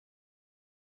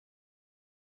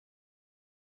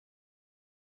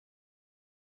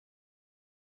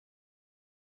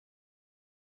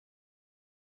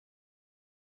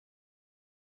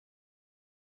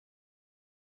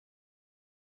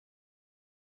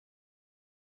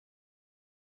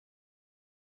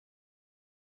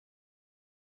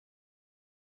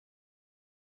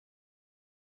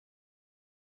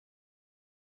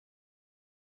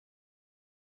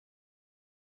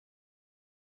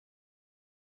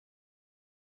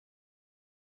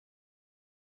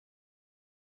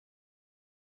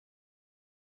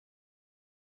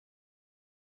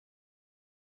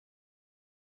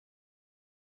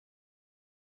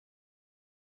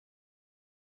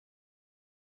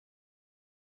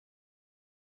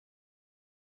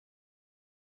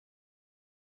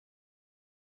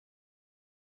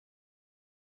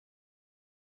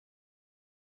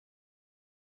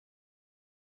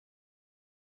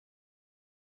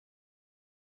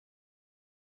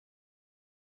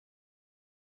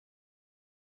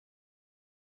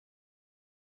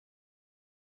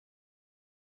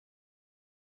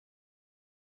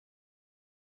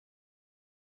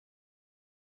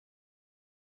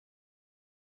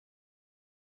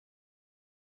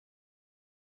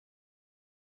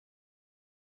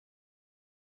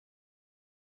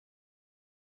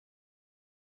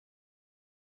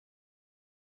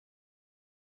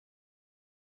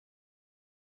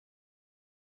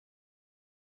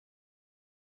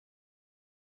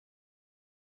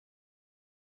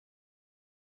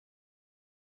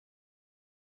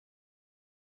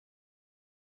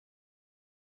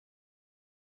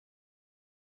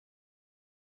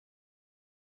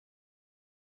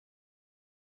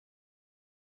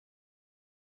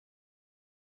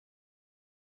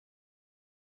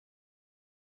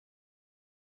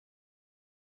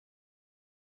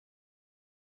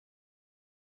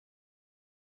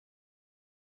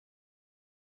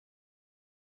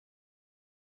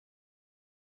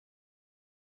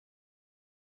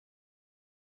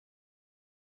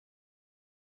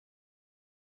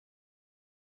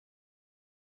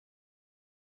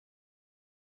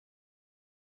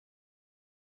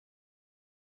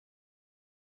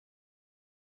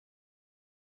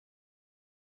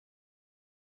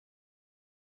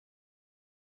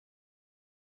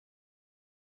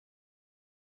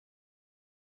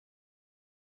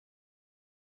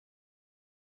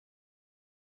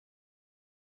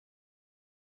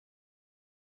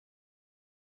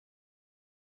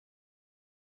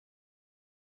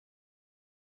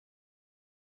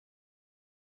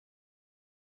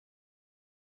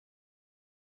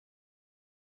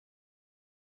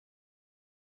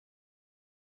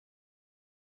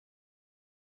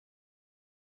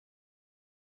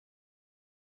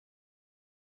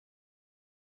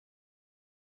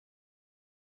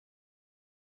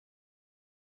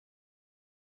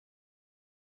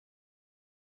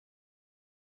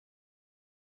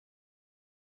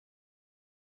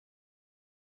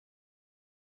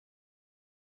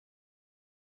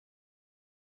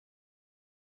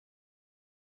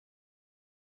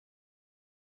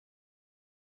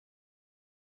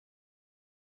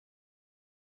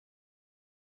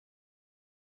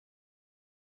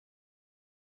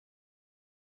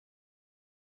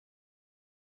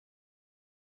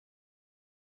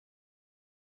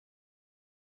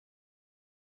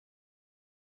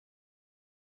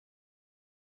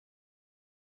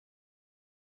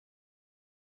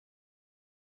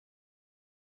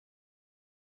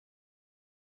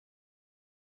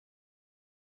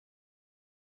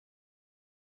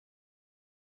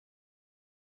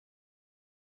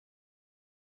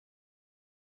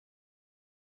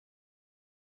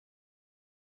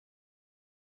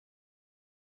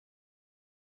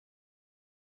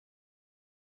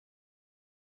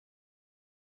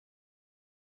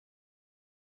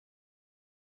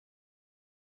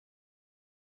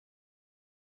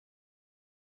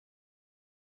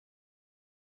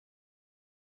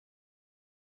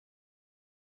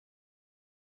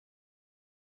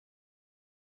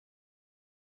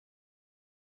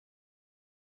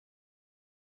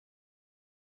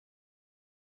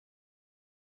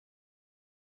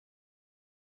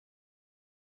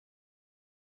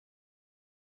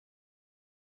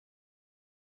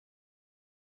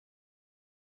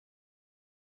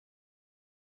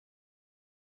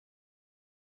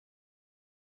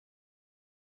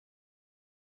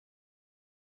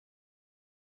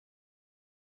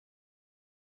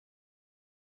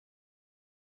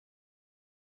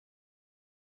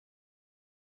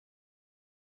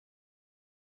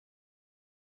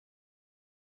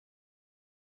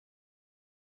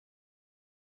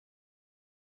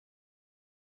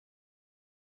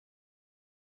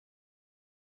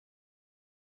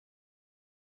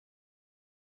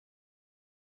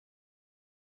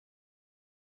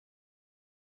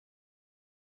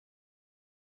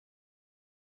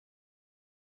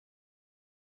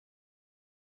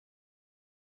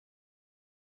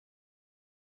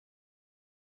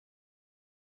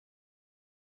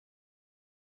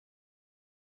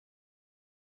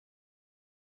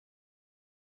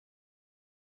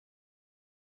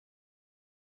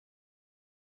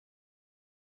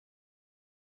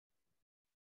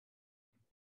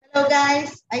Hello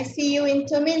guys, I see you in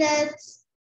 2 minutes.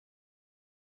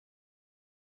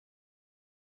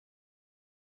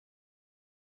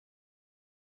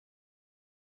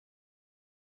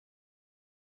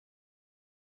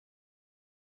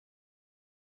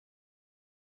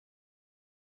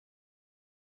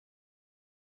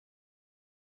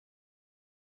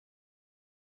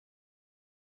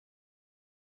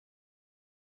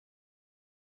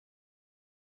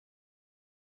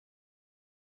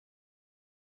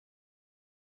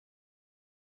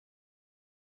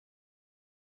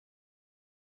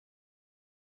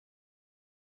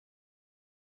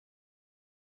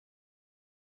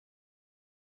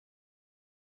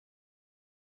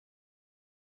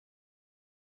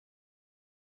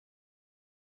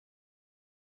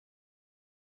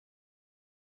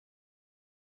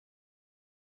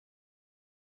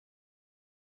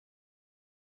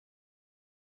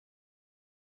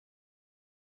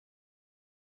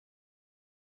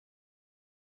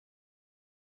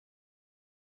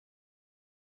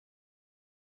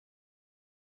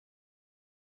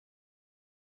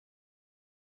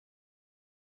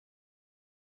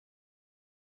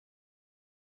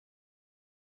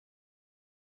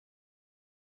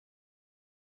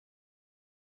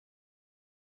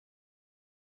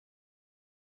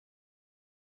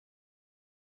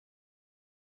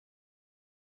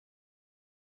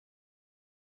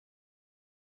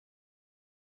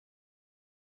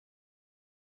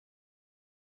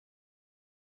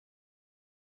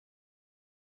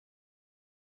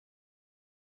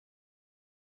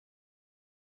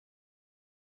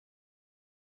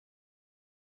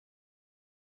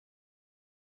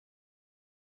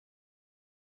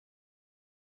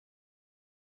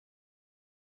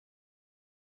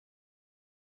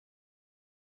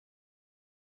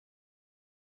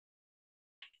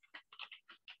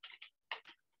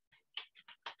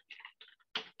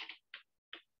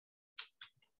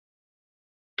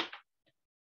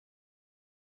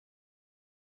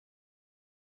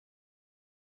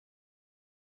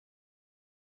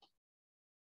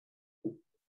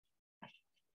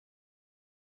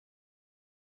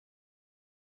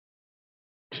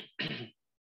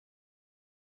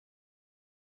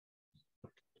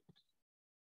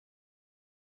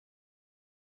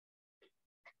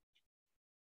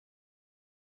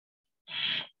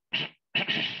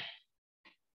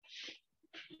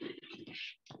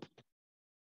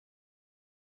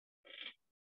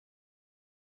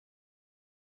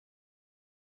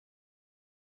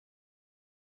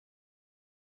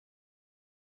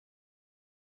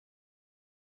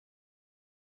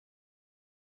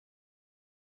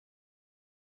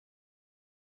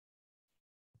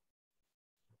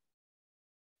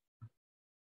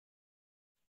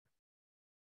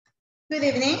 Good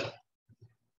evening.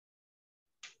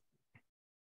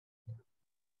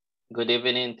 Good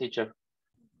evening, teacher.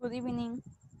 Good evening.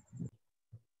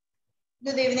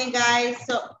 Good evening, guys.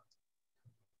 So,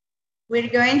 we're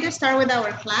going to start with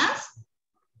our class.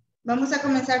 Vamos a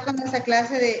comenzar con nuestra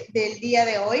clase del día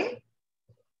de hoy.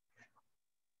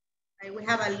 We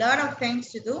have a lot of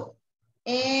things to do.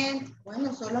 And,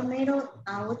 bueno, solo miro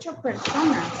a 8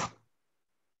 personas.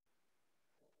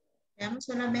 Veamos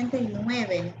solamente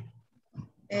 9.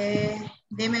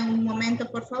 Deme un momento,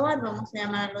 por favor. Vamos a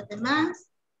llamar a los demás.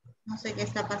 No sé qué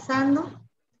está pasando.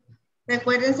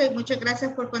 Recuérdense, muchas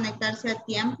gracias por conectarse a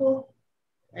tiempo.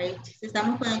 Right. Si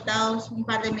estamos conectados un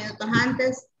par de minutos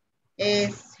antes,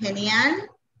 es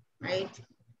genial. Right.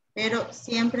 Pero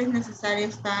siempre es necesario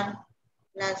estar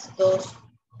las 2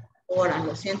 horas,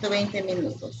 los 120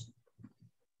 minutos.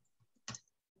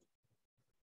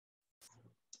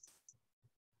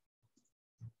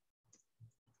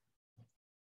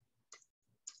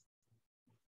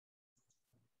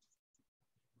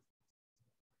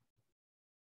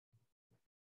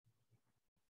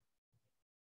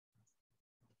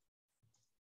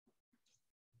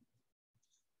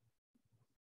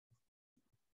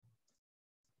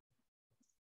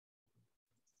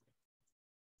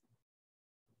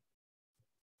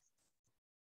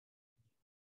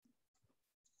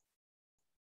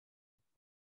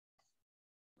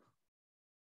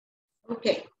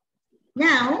 Okay,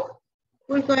 now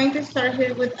we're going to start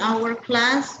here with our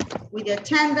class with the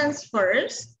attendance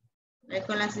first.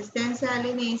 Con la asistencia al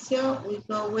inicio, we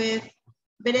go with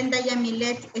Brenda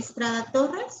Yamilet Estrada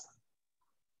Torres.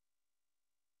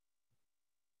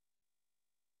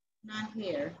 Not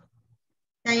here.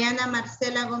 Diana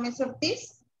Marcela Gómez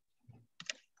Ortiz.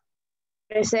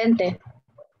 Presente.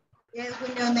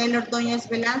 Edwin Leonel Ordóñez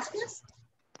Velázquez.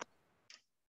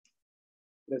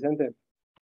 Presente.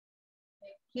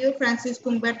 Hugh Francisco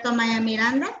Humberto Amaya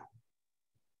Miranda.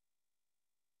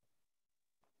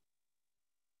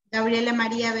 Gabriela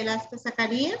María Velázquez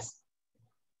Zacarías.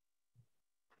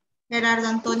 Gerardo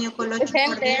Antonio Colocho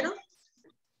Presente. Cordero.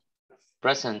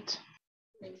 Present.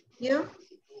 Thank you.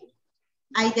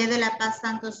 Aide de la Paz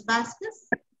Santos Vázquez.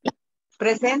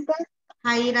 Presente.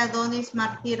 Jaira Donis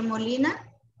Martín Molina.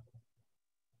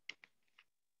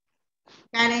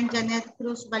 Karen Janet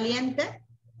Cruz Valiente.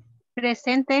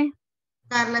 Presente.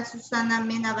 Carla Susana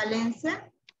Mena Valencia.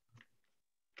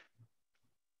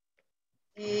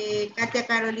 Katia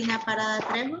Carolina Parada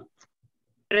Trejo.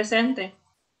 Presente.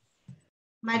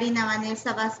 Marina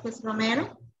Vanessa Vázquez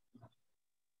Romero.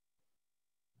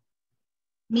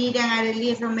 Miriam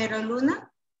Arely Romero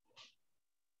Luna.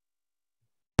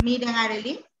 Miriam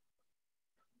Arely.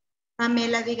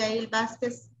 Pamela Abigail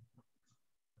Vázquez.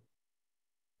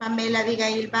 Pamela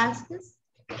Abigail Vázquez.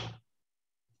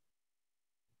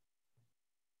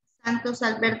 Santos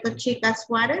Alberto Chica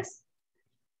Suárez.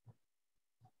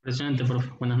 Presente, profe.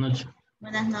 Buenas noches.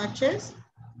 Buenas noches.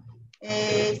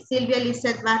 Silvia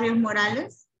Lisset Barrios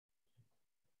Morales.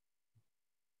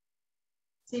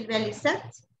 Silvia Lisset.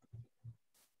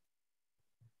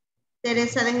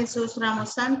 Teresa de Jesús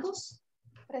Ramos Santos.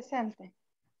 Presente.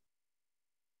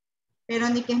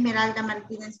 Verónica Esmeralda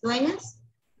Martínez Dueñas.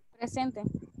 Presente.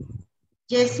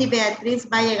 Jessie Beatriz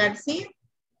Valle García.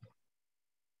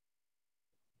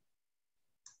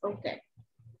 Okay.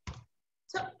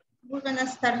 So we're gonna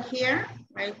start here,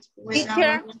 right? With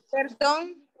Teacher,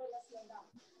 perdón.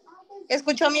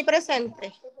 ¿Escuchó mi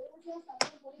presente?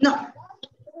 No.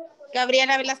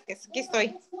 Gabriela Velázquez, aquí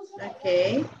estoy.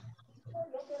 Okay.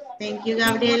 Thank you,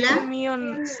 Gabriela. El mío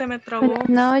se me trabó. Buenas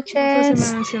No sé si noches.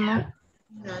 me mencionó.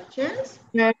 Noches.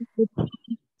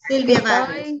 Silvia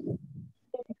Barrios.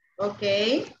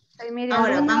 Okay. Soy Miriam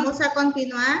Ahora Luna. vamos a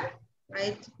continuar,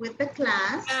 right, with the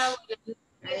class.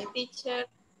 Right. Teacher,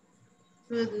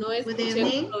 Good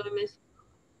evening.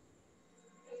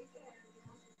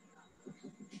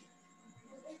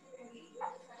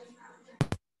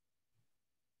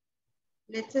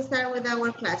 Let's start with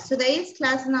our class. Today is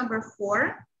class number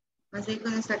 4. Vamos a ir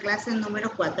con nuestra clase número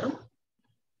 4.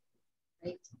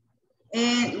 Right.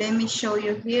 And let me show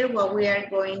you here what we are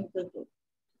going to do.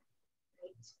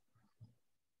 Right.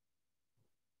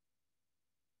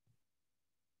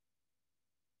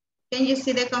 Can you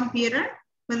see the computer?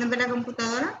 ¿Pueden ver la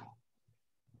computadora?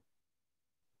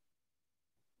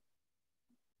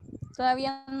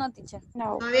 Todavía no, teacher.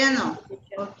 no. Todavía no.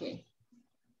 Ok.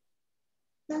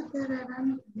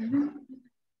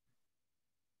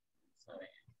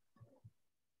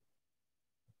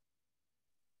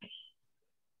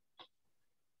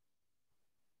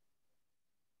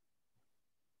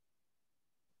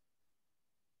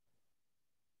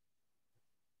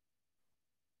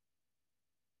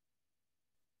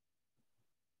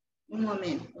 Un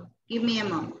momento. Give me a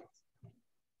moment.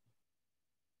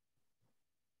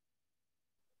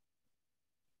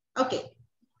 Okay.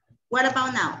 What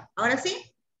about now? ¿Ahora sí?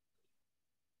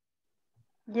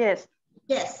 Yes.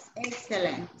 Yes,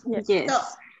 excellent. Yes. So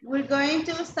we're going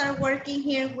to start working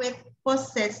here with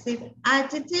possessive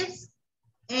adjectives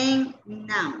and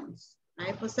nouns.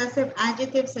 Right? Possessive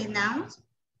adjectives and nouns.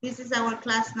 This is our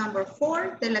class number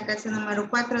 4, de la clase número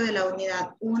 4 de la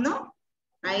unidad 1.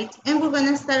 Right? And we're going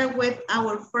to start with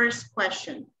our first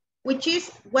question, which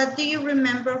is, what do you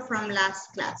remember from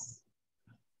last class?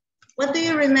 What do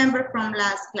you remember from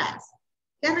last class?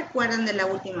 ¿Qué recuerdan de la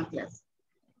última clase?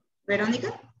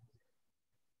 Verónica?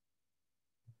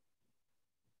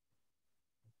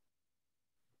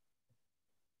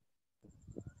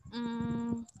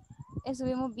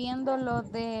 Estuvimos viendo lo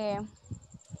de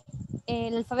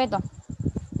el alfabeto.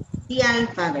 The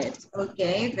alphabet.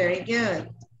 Okay, very good.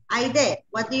 Aide,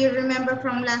 what do you remember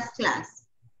from last class?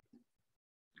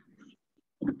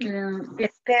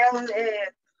 Spell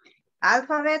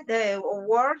alphabet,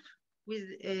 word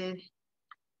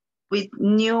with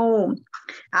new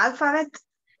alphabet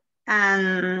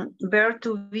and verb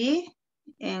to be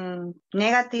in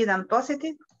negative and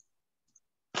positive.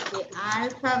 The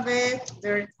alphabet,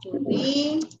 verb to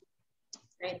be,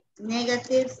 right?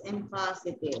 Negatives and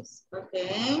positives,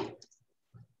 okay?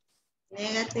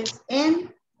 Negatives and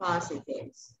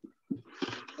positives.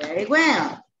 Very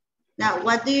well. Now,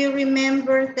 what do you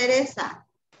remember, Teresa?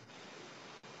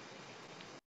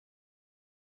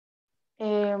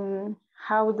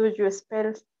 How do you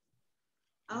spell?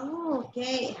 Oh,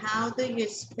 okay. How do you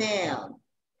spell?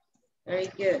 Very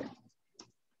good.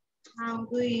 How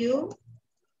do you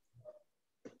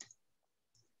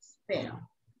spell?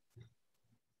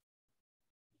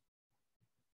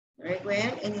 Very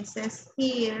well. And it says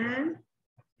here,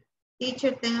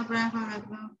 teacher, tengo problemas con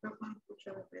el micrófono,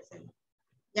 escucho mi presente.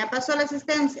 Ya pasó la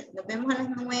asistencia. Nos vemos a las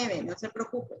 9. No se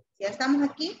preocupe. Si ya estamos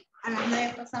aquí, a las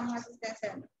 9 pasamos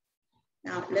asistencia.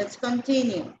 Now, let's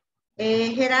continue.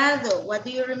 Gerardo, what do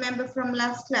you remember from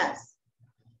last class?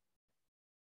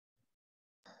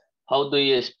 How do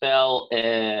you spell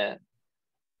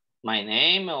my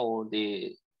name or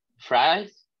the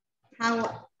phrase?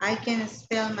 How I can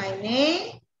spell my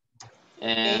name?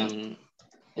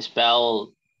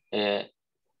 Spell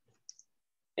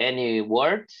any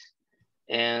words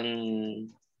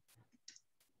and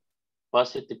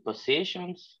positive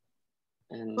positions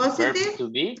and Positive? verb to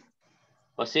be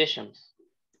positions.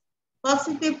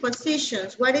 Positive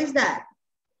positions. What is that?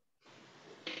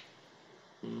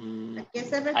 ¿A qué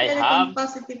se refiere con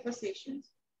positive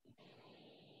positions?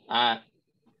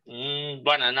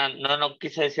 Bueno, no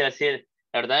quise decir así.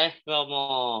 La verdad es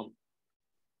como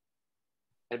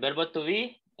el verbo to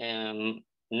be,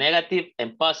 negative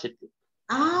and positive.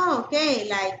 Ah, okay,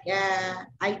 like that,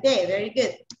 very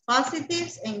good.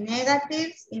 Positives and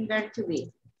negatives in verb to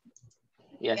be.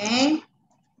 Yes. Okay,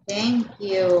 thank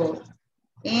you.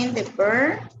 And the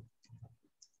verb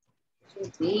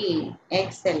to be,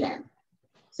 excellent.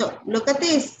 So look at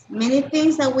this, many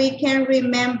things that we can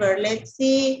remember. Let's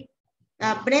see,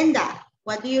 Brenda,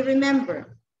 what do you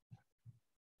remember?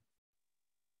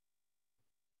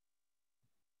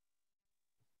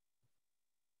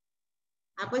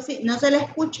 Ah, pues sí, no se le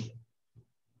escucha.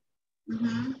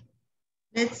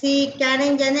 Let's see,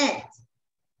 Karen Janet.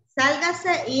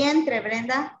 Sálgase y entre,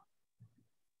 Brenda.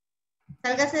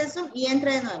 Sálgase de eso y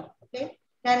entre de nuevo, ¿ok?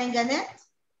 Karen Janet.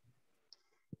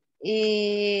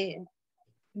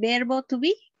 Verbo to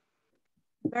be.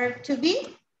 Verb to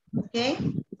be, okay?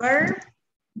 Verb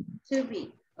to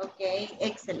be, okay?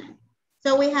 Excellent.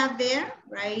 So we have there,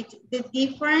 right, the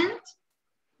different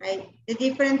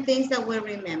things that we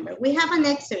remember. We have an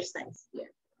exercise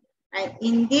here, right?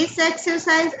 In this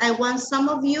exercise, I want some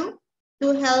of you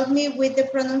to help me with the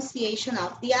pronunciation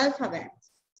of the alphabet,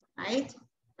 right?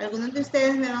 Algunos de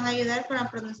ustedes me van a ayudar con la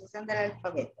pronunciación del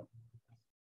alfabeto.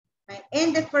 Right?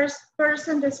 And the first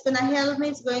person that's gonna help me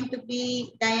is going to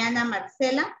be Diana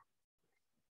Marcela.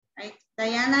 Right?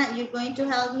 Diana, you're going to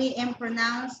help me and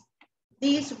pronounce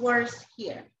these words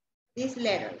here, these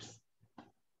letters.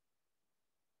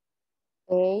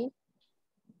 A,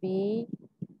 B,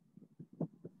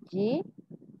 G,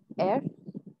 F,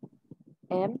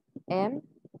 M,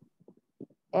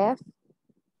 F,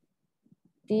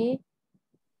 T,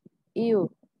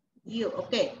 U. You,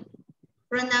 okay.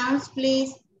 Pronounce,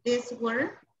 please, this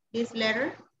word, this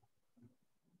letter.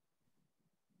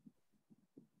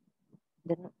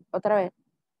 Otra vez.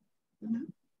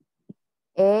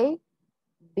 A,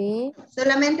 B.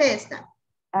 Solamente esta.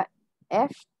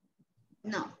 F.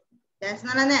 No, that's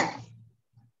not an F.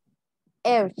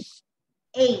 H.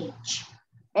 H.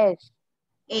 H.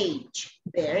 H.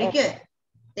 Very F. good.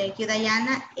 Thank you,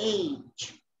 Diana.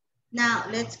 H. Now,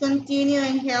 let's continue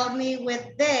and help me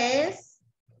with this.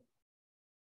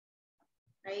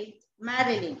 Right,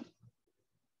 Marilyn.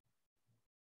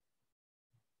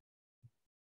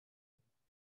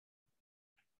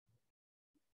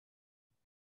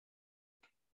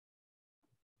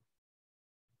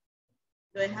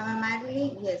 Do I have a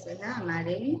Marilyn? Yes, I have a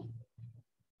Marilyn.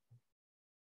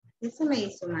 ¿Qué se me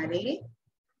hizo, Marilyn?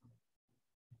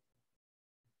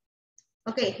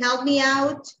 Okay, help me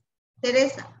out,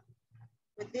 Teresa,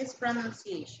 with this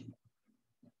pronunciation.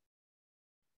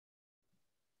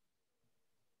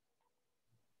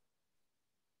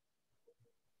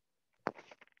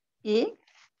 E,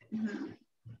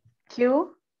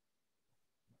 Q,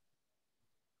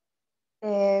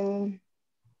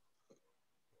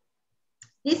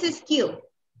 This is Q.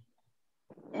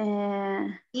 uh,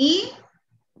 E,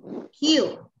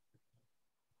 Q.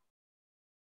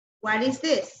 What is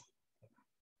this?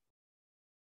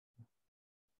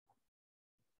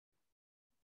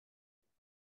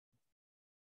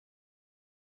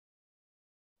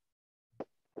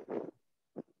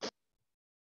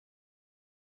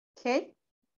 K,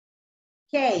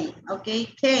 K, okay,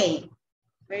 K.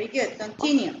 Very good,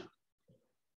 continue.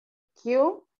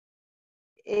 Q,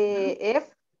 F,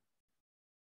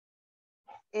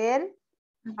 L,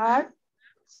 R,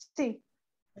 C.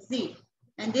 Z.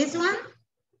 And this one?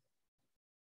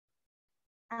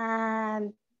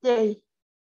 And J.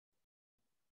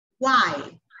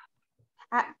 Y.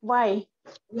 Y.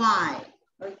 Y.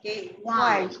 Okay,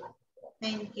 Y.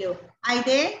 Thank you.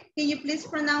 Aide, can you please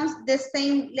pronounce the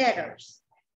same letters?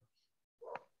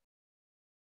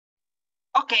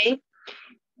 Okay.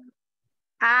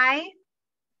 I,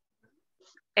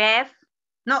 F,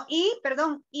 no, E,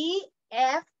 perdón, E,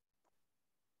 F,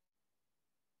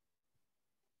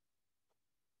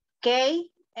 K,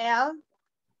 L,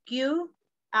 Q,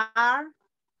 R,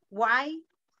 Y,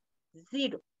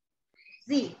 0.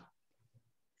 Z.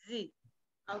 Z.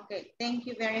 Okay, thank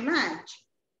you very much.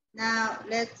 Now,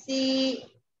 let's see.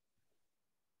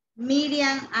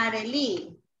 Miriam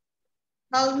Arely.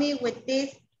 Help me with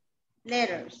these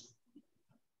letters.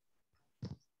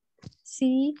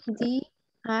 C, D,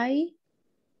 I,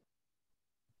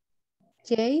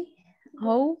 J,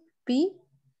 O, P,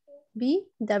 B,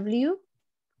 W,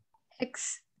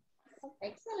 X.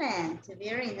 Excellent,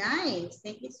 very nice.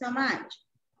 Thank you so much.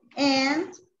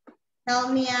 And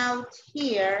help me out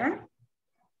here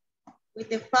with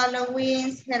the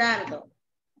following, Gerardo.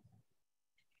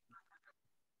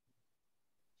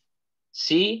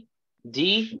 C,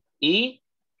 D, E,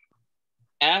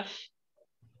 F,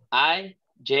 I,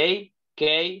 J,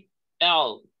 K,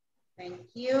 L.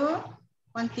 Thank you.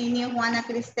 Continue, Juana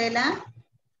Cristela.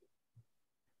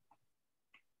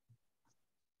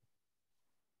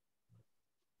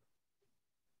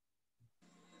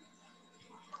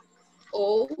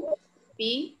 O,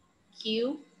 P,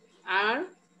 Q, R,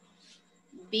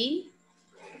 B,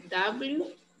 W,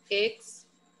 X,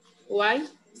 Y,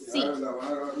 Z.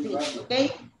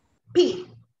 Okay. P.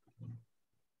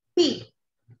 P.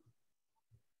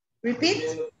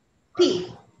 Repeat. P.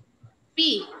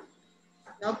 P,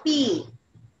 No P.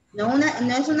 No, no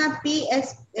es una P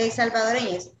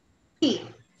salvadoreña, es P.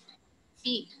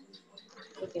 P,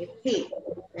 Okay, P.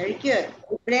 Very good.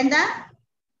 Brenda?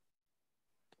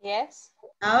 Yes.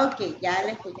 Okay, ya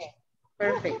la escuché.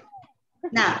 Perfect.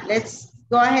 Now, let's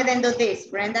go ahead and do this,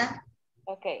 Brenda.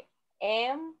 Okay.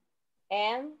 M,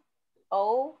 N,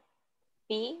 O,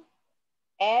 P,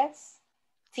 S,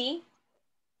 T,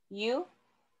 U,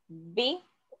 B,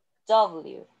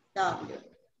 W. W.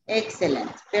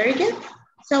 Excellent. Very good.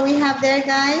 So we have there,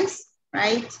 guys,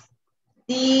 right,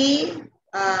 the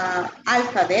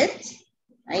alphabet.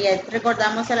 Ahí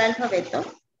recordamos el alfabeto,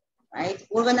 right?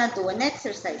 We're going to do an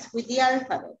exercise with the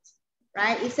alphabet,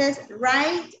 right? It says,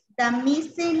 write the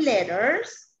missing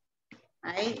letters,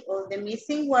 right? Or the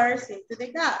missing words into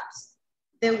the gaps.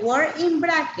 The word in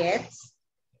brackets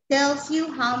tells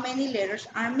you how many letters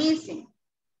are missing,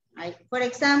 right? For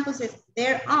example, it says,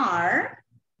 there are,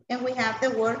 and we have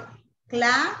the word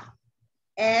class,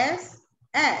 S.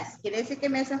 Quiere decir que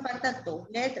me hacen falta 2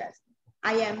 letras.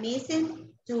 I am missing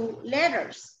 2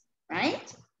 letters,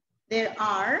 right? There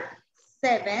are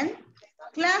 7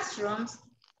 classrooms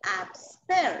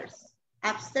upstairs.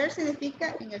 Upstairs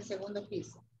significa en el segundo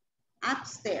piso.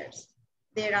 Upstairs.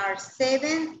 There are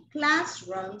 7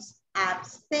 classrooms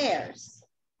upstairs,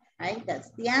 right? That's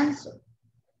the answer.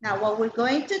 Now, what we're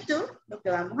going to do, lo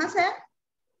que vamos a hacer,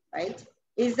 right,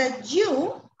 is that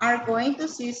you are going to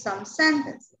see some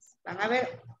sentences. Van a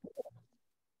ver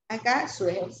acá su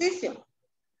ejercicio.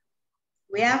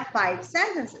 We have 5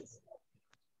 sentences.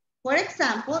 For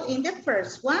example, in the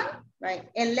first one, right,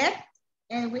 elect,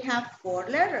 and we have 4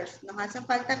 letters. Nos hacen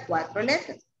falta 4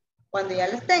 letras. Cuando ya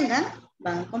las tengan,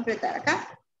 van a completar acá.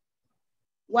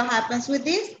 What happens with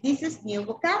this? This is new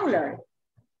vocabulary.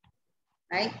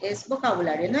 Right? Es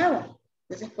vocabulario nuevo.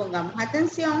 Entonces pongamos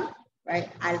atención, right,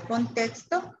 al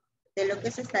contexto de lo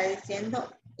que se está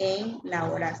diciendo en la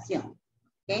oración.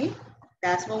 Okay?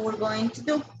 That's what we're going to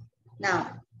do.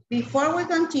 Now, before we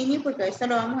continue, porque esto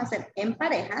lo vamos a hacer en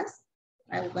parejas,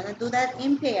 right, we're going to do that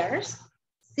in pairs.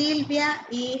 Silvia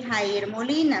y Jair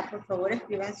Molina, por favor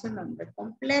escriban su nombre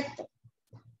completo.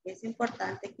 Es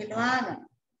importante que lo hagan.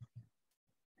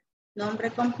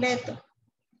 Nombre completo.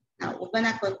 Now, we're going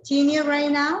to continue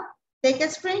right now. Take a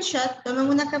screenshot. Tomen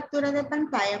una captura de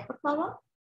pantalla, por favor.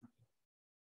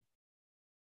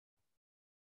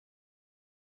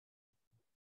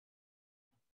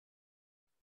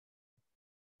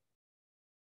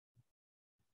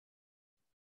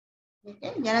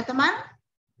 Okay, ¿ya la tomaron?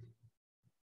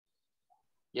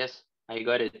 Yes, I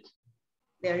got it.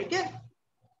 Very good.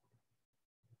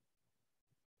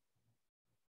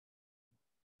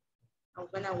 I'm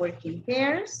gonna work in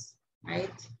pairs,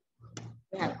 right?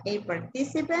 We have 8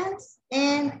 participants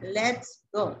and let's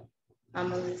go.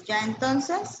 Vamos ya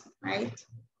entonces, right?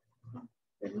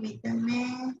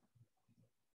 Permítanme.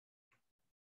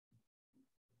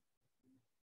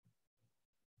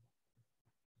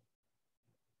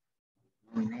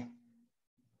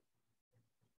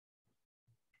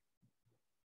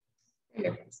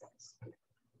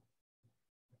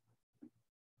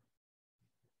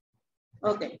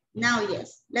 Okay, now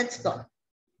yes, let's go.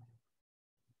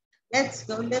 Let's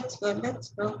go, let's go, let's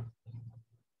go.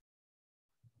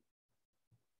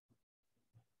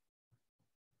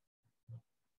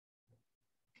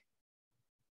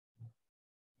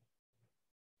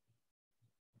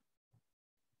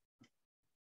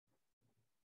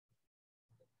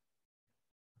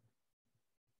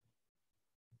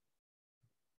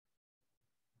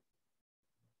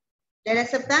 ¿Debe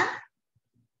aceptar?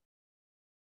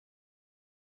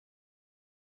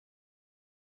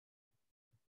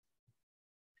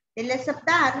 ¿Debe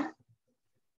aceptar?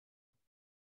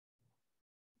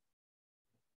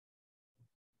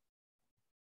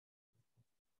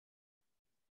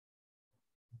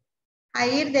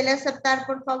 Jair, dele aceptar,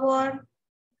 por favor.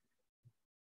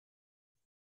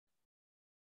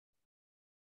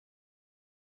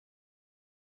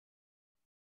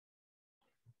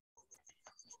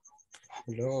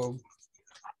 Hello.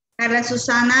 Carla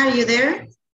Susana, are you there?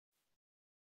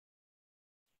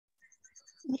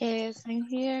 Yes, I'm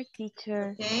here,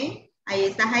 teacher. Okay. Ahí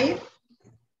está Jair.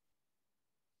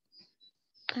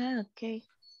 Ah, okay.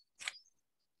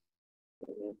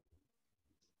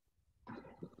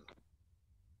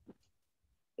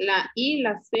 La I,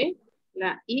 la C,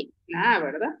 la I, la A,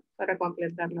 ¿verdad? Para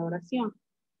completar la oración.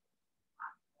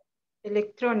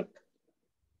 Electrónico.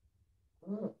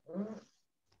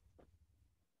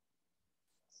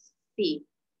 Sí.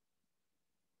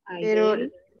 Ahí Pero,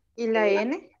 ven. ¿y la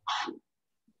N?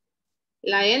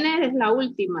 La N es la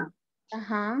última.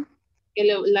 Ajá.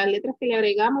 Las letras que le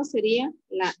agregamos serían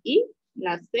la I,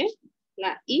 la C,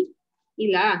 la I y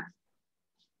la A.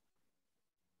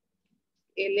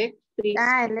 Electric.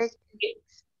 Ah,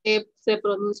 Se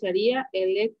pronunciaría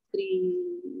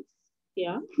electricia,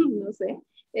 no sé,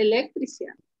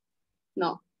 electricia.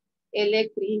 No,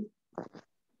 electric.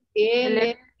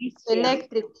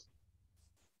 electric.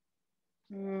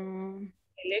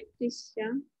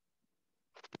 Electrician.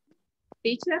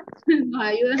 Teacher, nos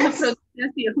ayuda en la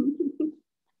pronunciación.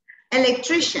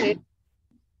 Electrician.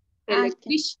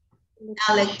 Electrician.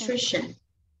 Electrician.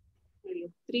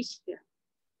 Electrician.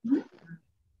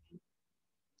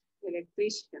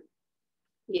 Electrician.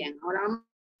 Bien, ahora vamos.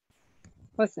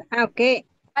 O sea, ok.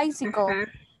 Bicycle.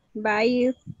 Ajá.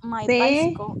 By My C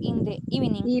bicycle in the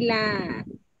evening. y la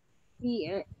y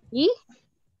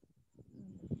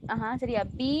Ajá, sería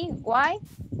B,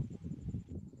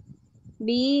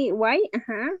 Y, Y,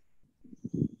 ajá.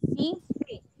 C,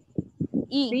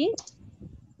 E. Sí.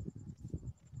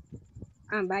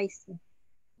 Ah, bicycle.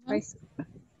 Bicycle.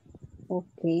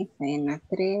 Ok, en la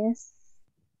 3.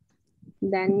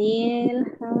 Daniel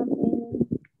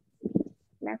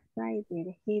last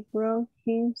Friday he broke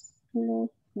his leg.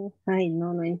 Ay,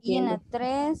 no Y en entiendo. la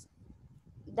 3,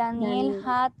 Daniel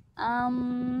had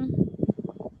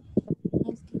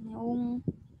él tiene un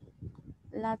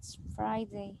last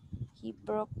Friday. He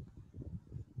broke.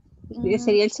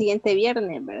 Sería el siguiente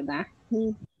viernes, ¿verdad?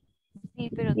 Sí,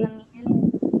 pero Sí. Daniel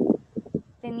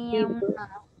tenía Sí,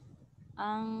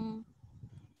 una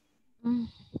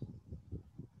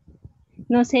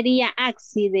no sería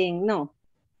accident, no.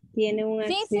 Tiene un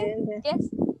sí, accidente. yes.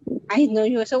 Ay, no,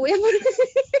 yo eso voy a poner.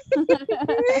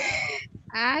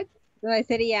 No,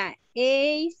 sería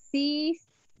A-C-C-E,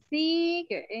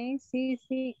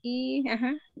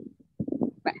 ajá.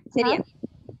 Sería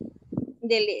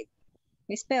del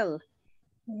spell.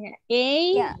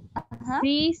 Yeah. Ajá.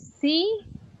 A-C-C-I-D.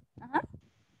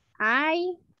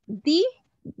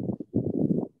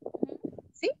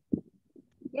 ¿Sí?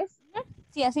 Yes.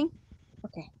 Sí, así.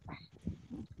 Okay.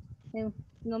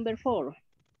 Number 4.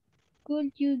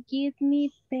 Could you give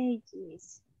me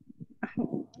pages?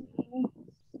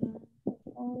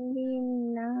 Only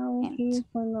now his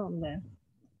phone number.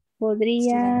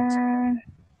 Podría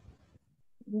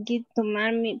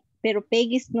tomarme, pero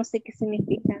pages no sé qué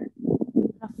significa.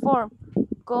 La form.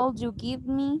 Could you give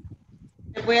me?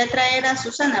 Les voy a traer a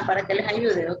Susana para que les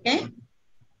ayude, ¿ok?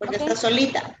 Porque está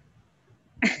solita.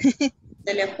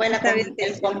 Se le fue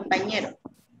el compañero.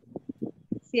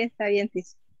 Sí, está bien,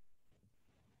 Tis.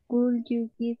 Could you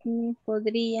give me?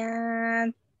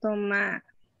 Podría tomar.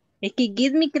 Es que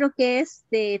give me creo que es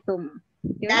de tomar.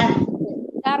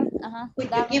 Dar, ajá. Could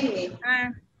Dar. you give me?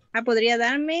 Podría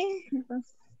darme.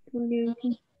 Entonces,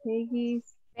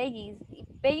 Peggy's. Peggy,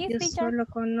 Yo teacher. solo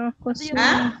conozco su...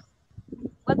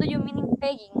 What do you mean in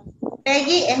Peggy?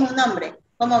 Peggy es un nombre,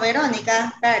 como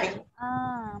Verónica, Karen.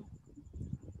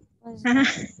 Pues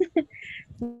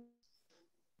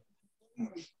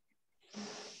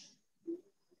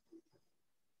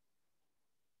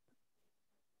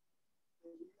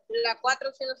La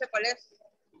 4 sí no sé cuál es.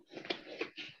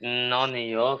 No,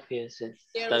 ni yo, fíjese.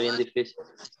 Está bien difícil.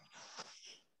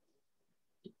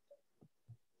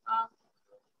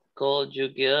 Could you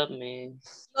give me?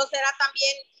 No será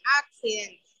también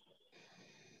accident.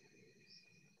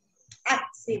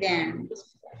 Accident.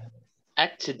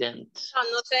 Accident.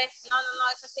 No sé. No,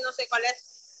 esa sí no sé cuál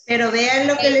es. Pero vean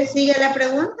lo que le sigue a la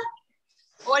pregunta.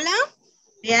 Hola.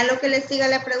 Vean lo que le sigue a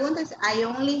la pregunta. Es, I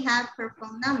only have her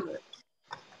phone number.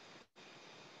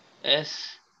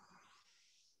 Es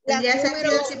Tendría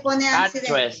sentido si pone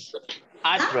accidente. Address.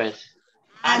 Address.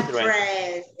 Address.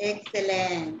 Address.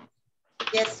 Excellent.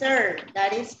 Yes, sir.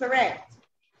 That is correct.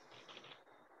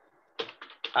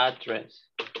 Address.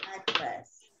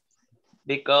 Address.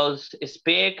 Because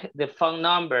speak the phone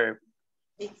number.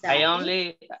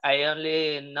 Exactly. I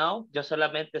only know, yo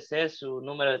solamente sé su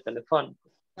número de teléfono.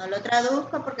 No lo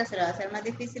traduzco porque se lo va a hacer más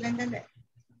difícil entender.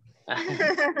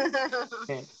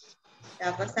 Sí. Te va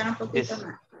a costar un poquito Es-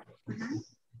 más. Ajá.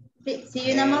 Sí, see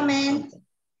you in a moment.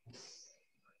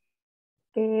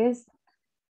 ¿Qué es?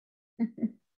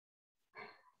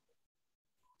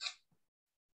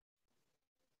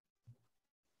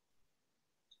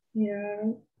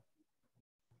 Yeah.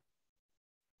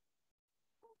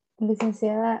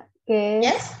 Licenciada, ¿qué es?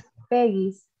 Yes.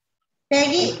 Peggy's.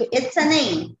 Peggy, Okay. it's a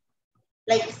name.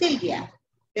 Like Silvia,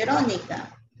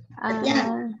 Verónica,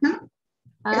 Tatiana.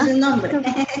 Ajá. Es un nombre.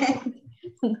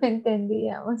 No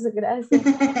entendíamos, gracias.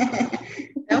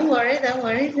 Don't worry,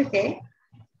 it's okay.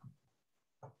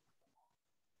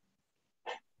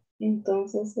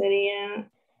 Entonces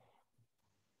sería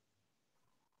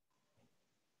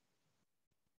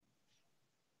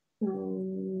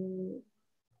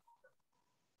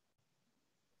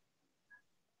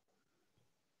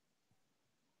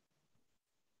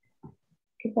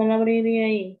 ¿qué palabra iría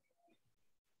ahí?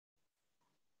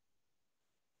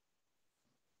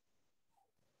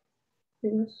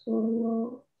 Pero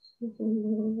solo.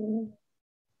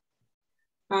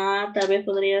 Tal vez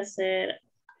podría ser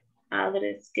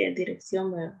address, que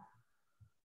dirección, ¿verdad?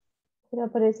 Pero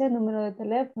aparece el número de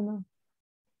teléfono.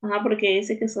 Ajá, porque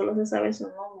dice que solo se sabe su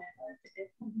número de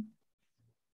teléfono.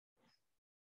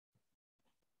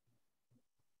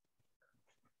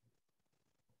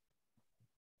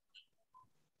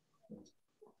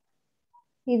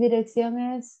 Y dirección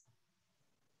es...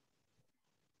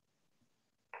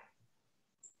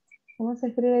 ¿Cómo se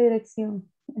escribe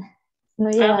dirección? No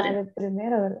lleva Address. el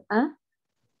primero, ¿verdad? ¿Ah?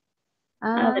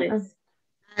 Ah, Address.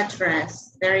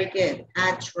 Address, very good,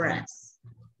 address.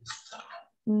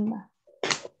 va.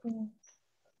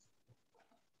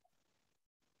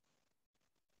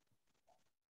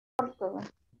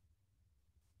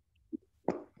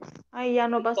 Ay, ya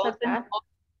no va a Entonces, sacar.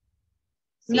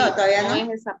 sí, No, todavía no. es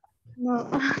esa. No,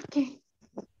 ok.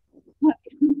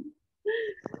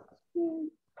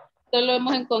 Solo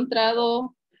hemos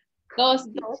encontrado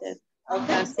dos, teacher.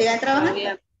 Ok, sigan trabajando.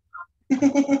 Todavía.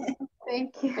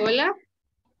 Thank you. Hola.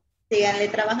 Síganle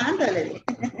trabajando, le digo.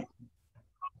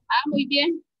 Muy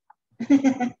bien.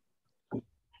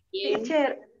 Bien.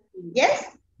 Teacher,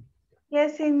 Yes. ¿qué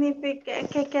significa,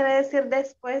 qué quiere decir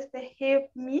después de help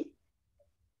me?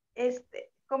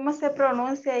 ¿Cómo se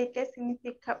pronuncia y qué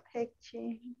significa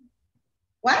picture?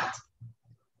 What?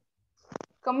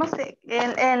 ¿Cómo se,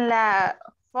 en la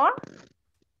form,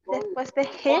 después de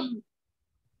help,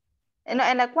 en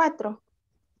la 4,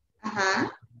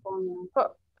 Ajá.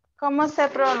 ¿cómo se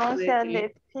pronuncia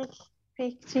de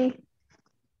picture?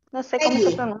 No sé cómo se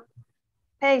Peggy. pronuncia.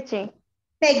 Paging.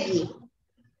 Peggy.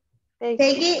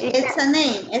 Peggy, it's a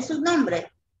name, es su nombre.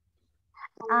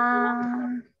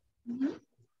 Ah, Ujú.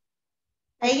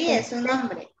 Peggy es su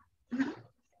nombre. Ujú.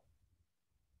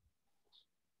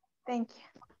 thank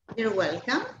you. You're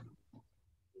welcome.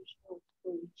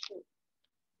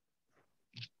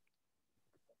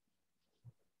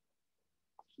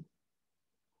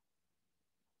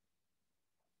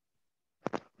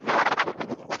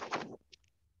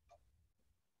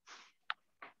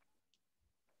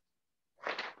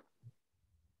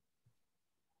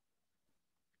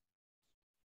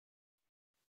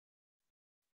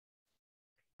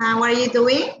 How are you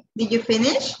doing? Did you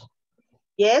finish?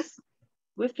 Yes,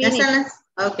 we finished. Excellent.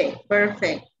 Okay,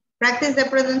 perfect. Practice the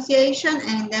pronunciation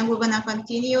and then we're gonna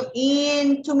continue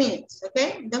in 2 minutes,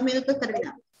 okay? 2 minutos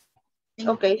terminamos. Thank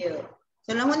Okay. you.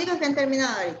 Son los únicos que han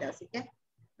terminado ahorita, así que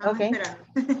vamos Okay. esperando.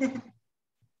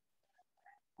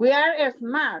 We are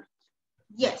smart.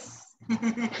 Yes.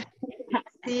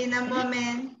 See you in a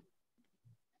moment.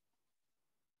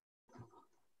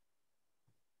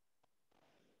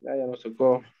 Ya nos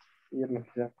tocó irnos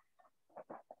ya.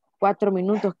 4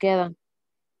 minutos quedan.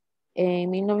 En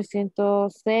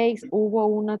 1906 hubo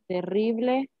una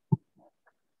terrible.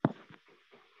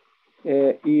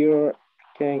 Y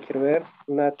tienen que ver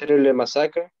una terrible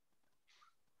masacre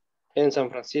en San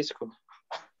Francisco.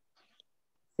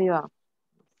 Sí, va.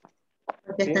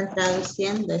 Porque Sí. están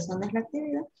traduciendo, esa no es la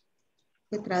actividad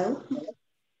que traduce.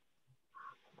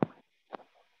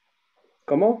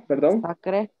 ¿Cómo? Perdón.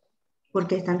 Masacre.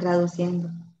 Porque están traduciendo.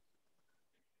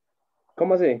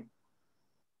 ¿Cómo así?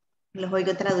 Los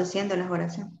oigo traduciendo las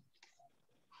oraciones.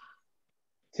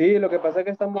 Sí, lo que pasa es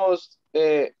que estamos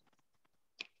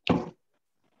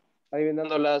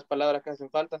adivinando las palabras que hacen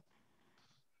falta.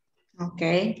 Ok.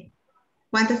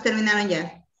 ¿Cuántas terminaron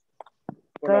ya?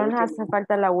 Por la Pero nos última. hace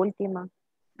falta la última.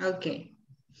 Ok.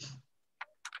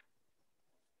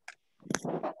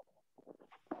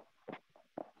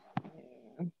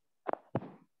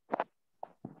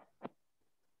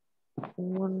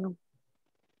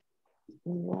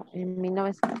 En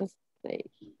 1906.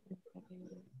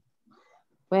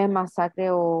 Fue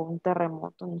masacre o un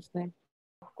terremoto, no sé.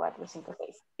 4, 5,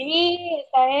 6. Sí,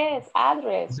 esta es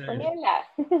address. Sí. Ponela,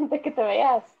 de que te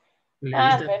veas.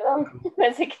 ¿Leíste? Perdón.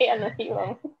 Pensé que ya no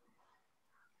iban.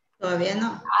 Todavía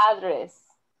no. Address.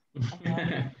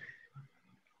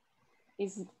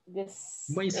 Is this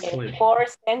Muy suave. 4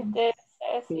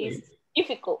 sentences Uy. is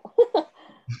difficult.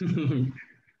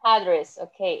 Address,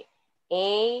 okay.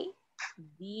 ADDRESS.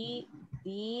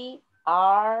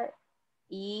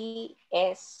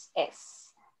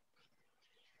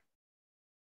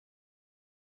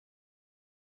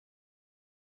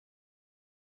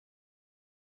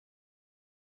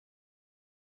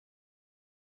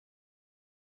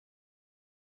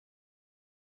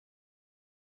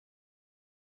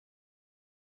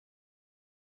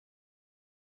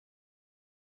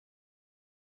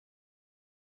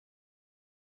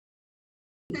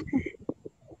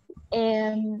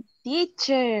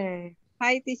 Teacher.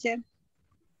 Hi, teacher.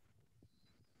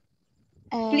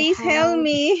 Please Help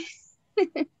me.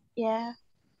 Yeah,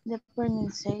 the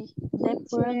pronunciation. No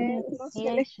se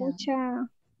le escucha.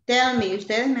 Tell me,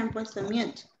 ustedes me han puesto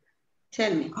mute.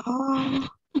 Tell me. Oh.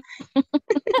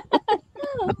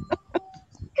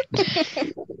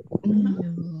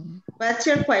 What's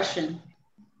your question?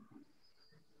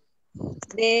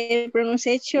 The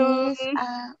pronunciation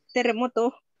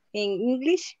terremoto in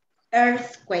English.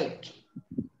 Earthquake.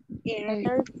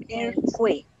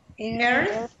 Earthquake.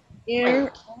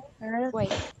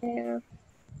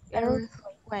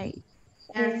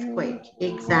 Earthquake.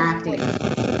 Exactly.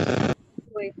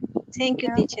 Thank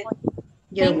you, teacher.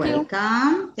 You're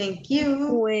welcome. Thank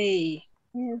you.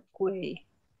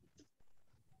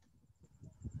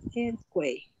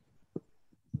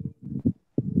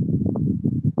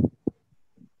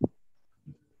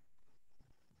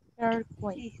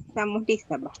 Earthquake. Estamos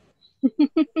listas, ¿va?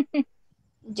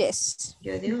 Yes.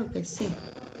 Yo digo que sí.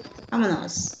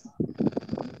 Vámonos.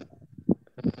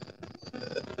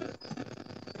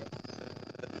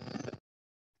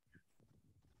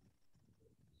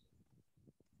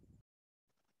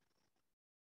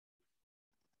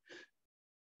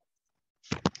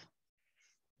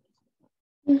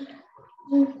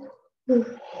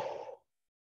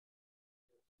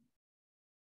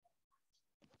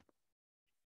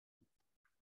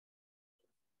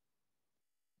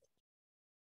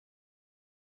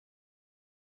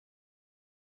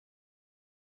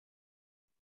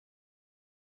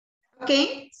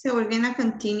 Okay, so we're gonna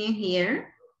continue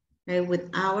here with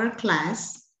our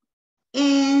class.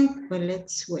 And well,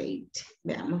 let's wait.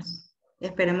 Veamos.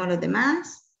 Esperemos los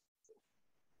demás.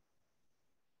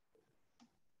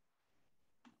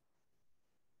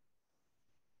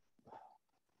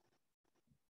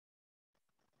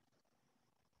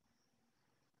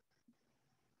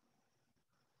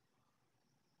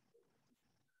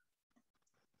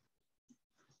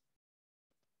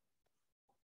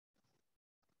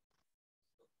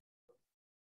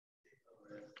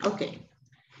 Ok.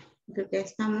 Creo que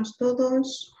estamos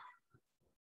todos.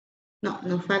 No,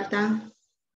 nos faltan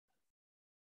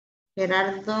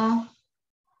Gerardo.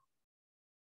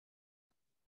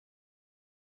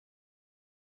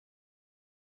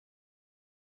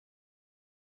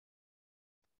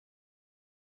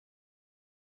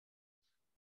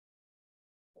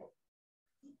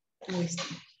 Ahí está.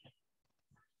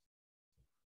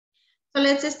 So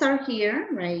let's start here,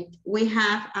 right? We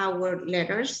have our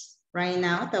letters right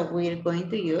now that we're going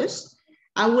to use.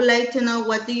 I would like to know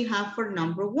what do you have for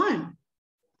number 1,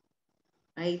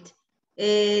 right?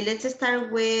 Let's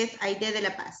start with Aide de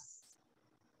la Paz.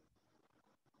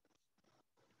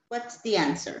 What's the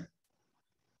answer?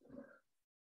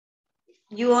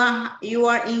 You are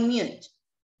in mute.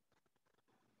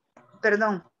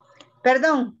 Perdón.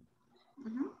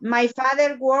 My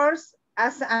father works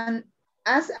as an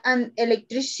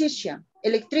electrician.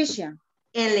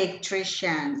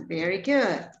 Electrician, very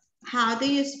good. How do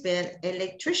you spell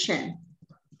electrician?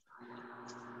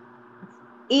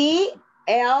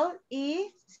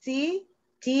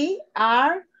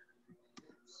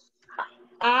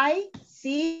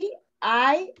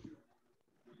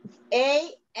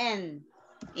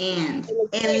 And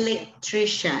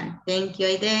electrician. Thank you,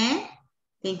 Aide.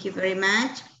 Thank you very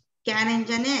much. Karen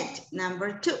Janet,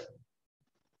 number 2.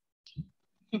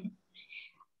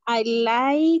 I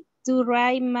like To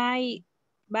ride my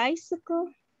bicycle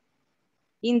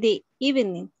in the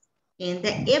evening. In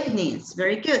the evenings.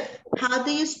 Very good. How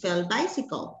do you spell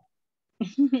bicycle?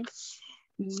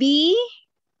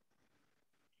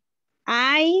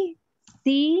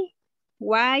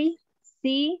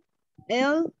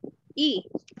 B-I-C-Y-C-L-E.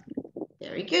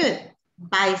 Very good.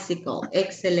 Bicycle.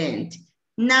 Excellent.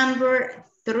 Number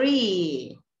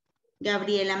 3.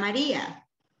 Gabriela María.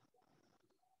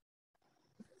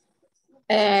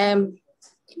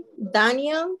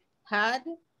 Daniel had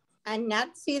an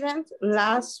accident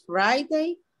last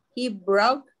Friday. He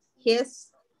broke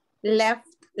his left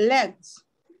legs.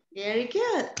 Very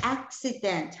good.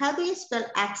 Accident. How do you spell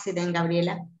accident,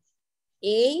 Gabriela?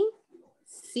 A-C-C-E.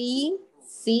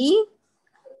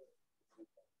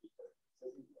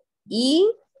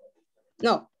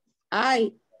 No,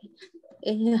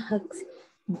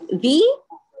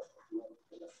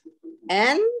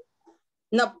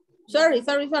 No, sorry.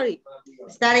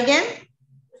 Start again.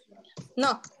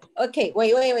 No, okay,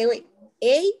 wait.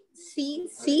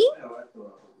 A-C-C-E.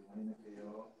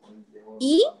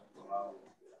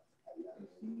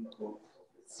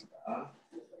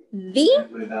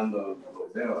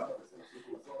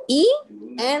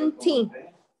 D-E-N-T.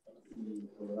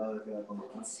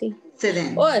 Sí.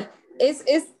 Oh, es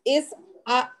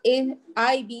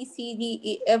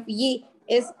I-B-C-D-E-F-G.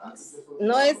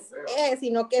 No es E,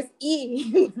 sino que es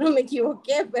I. No me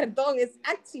equivoqué, perdón, es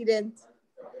accident.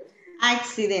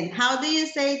 Accident. How do you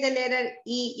say the letter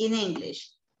E in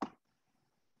English?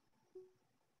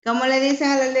 ¿Cómo le dicen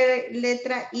a la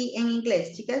letra I en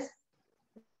inglés, chicas?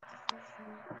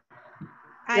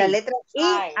 La letra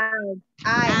I.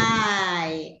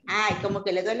 Ay, como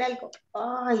que le duele algo.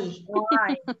 Ay.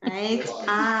 Right?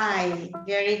 Ay.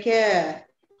 Very good.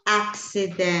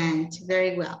 Accident.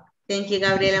 Very well. Thank you,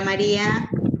 Gabriela María.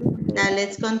 Now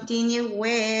let's continue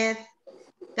with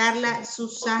Carla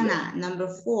Susana, number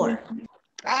 4.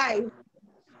 Ay.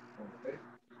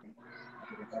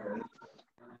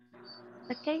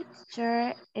 Okay,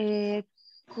 teacher,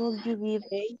 could you give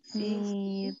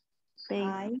me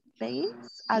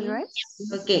Peggy's address?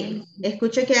 Ok,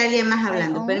 escucho que hay alguien más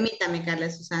hablando. Permítame, Carla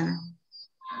Susana.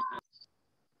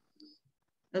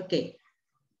 Ok.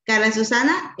 Carla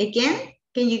Susana, again,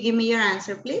 can you give me your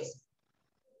answer, please?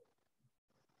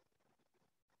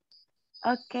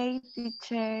 Okay,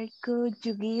 teacher, could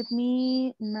you give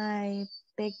me my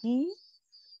Peggy's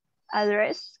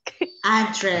address?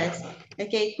 Address.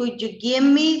 Okay, could you give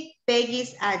me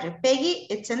Peggy's address? Peggy,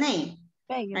 it's a name.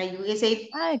 Peggy. Right, we can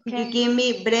say, Okay. could you give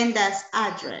me Brenda's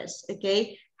address?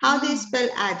 Okay, how do you spell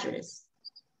address?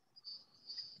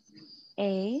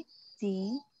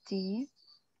 A-D-D-R-E-S.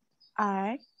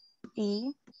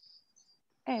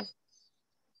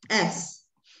 S.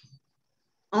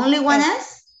 Only one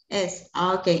S? S.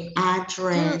 Okay,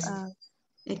 address.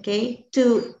 Okay,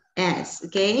 2 S.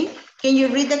 Okay, can you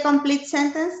read the complete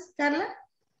sentence, Carla?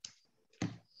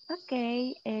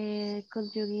 Okay,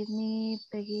 could you give me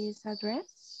Peggy's address?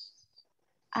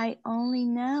 I only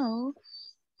know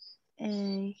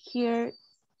her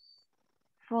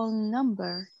phone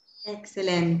number.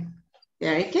 Excellent.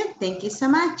 Very good. Thank you so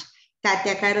much.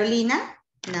 Katia Carolina,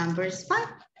 numbers 5.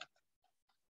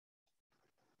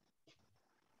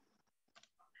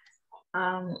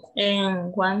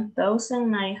 In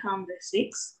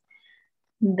 1906,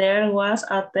 there was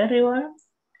a terrible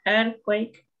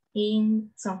earthquake in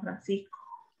San Francisco.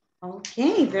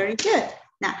 Okay, very good.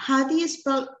 Now, how do you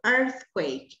spell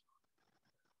earthquake?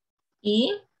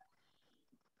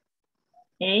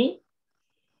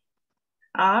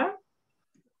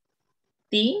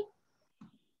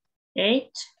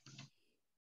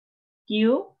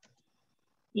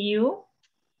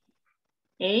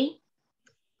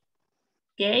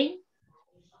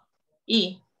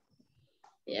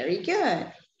 Very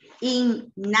good.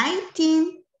 In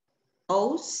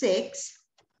 1906,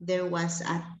 there was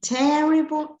a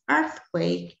terrible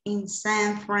earthquake in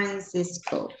San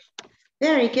Francisco.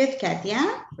 Very good,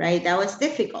 Katia. Right, that was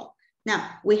difficult.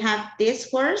 Now, we have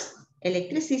these words,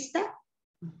 electricista,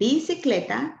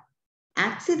 bicicleta,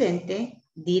 accidente,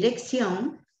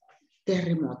 dirección,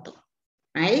 terremoto.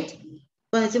 Right?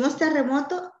 Cuando decimos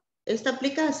terremoto, esto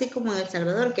aplica así como en El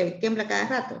Salvador, que tiembla cada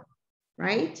rato.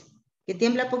 Right? Que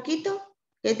tiembla poquito,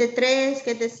 que es de 3,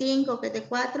 que es de 5, que es de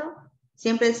 4.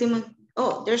 Siempre decimos,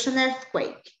 oh, there's an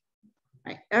earthquake.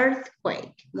 Right?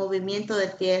 Earthquake, movimiento de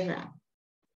tierra.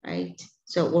 Right?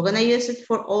 So we're going to use it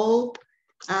for all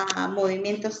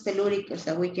movimientos telúricos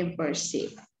that we can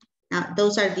perceive. Now,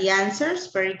 those are the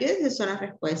answers. Very good. Esas son las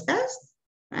respuestas.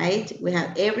 Right? We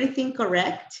have everything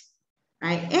correct.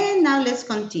 Right? And now let's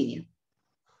continue.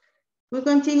 We'll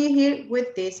continue here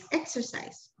with this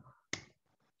exercise.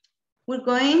 we're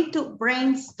going to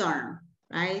brainstorm,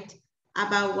 right?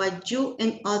 About what you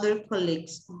and other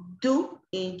colleagues do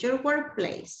in your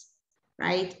workplace,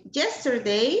 right?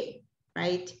 Yesterday,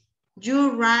 right,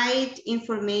 you write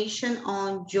information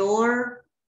on your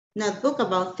notebook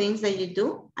about things that you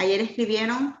do. Ayer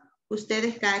escribieron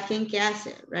ustedes cada quien que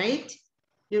hace, right?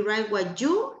 You write what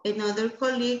you and other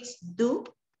colleagues do.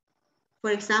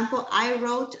 For example, I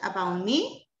wrote about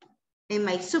me and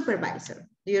my supervisor.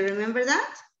 Do you remember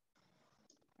that?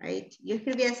 Right? Yo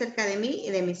escribí acerca de mí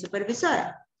y de mi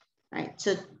supervisora. Right?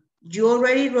 So you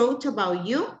already wrote about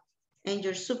you and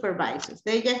your supervisors.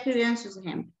 They ya escribieron sus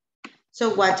ejemplos.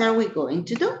 So what are we going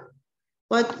to do?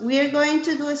 What we are going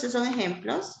to do, esos son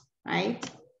ejemplos, right?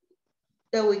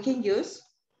 That we can use.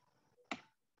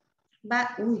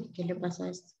 But, uy, ¿qué le pasó a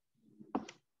esto?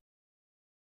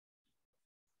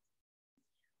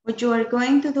 What you are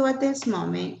going to do at this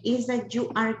moment is that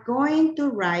you are going to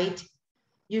write,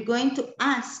 you're going to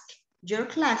ask your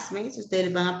classmates,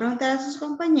 ustedes van a preguntar a sus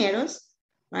compañeros,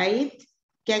 right?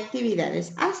 ¿Qué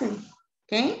actividades hacen?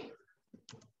 Okay?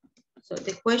 So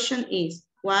the question is,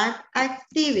 what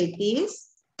activities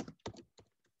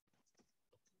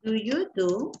do you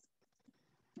do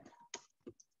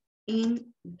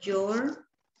in your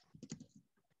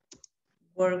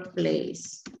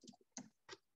workplace?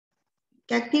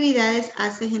 ¿Qué actividades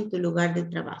haces en tu lugar de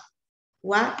trabajo?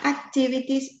 What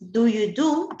activities do you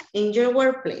do in your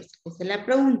workplace? Esa es la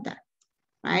pregunta,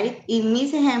 right? Y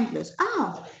mis ejemplos,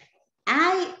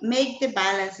 I make the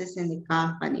balances in the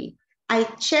company. I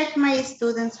check my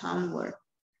students' homework.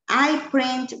 I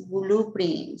print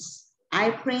blueprints.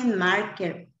 I print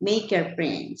maker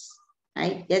prints.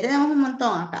 Right? Ya tenemos un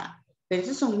montón acá, pero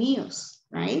esos son míos,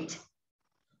 right?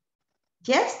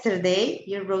 Yesterday,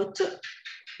 you wrote 2.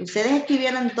 Ustedes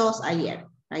escribieron 2 ayer.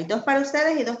 Right? 2 para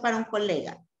ustedes y 2 para un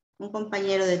colega, un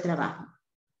compañero de trabajo.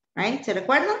 Right? ¿Se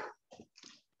recuerdan?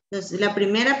 Entonces, la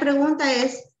primera pregunta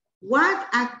es, what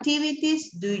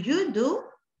activities do you do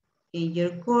in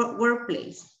your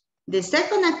workplace? The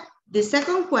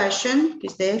second question que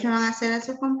ustedes le van a hacer a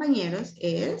sus compañeros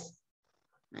es,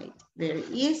 right, very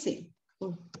easy.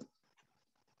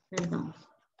 Perdón.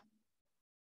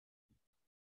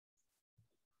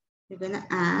 You're going to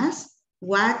ask,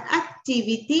 what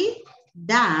activity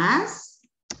does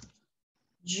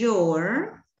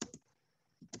your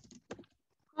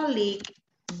colleague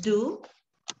do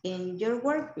in your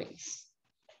workplace?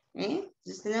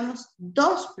 Entonces tenemos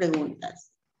 2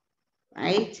 preguntas,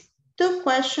 right? 2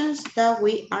 questions that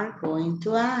we are going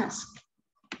to ask,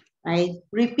 right?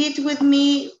 Repeat with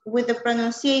me with the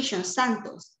pronunciation,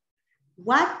 Santos.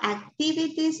 What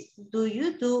activities do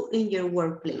you do in your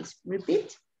workplace?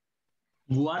 Repeat.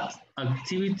 What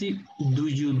activity do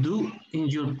you do in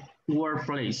your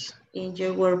workplace? In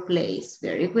your workplace.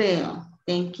 Very well.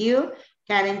 Thank you.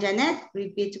 Karen Janet,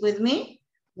 repeat with me.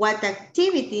 What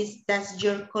activities does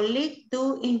your colleague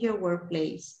do in your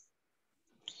workplace?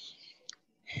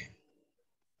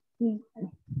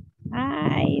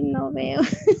 Ay, no veo.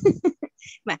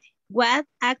 What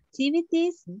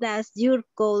activities does your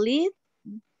colleague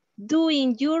do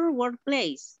in your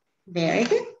workplace? Very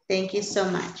good. Thank you so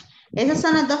much. Esas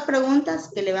son las 2 preguntas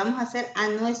que le vamos a hacer a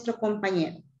nuestro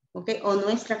compañero, ¿ok? O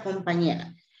nuestra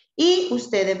compañera. Y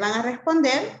ustedes van a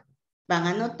responder, van a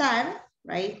anotar,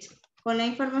 right? Con la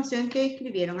información que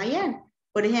escribieron ayer.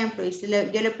 Por ejemplo,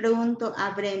 yo le pregunto a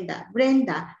Brenda,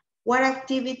 Brenda, what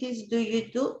activities do you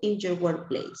do in your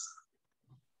workplace?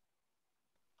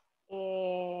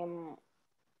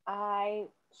 I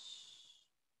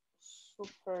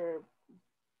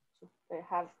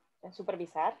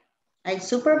supervisar. I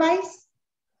supervise?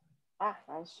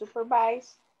 I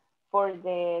supervise for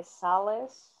the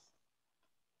sales,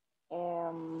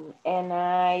 and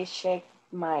I check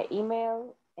my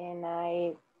email, and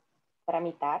I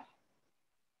tramitar.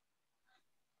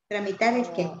 ¿Tramitar es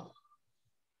qué?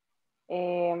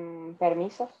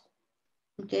 Permisos.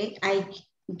 Okay, I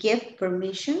give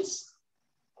permissions.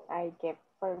 I give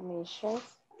permissions,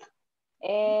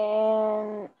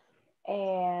 and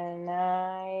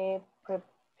I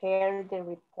prepare the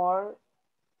report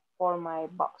for my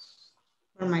boss.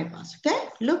 For my boss, okay?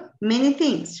 Look, many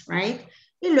things, right?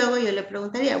 Y luego yo le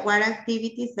preguntaría, what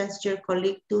activities does your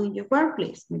colleague do in your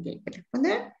workplace? Me tiene que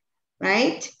responder,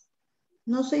 right?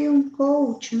 No soy un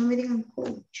coach, no me digan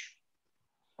coach.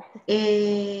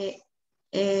 Que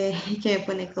me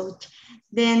pone coach.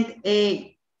 Then,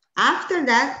 after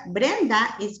that,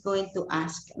 Brenda is going to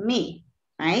ask me,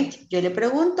 right? Yo le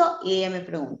pregunto y ella me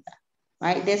pregunta,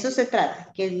 right? De eso se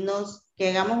trata, que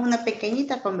hagamos una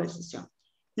pequeñita conversación.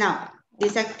 Now,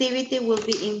 this activity will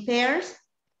be in pairs,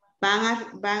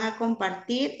 van a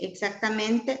compartir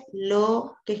exactamente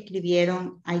lo que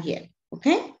escribieron ayer. ¿Ok?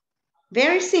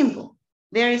 Very simple.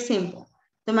 Very simple.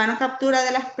 ¿Tomaron captura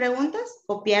de las preguntas?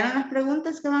 ¿Copiaron las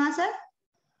preguntas que van a hacer?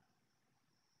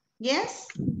 Yes?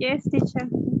 Yes, teacher.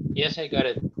 Yes, I got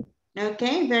it.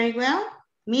 Okay, very well.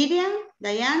 Miriam,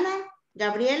 Diana,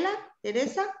 Gabriela,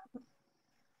 Teresa.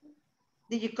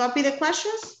 Did you copy the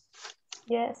questions?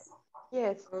 Yes.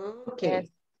 Yes. Okay. Yes.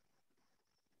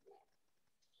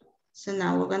 So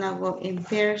now we're gonna go in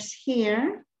pairs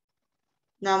here.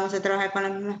 No vamos a trabajar con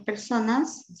las mismas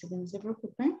personas, así que no se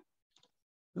preocupen.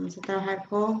 Vamos a trabajar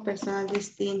con personas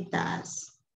distintas.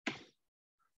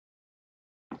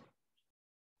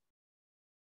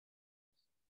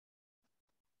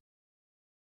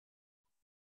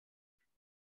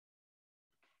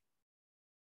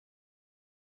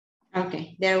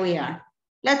 Okay, there we are.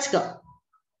 Let's go.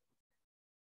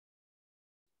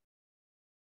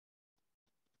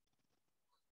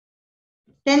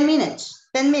 Ten minutes,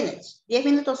 10 minutes. 10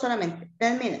 minutos solamente,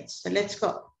 10 minutes. So let's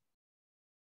go.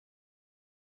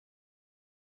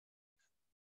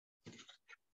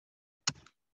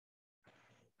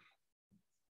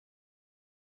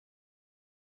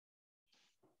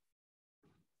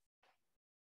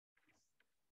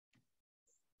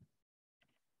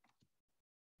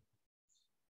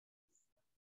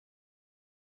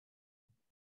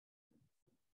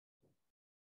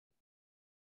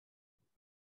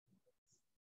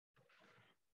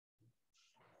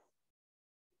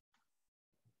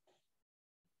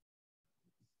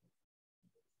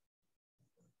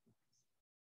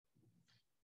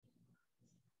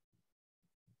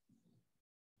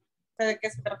 ¿De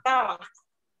qué se trataba?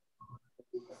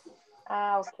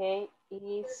 Okay.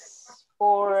 Is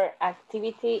for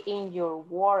activity in your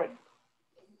work.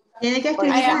 Tiene que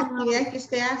escribir las actividades que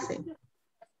usted hace.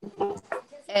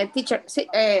 Teacher, sí,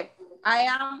 I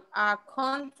am a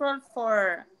control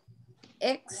for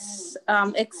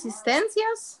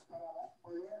existencias.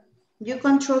 You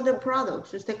control the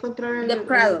products. Usted controla The los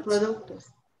products.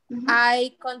 productos.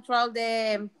 I control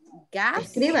the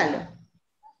gas. Escríbalo.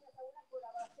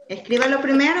 Escríbalo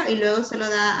primero y luego se lo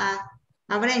da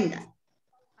a Brenda.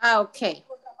 Ok.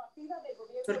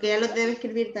 Porque ella lo debe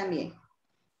escribir también.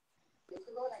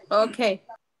 Ok.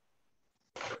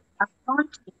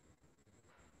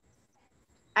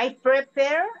 I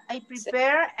prepare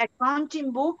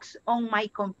accounting books on my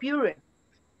computer.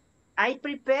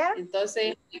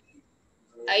 Entonces,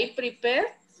 I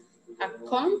prepare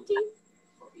accounting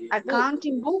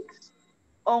books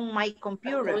on my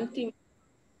computer. Accounting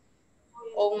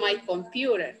on my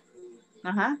computer.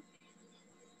 Ajá.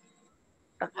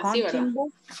 Así, ¿verdad? Accounting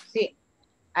books. Sí.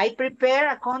 I prepare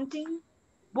accounting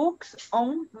books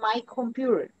on my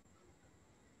computer.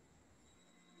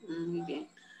 Muy bien.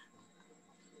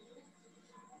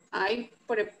 I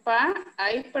prepare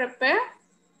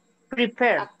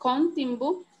accounting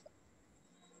book.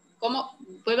 ¿Cómo?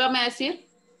 Vuélvame a decir,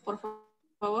 por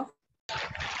favor.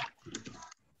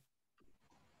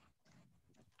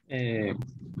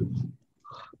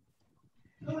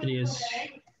 Yes.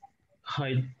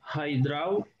 I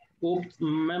draw up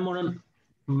memorandum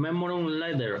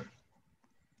letter.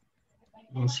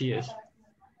 Así es.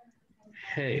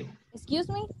 Hey. Excuse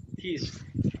me?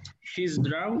 His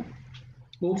draw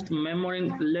up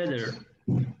memorandum letter.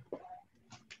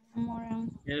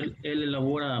 Él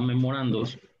elabora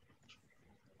memorandos.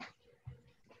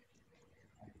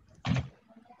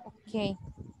 Okay.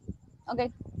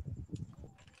 Okay.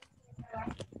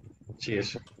 Sí,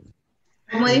 eso.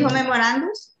 ¿Cómo dijo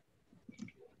memorandos?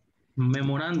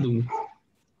 Memorandum.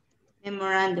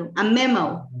 Memorandum. A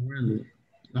memo. Memorandum.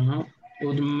 Ajá.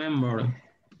 Would member.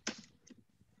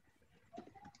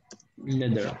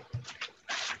 Letter.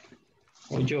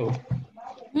 O yo.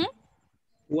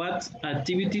 What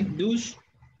activity does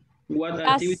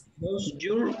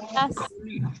your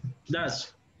colleague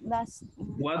does?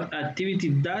 What activity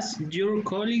does your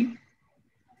colleague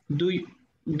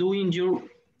do in your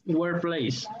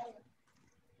workplace?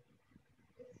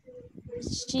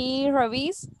 She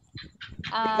reviews.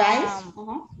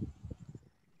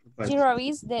 She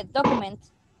reviews the document.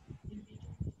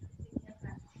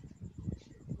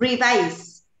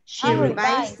 Revise. She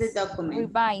revised the document.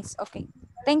 Revise. Okay.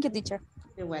 Thank you, teacher.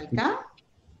 You're welcome.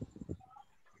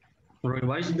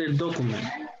 Revise the document.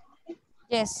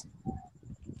 Yes.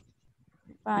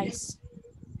 Revise.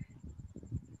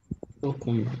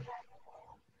 Document.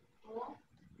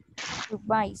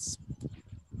 Revise.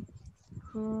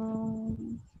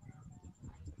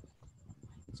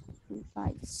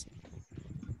 Revise.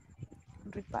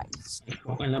 Revise.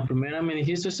 En la primera me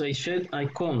dijiste I shed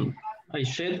account. I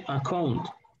shed account.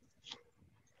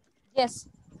 Yes.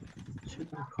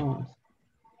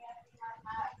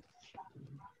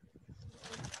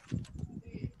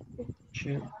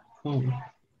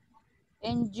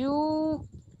 And you,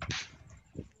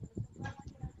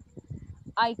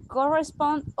 I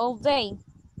correspond all day.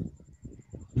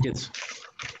 Yes.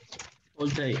 All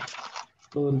day.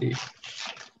 All day.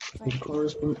 We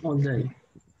correspond all day.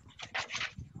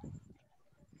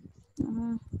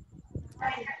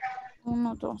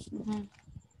 Uno, dos.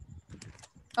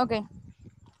 Ok.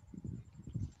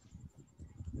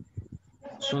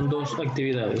 Son dos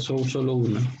actividades o solo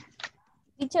una.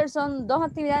 Teacher, ¿son dos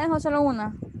actividades o solo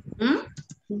una?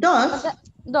 Dos.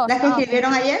 Dos. ¿Las que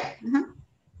escribieron ayer?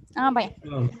 Vaya.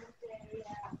 No.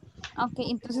 Ok,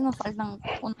 entonces nos faltan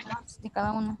uno más de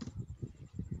cada una.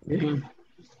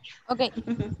 Ok.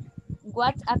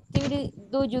 What activity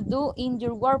do you do in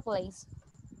your workplace?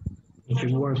 In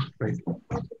your workplace.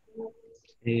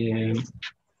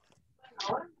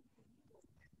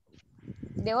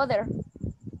 The other.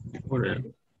 Order.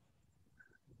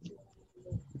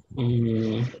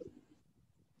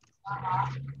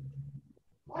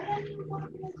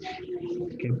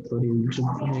 Que por el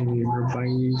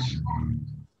país.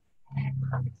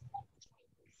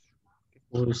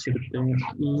 Por decirte.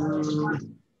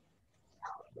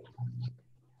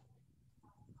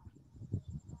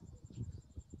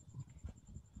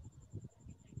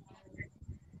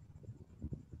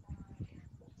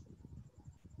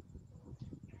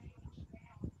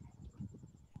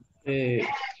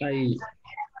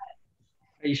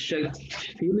 I checked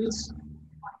fields,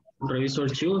 reviso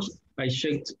archivos. I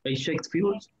checked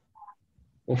fields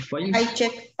of files. I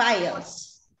check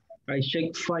files. I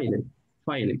checked files.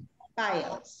 Files.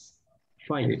 Files.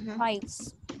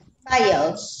 Files.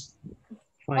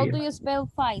 How do you spell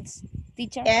files,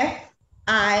 teacher?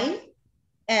 F-I-L-E-S.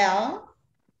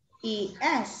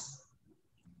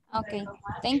 Okay,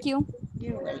 thank you.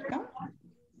 You're welcome.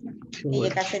 Y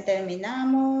ya casi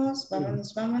terminamos.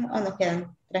 Vámonos. Oh, nos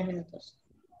quedan 3 minutos.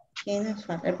 ¿Quién nos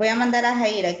falta? Le voy a mandar a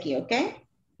Jair aquí, ¿ok?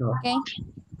 Ok.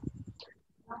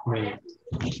 Bueno,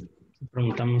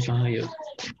 preguntamos a Jair.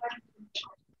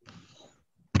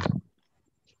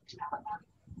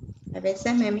 A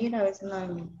veces me mira, a veces no me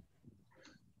mira.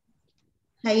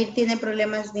 Jair tiene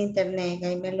problemas de internet.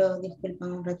 Ahí me lo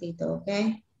disculpan un ratito, ¿ok?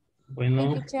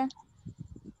 Bueno. Okay,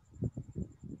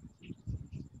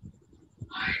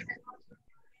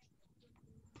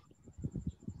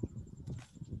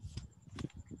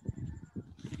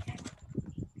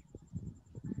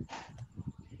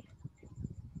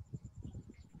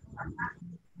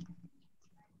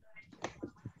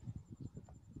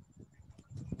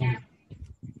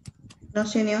 ¿No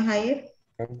se unió Jair?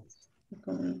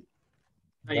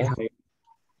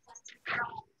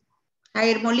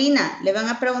 Jair Molina, le van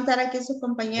a preguntar aquí a sus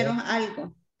compañeros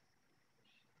algo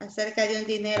acerca de un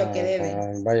dinero que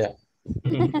debe. Vaya.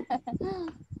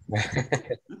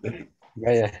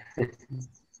 Vaya.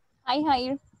 Hi,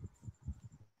 Jair.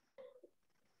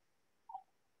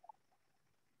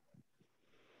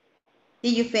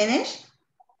 Did you finish?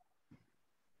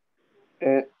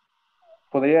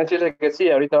 Podría decirle que sí,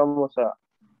 ahorita vamos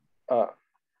a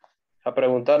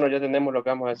preguntarnos, ya tenemos lo que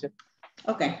vamos a hacer.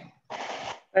 Ok,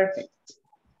 perfect.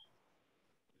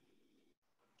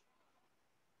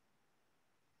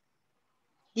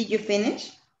 Did you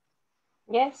finish?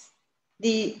 Yes.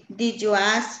 Did you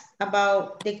ask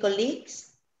about the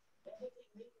colleagues?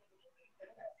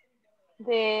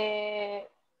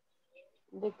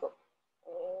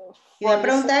 ¿Iba a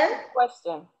preguntar?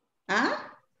 Question.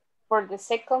 ¿Ah? For the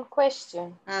second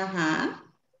question.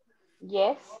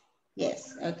 Yes.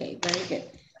 Yes, okay, very good.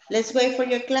 Let's wait for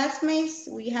your classmates.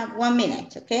 We have 1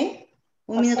 minute, okay?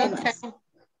 Un minuto más.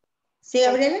 ¿Sí,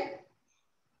 Gabriela?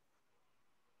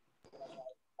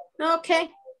 Okay.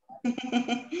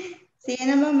 See you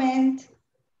in a moment.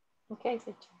 Okay,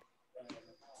 teacher.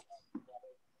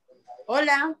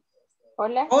 Hola.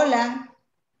 Hola.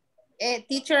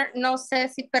 Teacher, no sé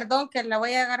si, perdón, que la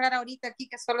voy a agarrar ahorita aquí,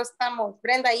 que solo estamos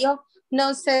Brenda y yo.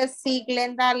 No sé si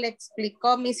Glenda le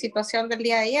explicó mi situación del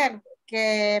día de ayer,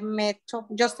 que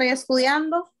yo estoy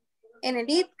estudiando en el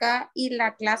ITCA y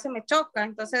la clase me choca.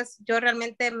 Entonces, yo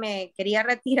realmente me quería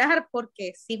retirar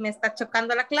porque sí me está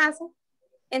chocando la clase.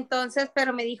 Entonces,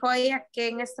 pero me dijo ella que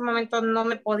en este momento no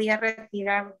me podía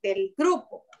retirar del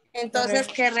grupo. Entonces,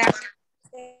 que realmente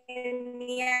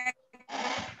tenía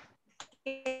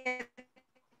que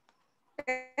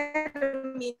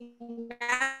terminar.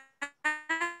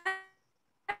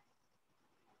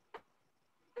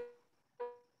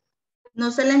 No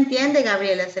se le entiende,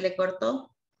 Gabriela, se le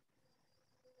cortó.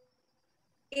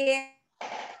 ¿Y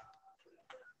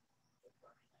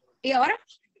ahora?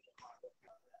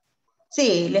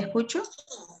 Sí, le escucho.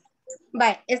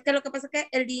 Vale, es que lo que pasa es que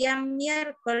el día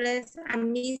miércoles a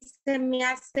mí se me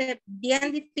hace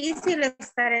bien difícil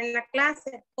estar en la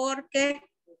clase porque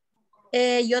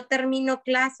yo termino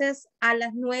clases a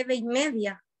las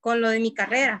 9:30 con lo de mi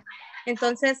carrera.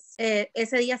 Entonces,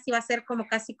 ese día sí va a ser como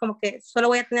casi como que solo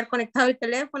voy a tener conectado el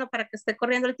teléfono para que esté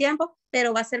corriendo el tiempo,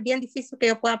 pero va a ser bien difícil que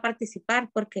yo pueda participar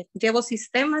porque llevo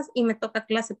sistemas y me toca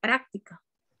clase práctica.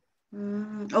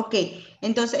 Ok,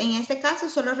 entonces en este caso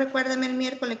solo recuérdame el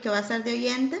miércoles que va a ser de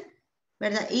oyente,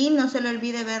 ¿verdad? Y no se le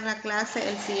olvide ver la clase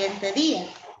el siguiente día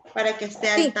para que esté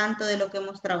al tanto de lo que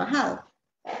hemos trabajado.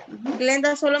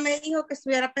 Glenda solo me dijo que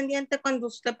estuviera pendiente cuando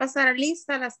usted pasara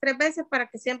lista las 3 veces para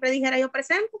que siempre dijera yo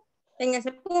presente en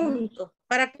ese punto,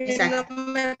 para que Exacto. no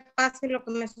me pase lo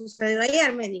que me sucedió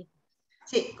ayer, me dijo.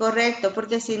 Sí, correcto,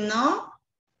 porque si no,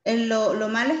 lo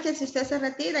malo es que si usted se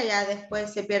retira ya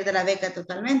después se pierde la beca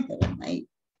totalmente, ¿verdad? Y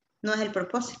no es el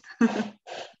propósito.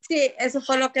 Sí, eso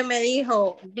fue lo que me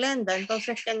dijo Glenda,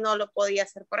 entonces que no lo podía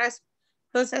hacer por eso.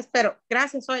 Entonces, pero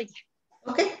gracias hoy.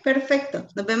 Ok, perfecto.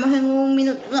 Nos vemos en un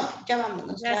minuto. No, ya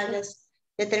vámonos, ya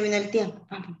terminó el tiempo.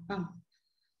 Vamos, vamos.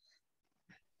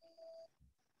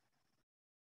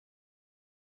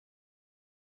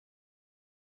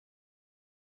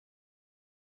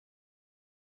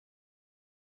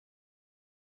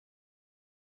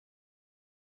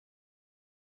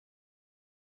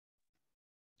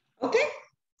 Okay,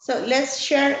 so let's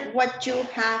share what you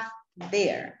have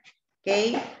there.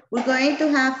 Okay, we're going to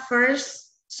have first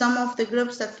some of the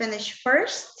groups that finish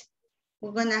first.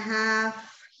 We're going to have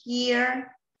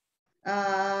here,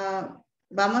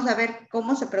 vamos a ver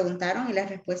cómo se preguntaron y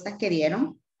las respuestas que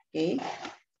dieron. Okay,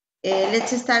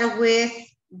 let's start with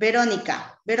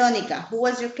Verónica. Verónica, who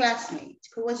was your classmate?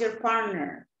 Who was your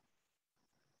partner?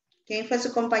 ¿Quién fue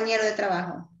su compañero de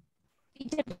trabajo?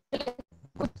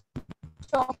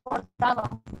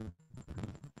 Cortado.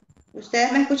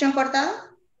 ¿Ustedes me escuchan cortado?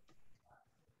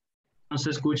 No se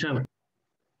escucha.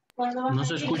 No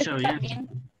se escucha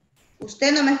bien.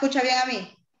 ¿Usted no me escucha bien a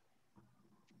mí?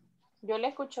 Yo le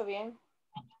escucho bien.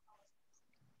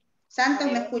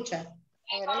 Santos me escucha.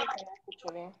 A Verónica le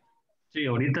escucho bien. Sí,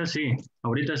 ahorita sí.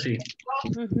 Ahorita sí.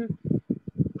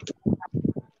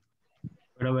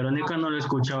 Pero Verónica no le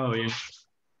escuchaba bien.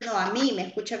 No, a mí me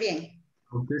escucha bien.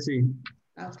 Usted sí.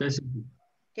 Okay. Usted sí.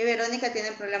 Que Verónica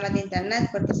tiene problemas de internet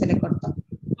porque se le cortó.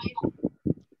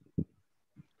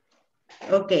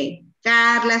 Ok.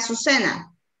 Carla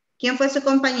Azucena. ¿Quién fue su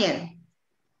compañero?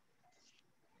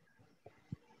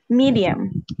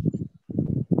 Miriam.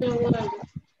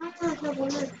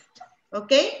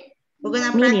 Okay. We're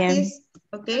gonna Miriam. practice.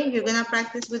 Okay, you're gonna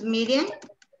practice with Miriam.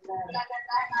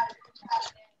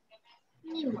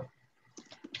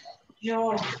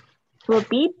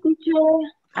 Repeat, teacher.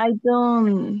 I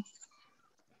don't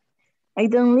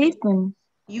listen.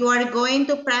 You are going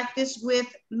to practice with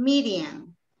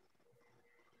Miriam.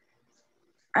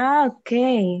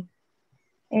 Okay.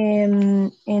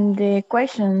 And the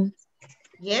question.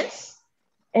 Yes.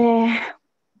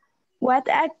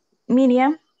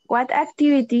 Miriam, what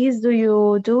activities do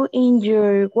you do in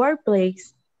your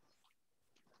workplace?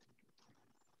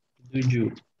 Do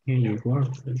you in your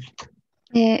workplace?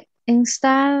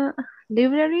 Install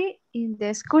library in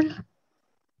the school.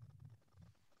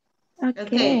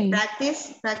 Okay.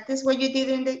 Practice what you did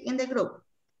in the group.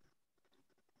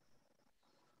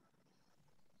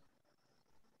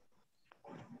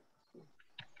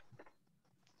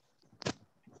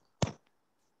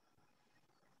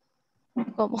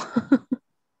 ¿Cómo?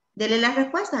 Dele las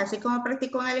respuestas, así como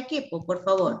practicó en el equipo, por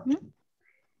favor.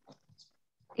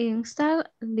 Install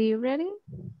library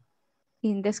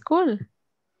in the school.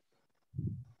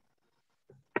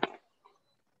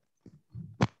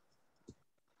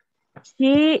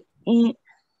 She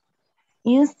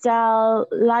install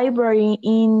library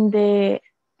in the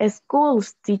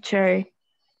schools, teacher.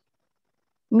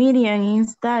 Miriam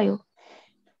install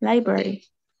library.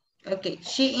 Okay,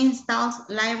 she installs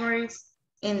libraries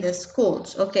in the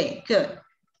schools. Okay, good.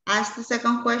 Ask the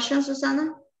second question,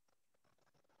 Susana.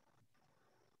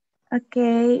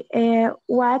 Okay,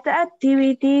 what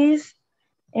activities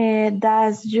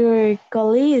does your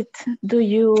colleague do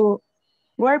you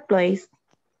workplace?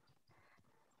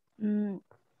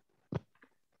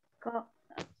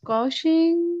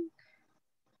 Coaching.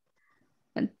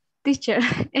 Teacher,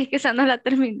 es que esa no la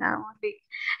terminamos.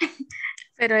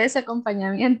 Pero es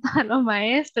acompañamiento a los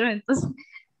maestros, entonces.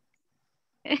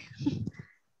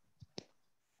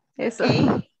 Eso.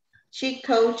 Okay. She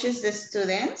coaches the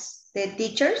students, the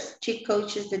teachers. She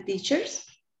coaches the teachers.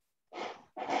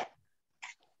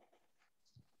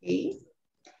 Okay.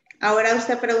 Ahora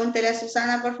usted pregúntele a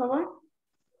Susana, por favor.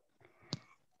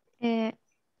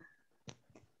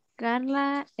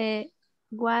 Carla,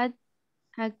 what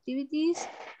activities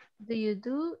do you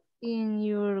do in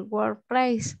your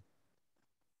workplace?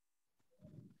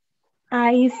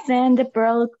 I send the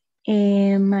product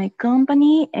in my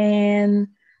company and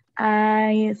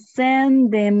I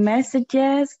send the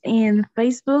messages in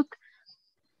Facebook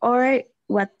or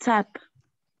WhatsApp.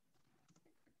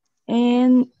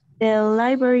 And the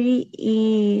library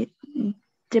is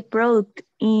the product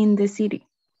in the city.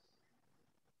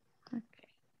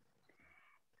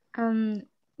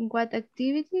 What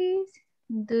activities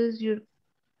does your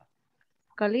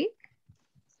colleague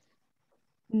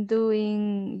do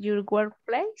in your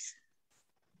workplace?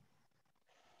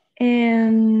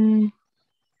 And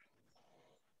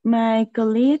my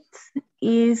colleague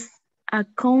is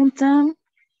accountant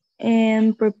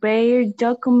and prepare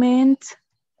documents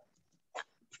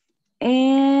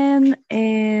and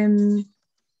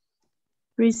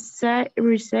receive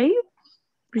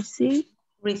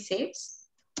Receives.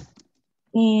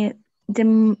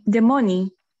 the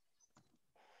money.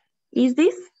 Is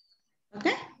this?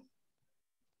 Okay.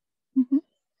 Mm-hmm.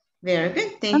 Very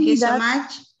good. Thank you so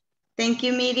much. Thank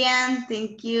you, Miriam.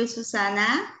 Thank you,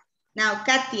 Susana. Now,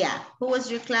 Katia, who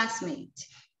was your classmate?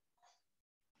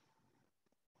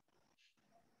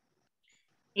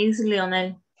 Es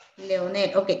Leonel.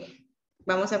 Leonel, ok.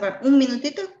 Vamos a ver un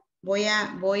minutito. Voy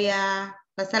a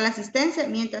pasar la asistencia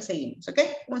mientras seguimos, ¿ok?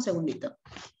 Un segundito.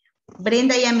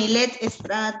 Brenda Yamilet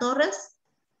Estrada Torres.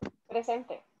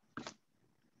 Presente.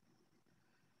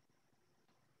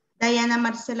 Diana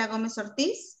Marcela Gómez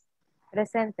Ortiz.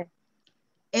 Presente.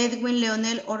 Edwin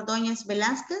Leonel Ordóñez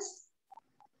Velázquez.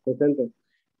 Presente.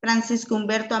 Francisco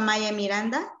Humberto Amaya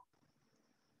Miranda.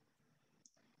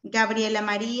 Gabriela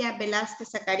María Velázquez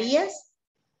Zacarías.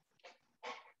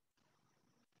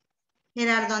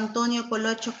 Gerardo Antonio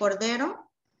Colocho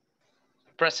Cordero.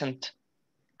 Present.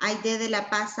 Aide de la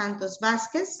Paz Santos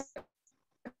Vázquez.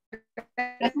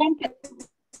 Presente.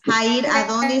 Jair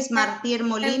Adonis Martir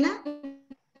Molina.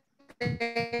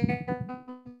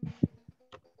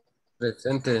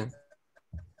 Presente.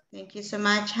 Thank you so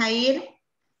much, Jair.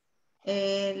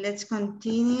 Let's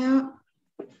continue.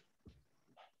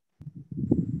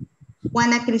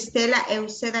 Juana Cristela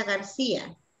Euseda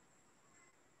García.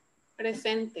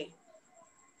 Presente.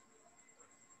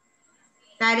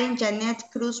 Karen Janet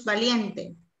Cruz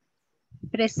Valiente.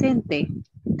 Presente.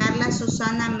 Carla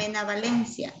Susana Mena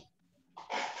Valencia.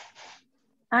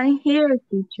 I'm here,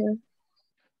 teacher.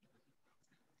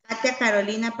 Katia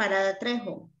Carolina Parada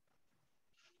Trejo.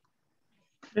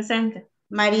 Presente.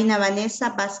 Marina Vanessa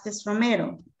Vázquez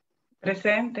Romero.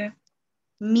 Presente.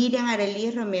 Miriam Arelí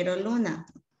Romero Luna.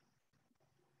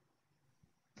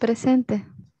 Presente.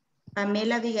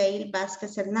 Pamela Abigail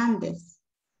Vázquez Hernández.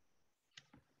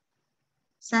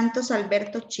 Santos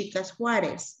Alberto Chicas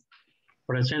Juárez.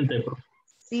 Presente, profe.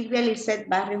 Silvia Lisset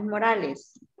Barrios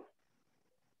Morales.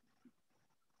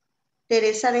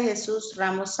 Teresa de Jesús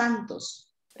Ramos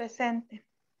Santos. Presente.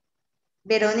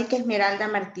 Verónica Esmeralda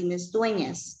Martínez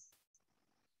Dueñas.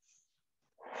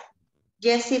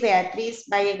 Jessie Beatriz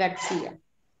Valle García.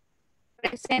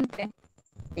 Presente.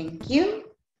 Thank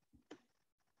you.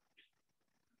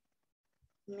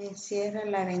 Me cierra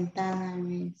la ventana.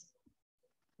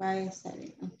 Vaya a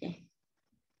salir. Okay.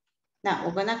 Now,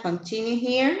 we're going to continue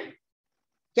here.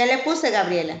 Ya le puse,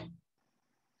 Gabriela.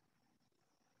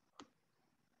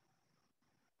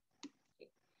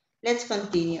 Let's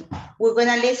continue. We're going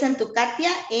to listen to Katia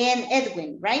and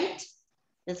Edwin, right?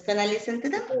 Let's going to listen to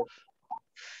them.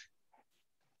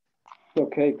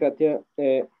 Okay, Katia.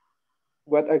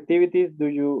 What activities do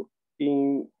you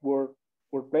in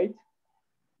workplace?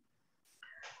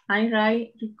 I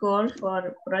write record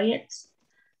for projects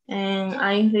and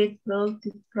I read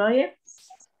productive projects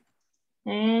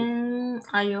and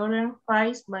I order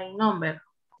files by number.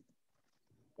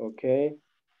 Okay.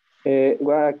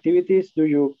 What activities do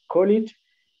your colleagues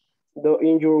do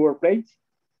in your workplace?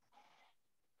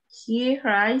 He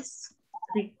writes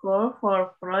record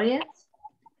for projects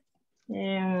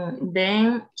and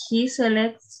then he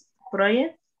selects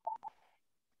projects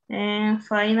and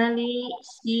finally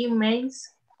he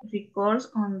makes records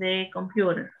on the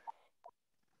computer.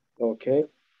 Okay.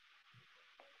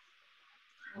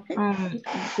 Okay.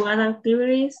 What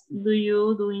activities do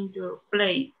you do in your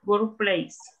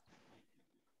workplace?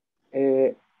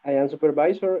 I am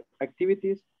supervisor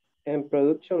activities and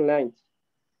production lines.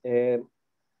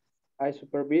 I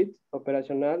supervise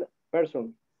operational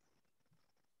person.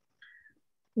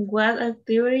 What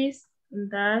activities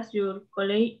does your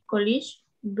college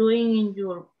doing in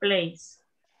your place?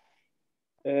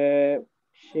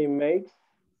 She makes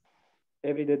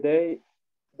every day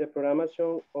the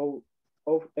programmation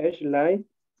of each line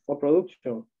or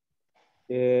production.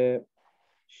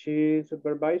 She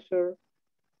supervises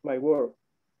my work.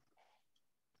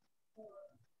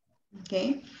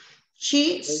 Okay.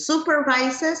 She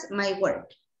supervises my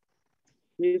work.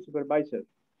 She supervises.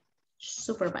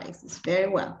 Supervises. Very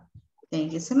well.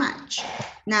 Thank you so much.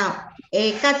 Now,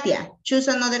 Katia, choose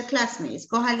another classmate.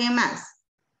 Escoja a alguien más.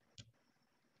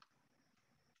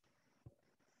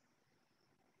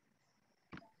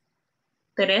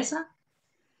 Teresa.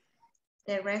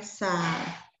 Teresa.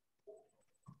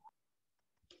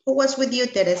 Who was with you,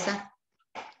 Teresa?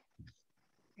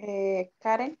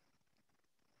 Karen.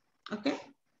 Okay.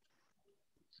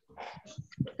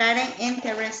 Karen and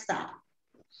Teresa.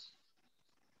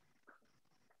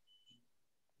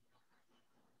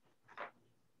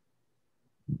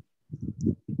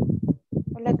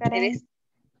 Hola, Karen.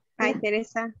 Hi,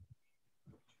 Teresa.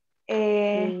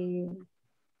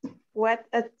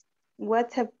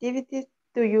 What activities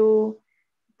do you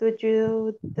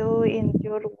do in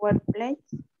your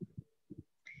workplace?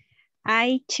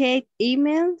 I check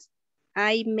emails.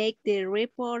 I make the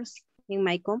reports in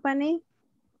my company.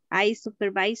 I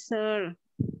supervise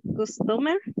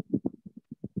customer.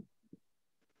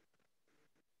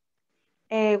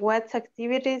 What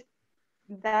activities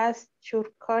does your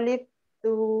colleague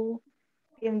do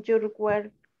in your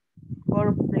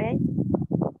workplace?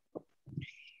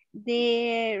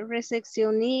 The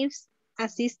receptionist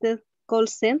assisted call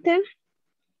center.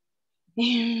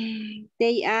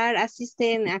 They are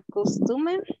assisting a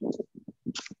customer.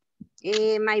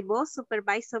 My boss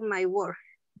supervises my work.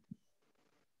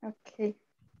 Okay.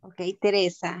 Okay,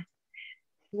 Teresa.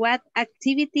 What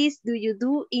activities do you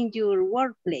do in your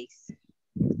workplace?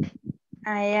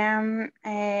 I am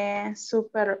a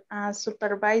supervisor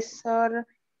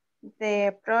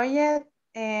the project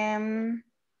and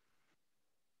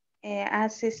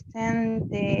assistant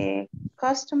the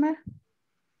customer.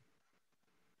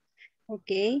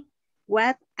 Okay.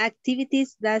 What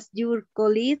activities does your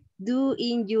colleague do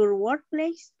in your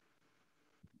workplace?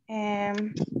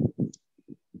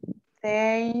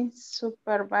 They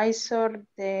supervisor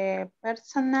the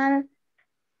personnel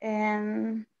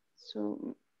and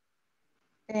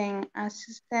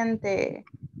assistant the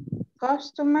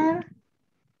customer.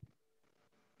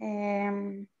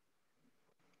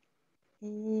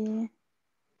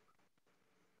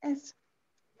 Yes.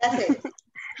 That's it.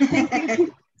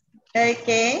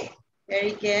 Okay,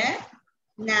 very good.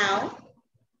 Now,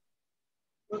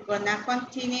 we're gonna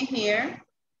continue here,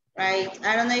 right?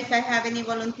 I don't know if I have any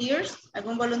volunteers.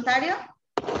 ¿Algún voluntario?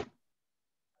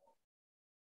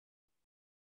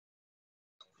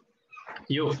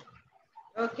 Yo.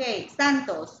 Okay,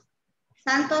 Santos.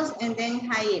 Santos and then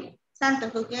Jair.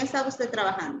 Santos, ¿con quién está usted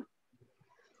trabajando?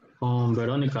 Con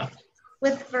Verónica.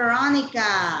 With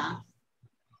Verónica.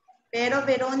 Pero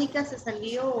Verónica se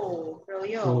salió, creo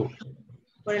yo,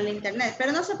 por el internet.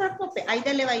 Pero no se preocupe,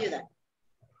 Aida le va a ayudar.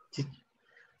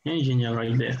 Engineer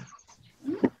right there.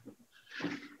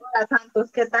 Hola, Santos,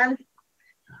 ¿qué tal?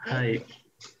 Hi.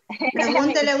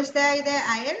 Pregúntele usted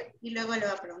a él y luego le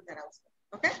va a preguntar a usted.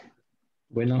 ¿Ok?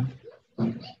 Bueno.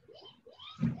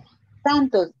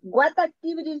 Santos, what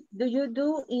activities do you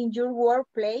do in your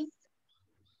workplace?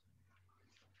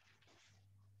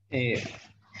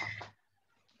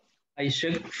 I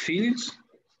check fields.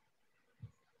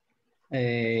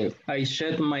 I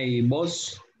check my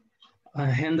boss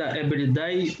agenda every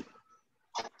day.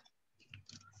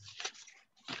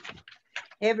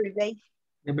 Every day.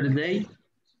 Every day.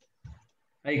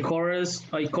 I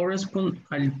correspond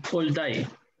all day.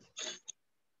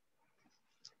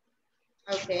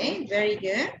 Okay, very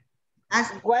good.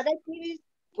 What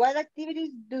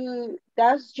activities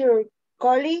does your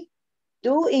colleague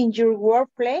do in your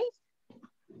workplace?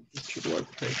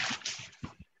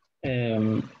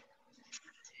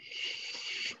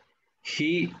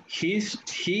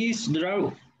 He's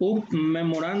draw up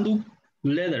memorandum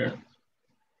letter.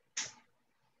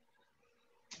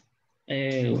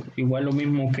 Igual lo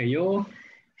mismo que yo.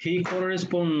 He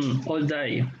corresponds all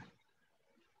day.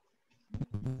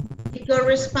 He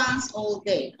corresponds all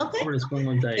day. Okay. Correspond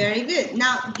all day. Very good.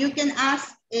 Now you can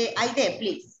ask Aide,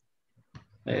 please.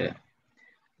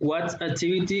 What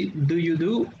activity do you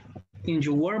do in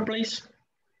your workplace?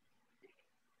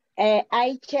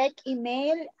 I check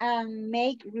email and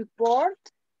make report.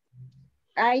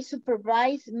 I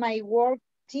supervise my work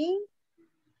team.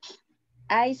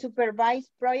 I supervise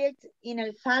projects in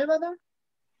El Salvador.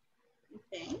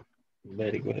 Okay.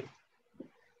 Very good.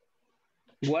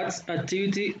 What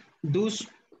activity does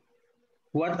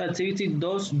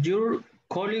your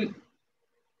colleague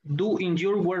do in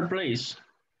your workplace?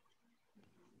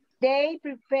 They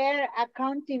prepare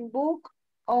accounting book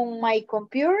on my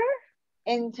computer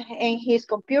and in his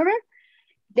computer.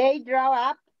 They draw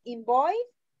up invoice.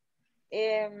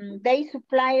 They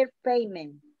supplier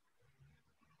payment.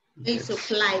 They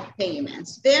supply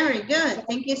payments. Very good.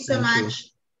 Thank you so much.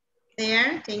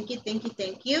 There. Thank you, thank you,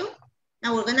 thank you.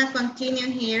 Now we're gonna continue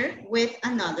here with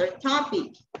another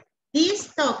topic.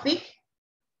 This topic,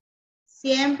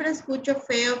 siempre escucho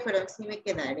feo, pero así me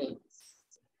quedaré.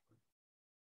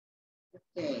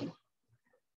 Okay.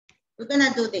 We're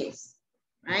gonna do this,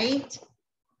 right?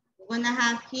 We're gonna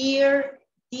have here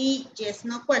the yes,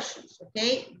 no questions,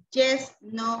 okay? Yes,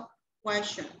 no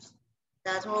questions.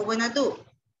 That's what we're gonna do,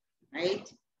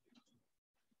 right?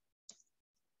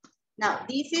 Now,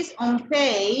 this is on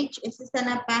page, esta está en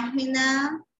la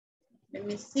página, let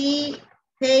me see,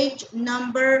 page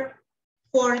number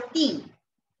 14,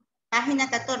 página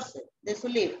 14 de su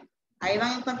libro. Ahí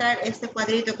van a encontrar este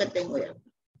cuadrito que tengo yo,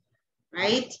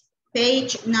 right?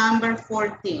 Page number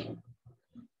 14.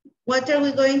 What are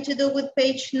we going to do with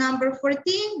page number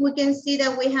 14? We can see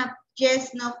that we have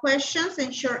yes, no questions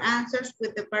and short answers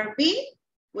with the verb be,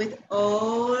 with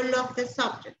all of the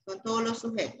subjects, con todos los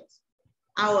sujetos.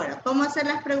 Ahora, ¿cómo hacer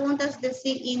las preguntas de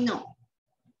sí y no?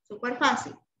 Súper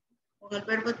fácil. Con el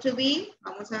verbo to be,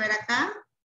 vamos a ver acá.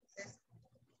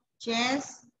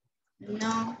 Yes,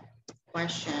 no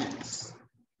questions.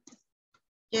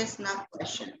 Yes, no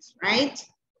questions, right?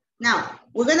 Now,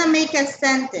 we're going to make a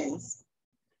sentence.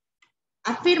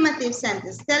 Affirmative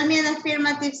sentence. Tell me an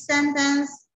affirmative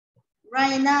sentence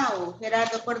right now,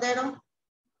 Gerardo Cordero.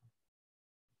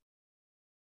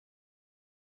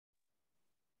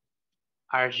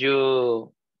 Are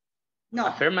you No,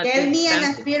 affirmative tell me an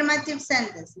sentence? affirmative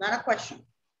sentence, not a question.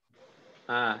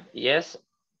 Yes,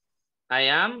 I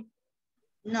am.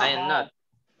 No. I am not.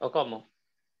 ¿O cómo?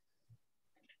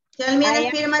 Tell me an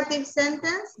affirmative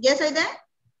sentence. Yes, I did.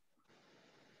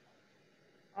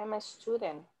 I'm a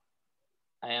student.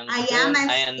 I am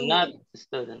student. not a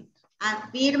student.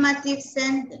 Affirmative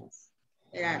sentence.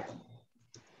 Gerardo.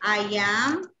 I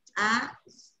am a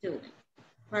student.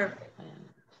 Perfect.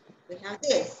 We have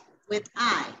this with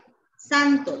I.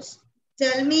 Santos,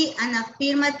 tell me an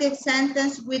affirmative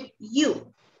sentence with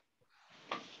you.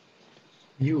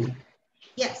 You.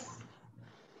 Yes.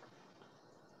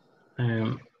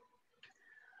 I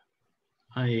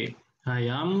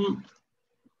am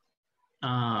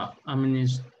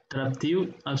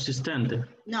administrative assistant.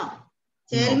 No.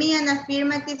 Tell me an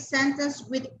affirmative sentence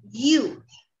with you.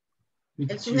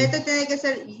 El sujeto tiene que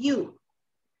ser you.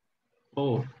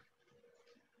 Oh.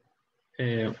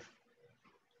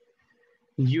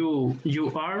 You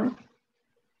are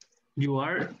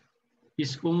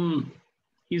is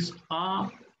a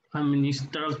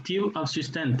administrative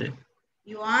assistant.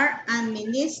 You are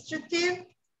administrative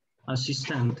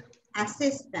assistant.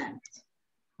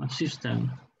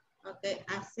 Okay,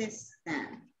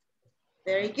 assistant.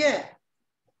 Very good.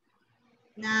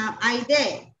 Now,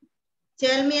 Aide,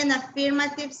 tell me an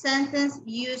affirmative sentence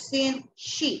using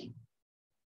she.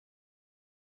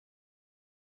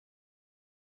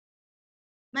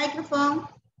 Microphone.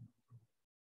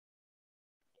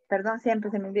 Perdón, siempre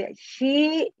se me olvida.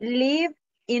 She lived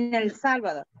in El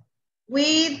Salvador.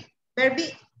 With verb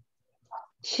be.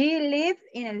 She lived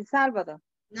in El Salvador.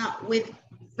 No, with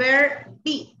verb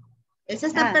be. Esa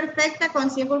está perfecta con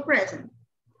simple present.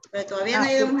 Pero todavía no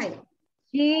llegamos ahí.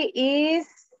 She is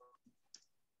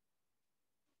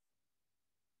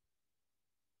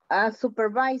a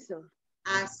supervisor.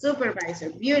 A supervisor.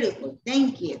 Beautiful.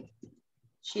 Thank you.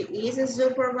 She is a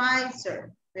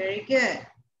supervisor. Very good.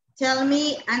 Tell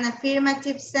me an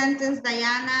affirmative sentence,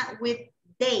 Diana, with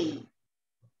they.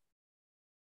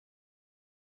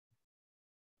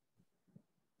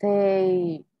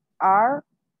 They are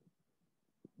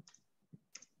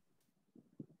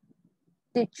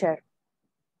teacher.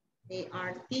 They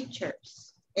are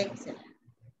teachers. Excellent.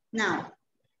 Now,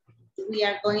 we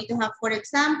are going to have 4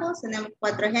 examples. Tenemos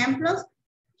 4 ejemplos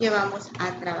que vamos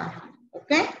a trabajar.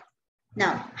 Okay?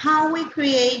 Now, how we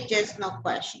create yes, no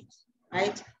questions,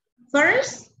 right?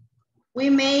 First, we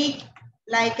make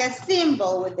like a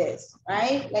symbol with this,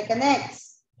 right? Like an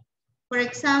X. For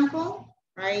example,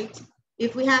 right?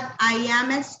 If we have I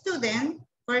am a student,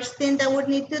 first thing that we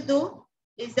need to do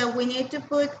is that we need to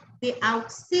put the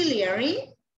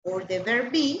auxiliary or the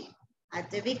verb be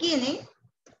at the beginning,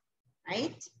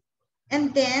 right?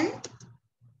 And then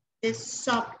the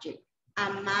subject.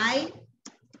 Am I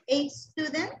a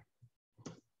student?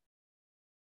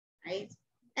 Right?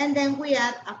 And then we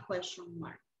add a question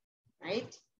mark,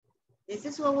 right? This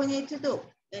is what we need to do.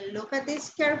 And look at this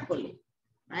carefully,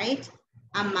 right?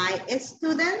 Am I a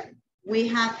student? We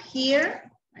have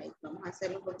here, right? Vamos a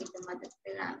hacerlo un poquito más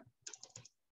despegado.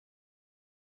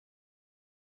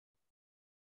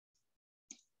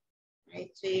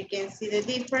 right? So you can see the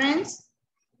difference,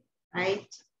 right?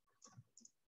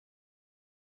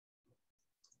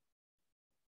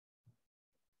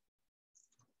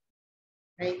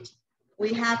 Right,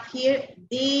 we have here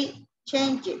the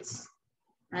changes,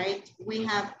 right? We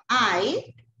have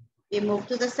I, it moved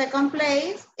to the second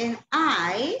place, and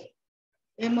I,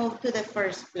 it moved to the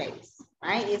first place,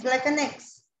 right? It's like an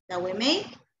X that we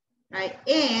make, right?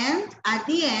 And at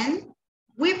the end,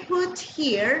 we put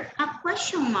here a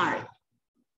question mark.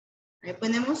 Ahí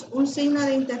ponemos un signo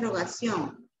de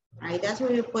interrogación, right? That's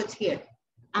what we put here,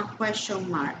 a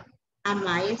question mark. Am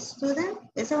I a student?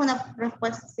 Esa es una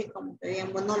respuesta así como que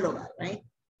bien monóloga, right?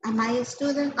 Am I a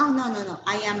student? Oh, no, no, no.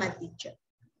 I am a teacher,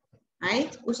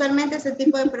 right? Usualmente ese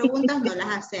tipo de preguntas no las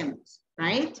hacemos,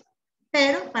 right?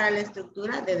 Pero para la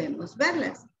estructura debemos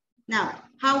verlas. Now,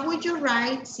 how would you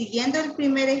write, siguiendo el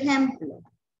primer ejemplo,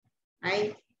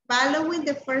 right? Following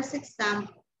the first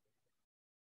example.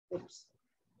 Oops.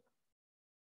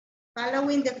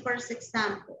 Following the first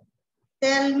example.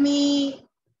 Tell me,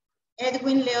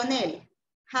 Edwin Leonel,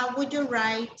 how would you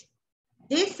write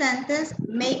this sentence,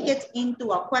 make it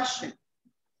into a question?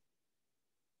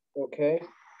 Okay.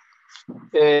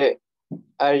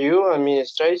 Are you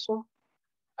administration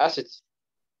assistant?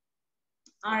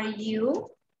 Are you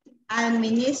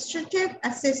administrative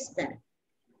assistant?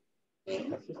 Okay.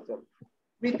 Assistant.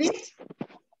 Repeat.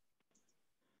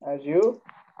 Are you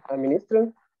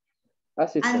administrative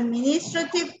assistant?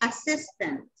 Administrative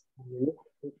assistant.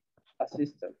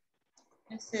 Assistant.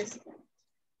 Assistant.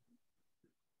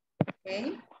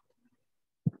 Okay.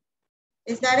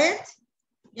 Is that it?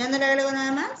 ¿Ya no le agrego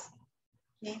nada más?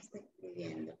 ¿Quién está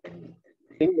escribiendo?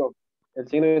 Permítanme. Signo. El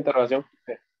signo de interrogación.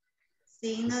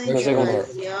 Signo de No sé cómo.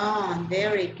 interrogación.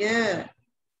 Very good.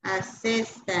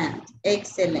 Assistant.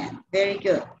 Excellent. Very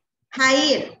good.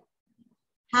 Jair,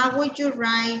 how would you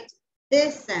write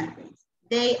this sentence?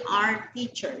 They are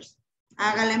teachers.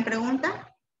 Hágale en pregunta.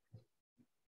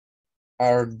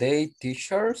 Are they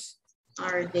teachers?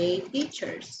 Are they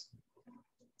teachers?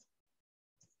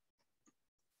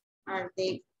 Are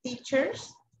they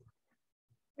teachers?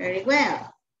 Very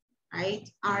well. Right?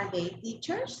 Are they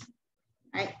teachers?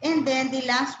 Right? And then the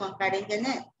last one, Karen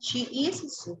Janet. She is a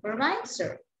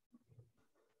supervisor.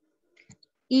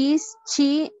 Is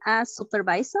she a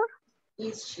supervisor?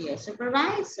 Is she a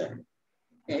supervisor?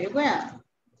 Very well.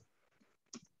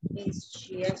 Is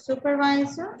she a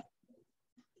supervisor?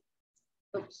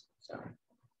 Oops, sorry.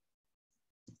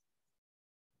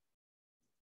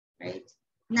 Right.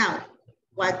 Now,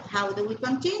 how do we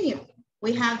continue?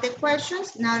 We have the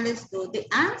questions. Now let's do the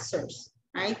answers.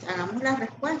 Right. Hagamos las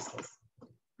respuestas.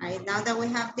 Right. Now that we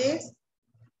have this.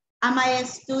 Am I a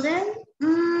student?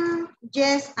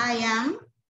 Yes, I am.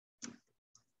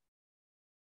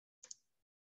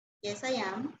 Yes, I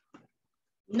am.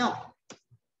 No.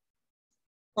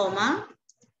 Comma.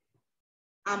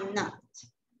 I'm not.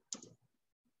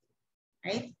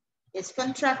 Right? It's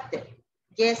contracted.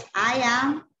 Yes, I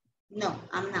am. No,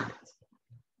 I'm not.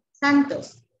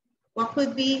 Santos, what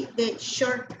could be the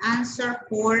short answer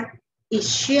for is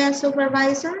she a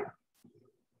supervisor?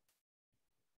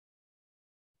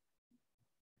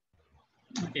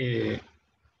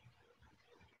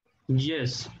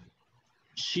 Yes,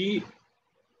 she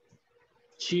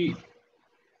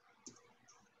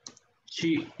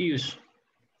is.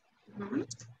 Mm-hmm.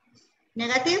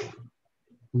 Negative?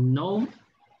 No,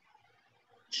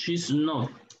 she's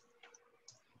not.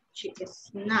 She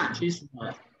is not. She's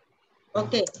not.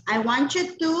 Okay, I want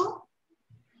you to,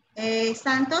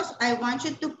 Santos, I want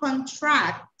you to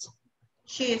contract.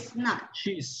 She is not.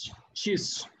 She's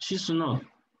not.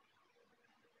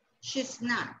 She's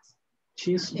not.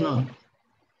 She's Okay. not.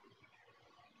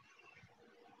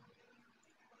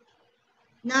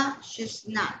 No, she's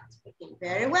not. Okay,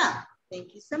 very well.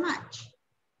 Thank you so much.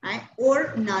 All right.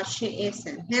 Or no, she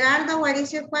isn't. Gerardo, what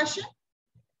is your question?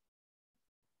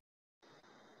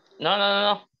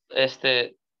 No.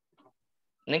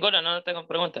 Ninguna, no tengo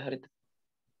preguntas ahorita.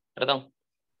 Perdón.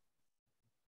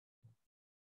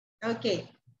 Okay,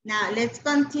 now let's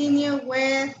continue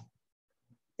with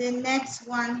the next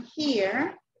one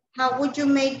here. How would you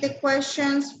make the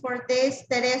questions for this,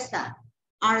 Teresa?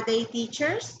 Are they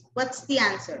teachers? What's the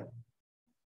answer?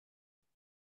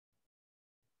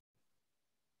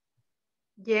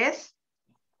 Yes.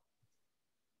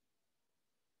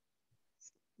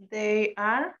 They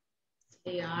are.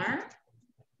 They are.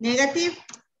 Negative?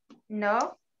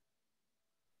 No.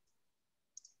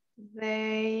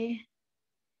 They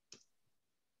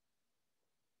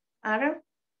are.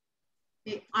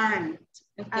 They aren't.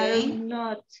 Okay. Are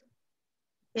not.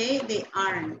 Okay, they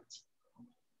aren't.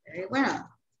 Very well.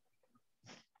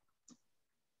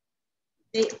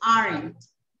 They aren't.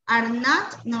 Are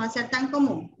not no va a ser tan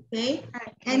común. Okay.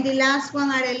 And the last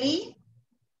one, Arely.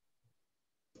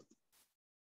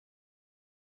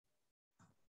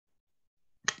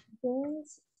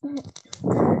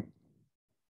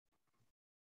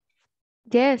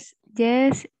 Yes.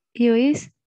 Yes. You is.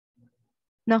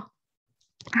 No.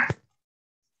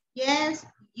 Yes,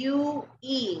 you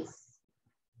is.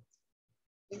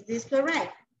 Is this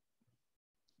correct?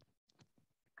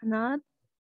 Not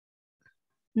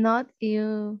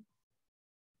you.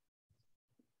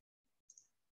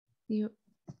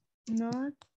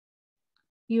 Not.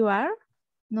 You are?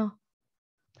 No.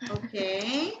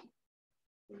 Okay.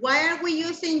 Why are we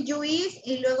using you is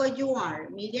y luego you are?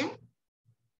 Miren.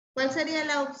 ¿Cuál sería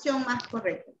la opción más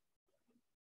correcta?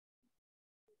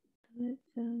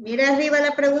 Mira arriba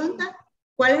la pregunta.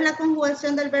 ¿Cuál es la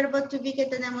conjugación del verbo to be que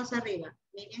tenemos arriba?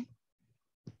 Miren.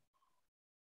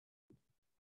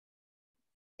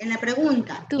 En la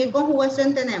pregunta, ¿qué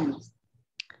conjugación tenemos?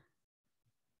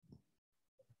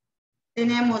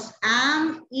 Tenemos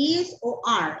am, is o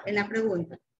are en la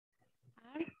pregunta.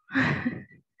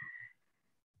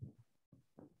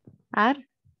 Are.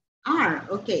 Are,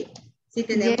 ok. Si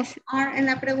tenemos are en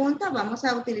la pregunta, vamos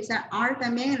a utilizar are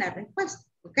también en la respuesta,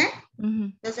 ¿ok?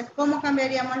 Entonces, ¿cómo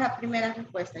cambiaríamos la primera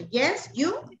respuesta? Yes,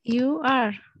 you. You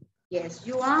are. Yes,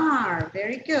 you are.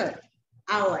 Very good.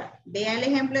 Ahora, vea el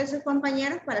ejemplo de sus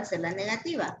compañeros para hacer la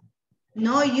negativa.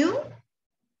 No, you.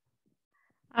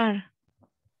 Are.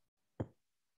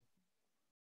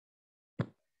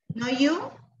 No,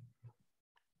 you.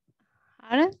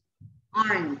 Aren't.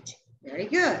 Aren't. Very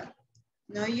good.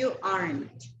 No, you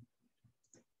aren't.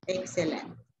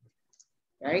 Excellent.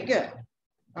 Very good.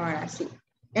 Ahora sí.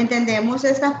 ¿Entendemos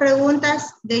estas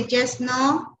preguntas de yes,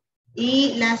 no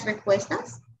y las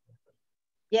respuestas?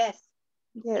 Yes.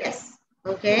 Yes.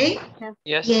 Ok.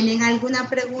 Yes. ¿Tienen alguna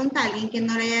pregunta? ¿Alguien que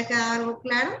no le haya quedado algo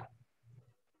claro?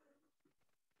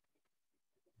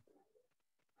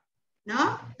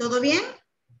 ¿No? ¿Todo bien?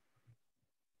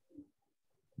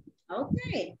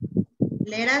 Okay.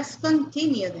 Let us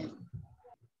continue then.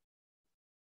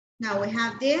 Now we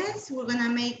have this. We're going to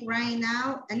make right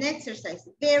now an exercise.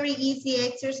 Very easy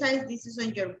exercise. This is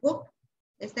on your book.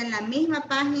 Está en la misma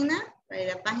página,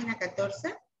 la página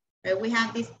 14. We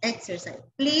have this exercise.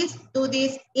 Please do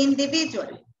this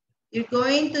individually. You're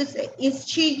going to say, is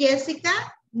she Jessica?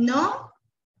 No.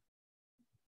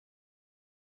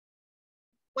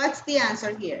 What's the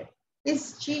answer here?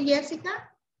 Is she Jessica?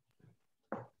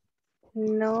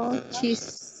 No,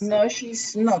 she's No,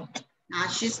 she's not. No,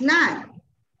 she's not.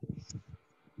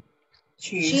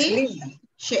 She is Linda.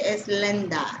 She is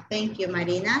Linda. Thank you,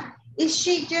 Marina. Is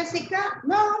she Jessica?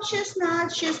 No, she's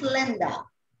not. She's Linda.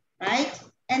 Right?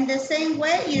 And the same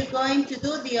way, you're going to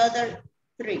do the other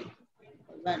three.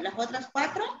 Las otras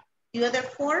cuatro, the other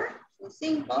four, son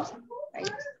cinco, right?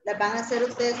 Las van a hacer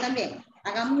ustedes también.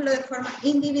 Hagámoslo de forma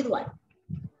individual.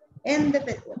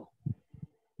 Individual.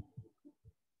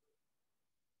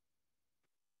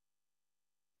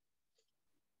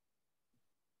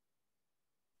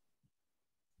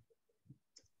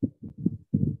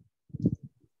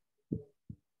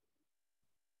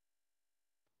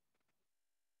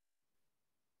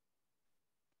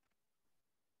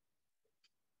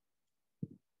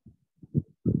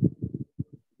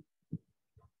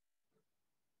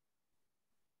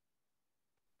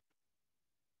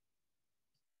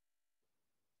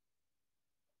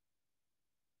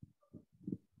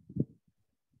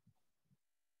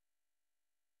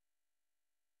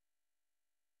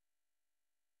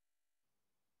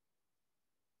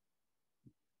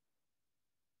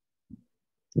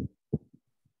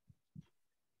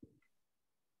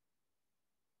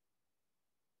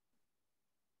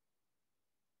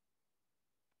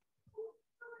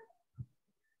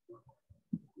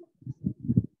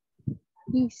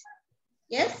 Yes.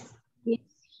 Yes? Yes,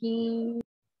 he.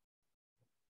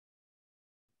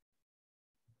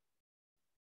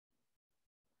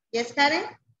 Yes, Karen?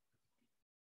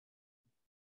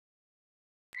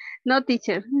 No,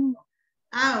 teacher.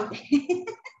 Ah, ok.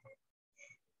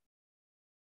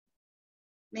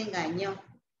 Me engañó.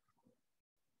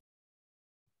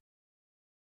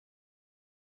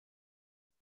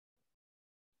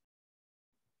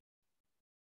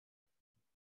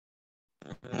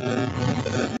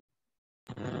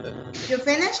 You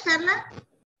finished, Carla?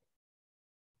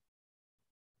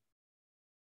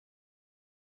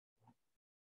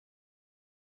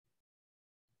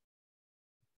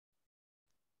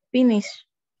 Finish.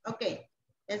 Okay.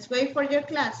 Let's wait for your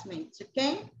classmates,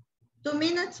 okay? 2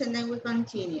 minutes and then we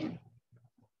continue.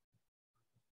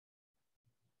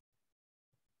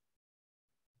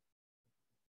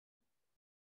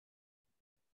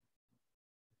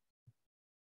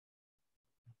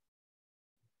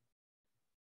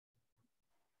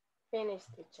 Finished,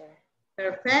 teacher.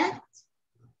 Perfect.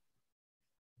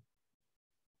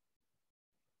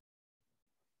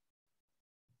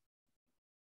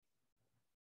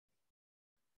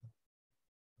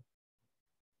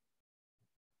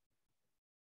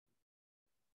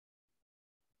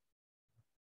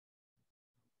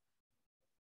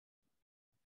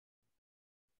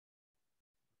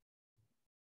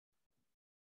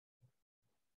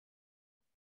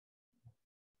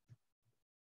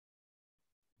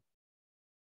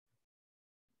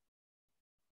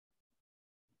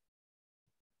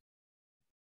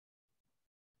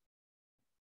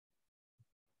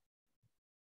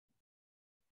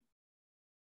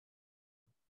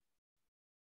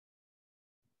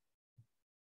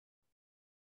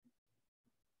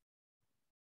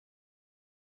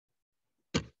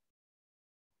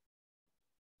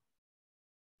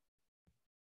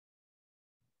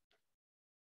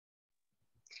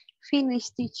 Finish,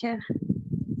 teacher.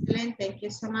 Excellent, thank you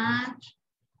so much.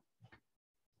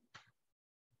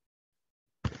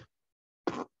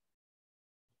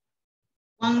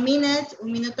 Un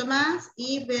minuto más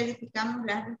y verificamos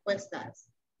las respuestas.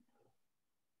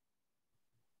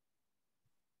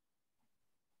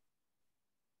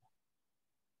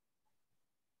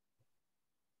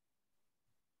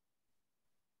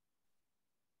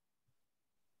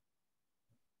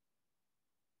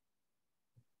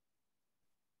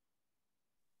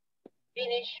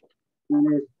 Finish.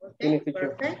 Okay, Finish,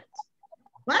 teacher. perfect.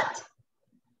 What?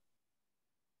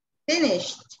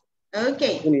 Finished.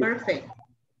 Okay, Finish. perfect.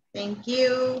 Thank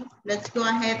you. Let's go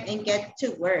ahead and get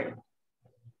to work.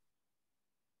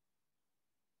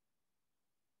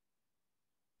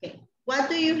 Okay, what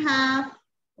do you have?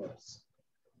 Oops.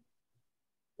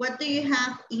 What do you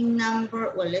have in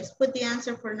number, well, let's put the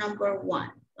answer for number 1.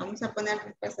 Vamos a poner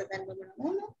respuesta del número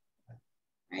 1.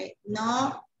 Right?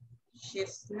 No,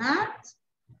 she's not.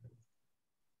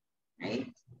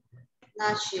 Right?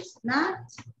 No, she's not.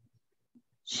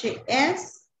 She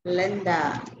is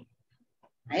Linda.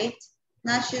 Right?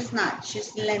 No, she's not.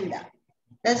 She's Linda.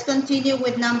 Let's continue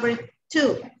with number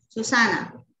 2.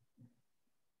 Susana.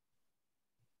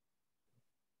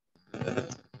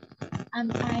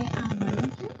 Am I a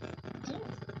manager?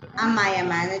 Am I a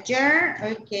manager?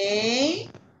 Okay.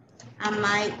 Am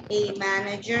I a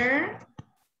manager?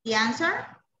 The answer?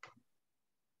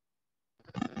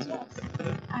 Yes,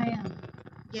 I am.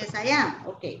 Yes, I am.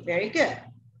 Okay, very good.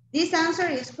 This answer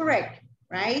is correct,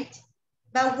 right?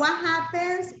 But what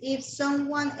happens if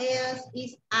someone else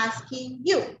is asking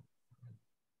you?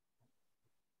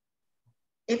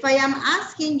 If I am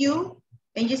asking you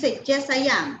and you say, yes, I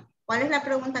am. ¿Cuál es la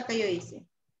pregunta que yo hice?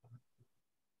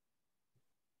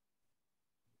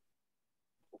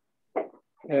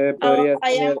 I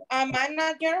am a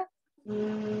manager.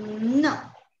 No.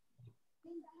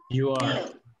 You are. Hello.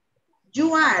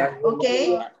 You are,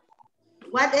 okay.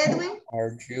 What, Edwin?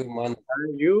 Are you man? Are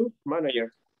you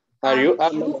manager? Are you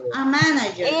a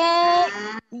manager?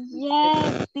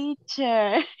 Yes,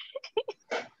 teacher.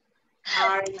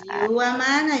 Are you a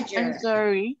manager? I'm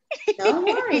sorry. Don't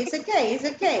worry, it's okay, it's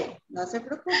okay. No se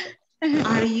preocupe.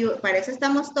 Are you, para eso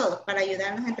estamos todos, para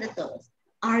ayudarnos entre todos.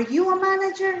 Are you a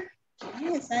manager?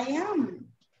 Yes, I am.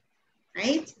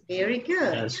 Right? Very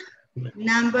good. Yes.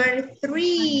 Number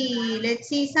 3. Let's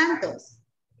see, Santos.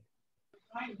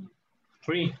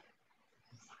 3.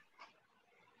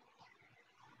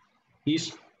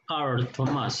 Is R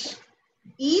Thomas.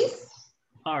 Is?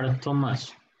 R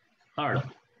Thomas. R.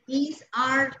 Is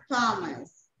R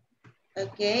Thomas.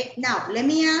 Okay, now let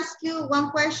me ask you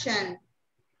one question.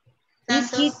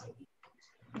 Santos,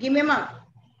 give me a moment.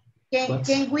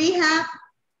 Can we have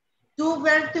 2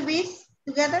 verbs to be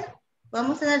together?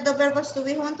 ¿Podemos tener 2 verbos to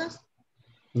be juntos?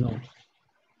 No.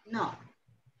 No.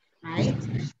 Right?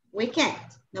 We can't.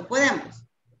 No podemos.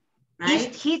 Right?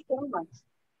 Is he Thomas?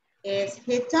 Is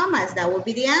he Thomas? That would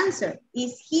be the answer.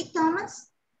 Is he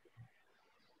Thomas?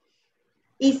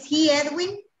 Is he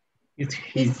Edwin?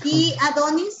 Is he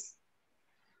Adonis?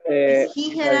 Is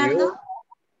he Gerardo?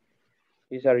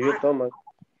 Are you Thomas?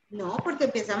 No, porque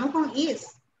empezamos con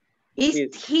is.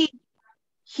 Is he?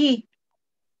 He.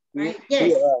 Right?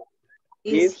 Yes.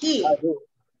 Is he?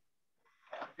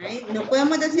 Right? No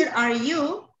podemos decir are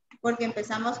you porque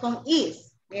empezamos con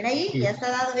is. Mira ahí, ya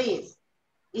está dado is.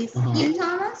 Is he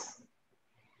Thomas?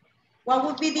 What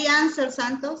would be the answer,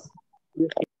 Santos?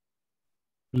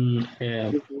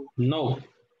 No.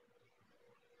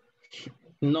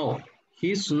 No,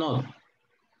 he's not.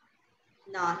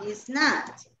 No, he's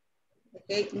not.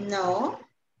 Okay, no,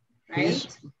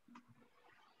 right?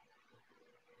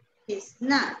 He's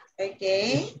not,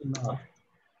 okay? He's not.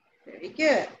 Very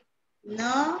good.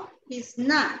 No, he's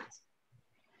not.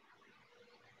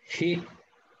 He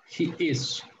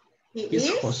is. He Is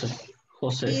is? Jose.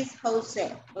 Jose. He is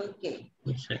Jose. Okay.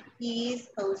 Jose. He is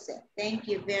Jose. Thank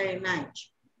you very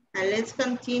much. And let's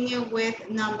continue with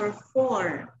number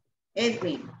 4.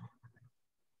 Edwin.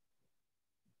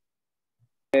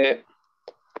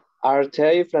 Are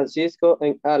they Francisco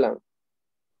and Alan?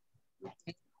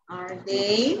 Are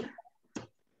they?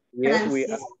 Yes, we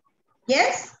are.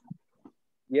 Yes?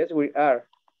 Yes, we are.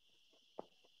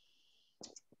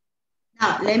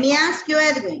 Now, let me ask you,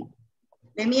 Edwin.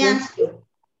 Let me ask you.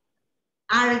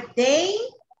 Are they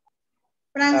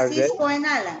Francisco and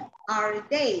Alan? Are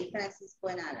they Francisco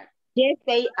and Alan? Yes,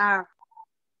 they are.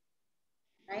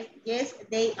 Right? Yes,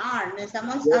 they are. No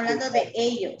estamos hablando de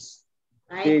ellos.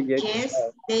 Right? Sí, yes,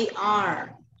 they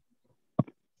are.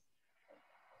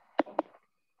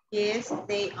 Yes,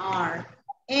 they are.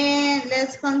 And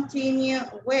let's continue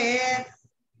with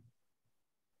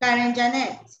Karen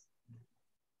Janet.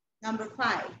 Number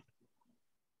 5.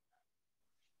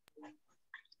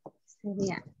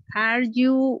 Sería, are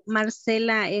you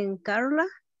Marcela and Carla?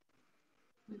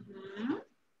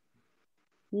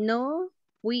 No,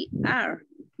 we are.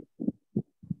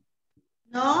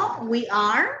 No, we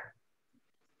are.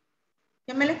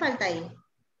 ¿Qué me le falta ahí?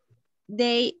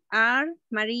 They are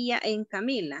Maria and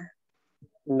Camila.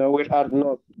 No, we are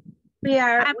not. We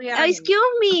are.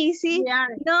 Excuse me, see? We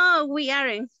aren't. No, we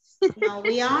aren't. No,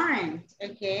 we aren't.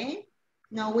 Okay.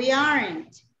 No, we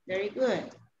aren't. Very good.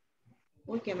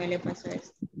 Uy, ¿qué me le pasó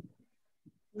esto?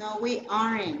 No, we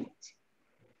aren't.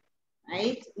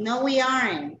 Right? No, we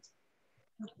aren't.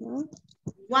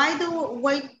 Why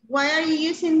are you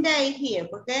using they here?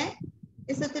 ¿Por qué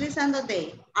está utilizando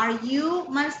they? Are you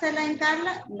Marcela and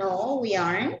Carla? No, we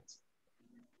aren't.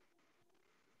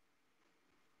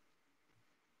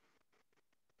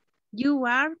 You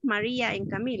are Maria and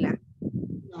Camila.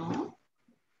 No.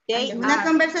 They Es una are.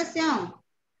 conversación.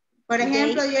 Por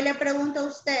ejemplo, yo le pregunto a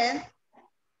usted,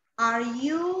 are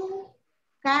you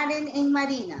Karen and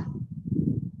Marina?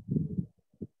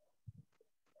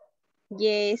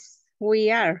 Yes,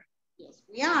 we are. Yes,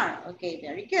 we are. Okay,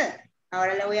 very good.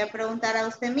 Ahora le voy a preguntar a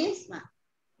usted misma.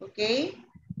 Okay.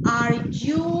 Are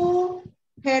you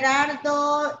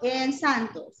Gerardo and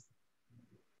Santos?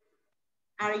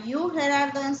 Are you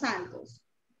Gerardo and Santos?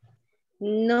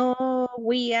 No,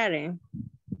 we aren't.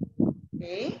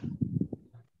 Okay.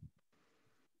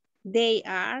 They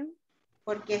are.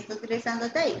 ¿Por qué está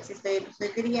utilizando they? Si estoy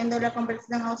dirigiendo la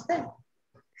conversación a usted.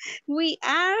 We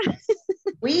are.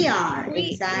 We are,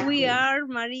 exactly. We are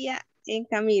Maria and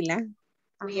Camila.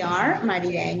 We are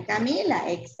María and Camila,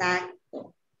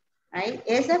 exacto. Right?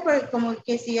 Eso es como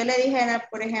que si yo le dijera,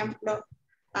 por ejemplo,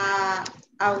 a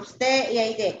usted y a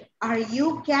Aide, are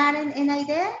you Karen and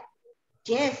Aide?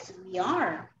 Yes, we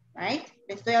are, right?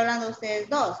 Le estoy hablando a ustedes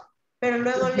dos. Pero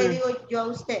luego le digo yo a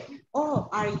usted, oh,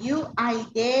 are you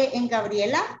Aide and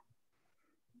Gabriela?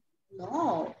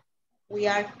 No, we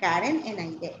are Karen and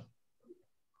Aide.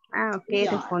 Ah, ok,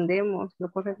 respondemos. Lo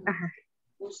correcto. Ajá.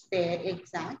 Usted,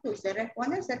 exacto, usted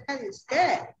responde acerca de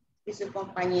usted y su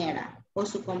compañera o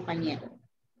su compañero.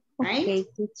 Right? Okay,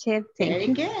 teacher,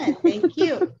 Very good, thank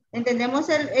you. ¿Entendemos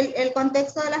el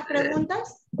contexto de las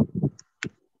preguntas?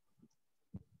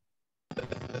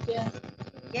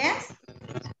 Yes?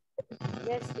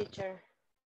 Yes, teacher.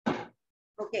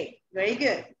 Okay, very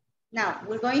good. Now,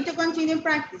 we're going to continue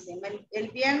practicing.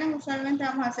 El viernes usualmente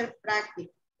vamos a hacer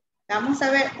práctica. Vamos a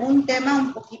ver un tema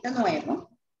un poquito nuevo.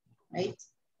 Right?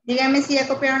 Díganme si ya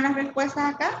copiaron las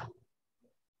respuestas acá.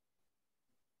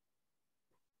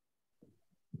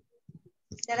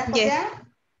 ¿Ya las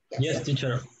copiaron? Yes,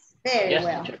 teacher. Very Yes,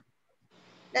 well. teacher.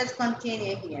 Let's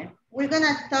continue here. We're going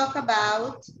to talk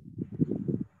about,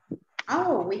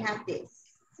 oh, we have this,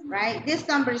 right? This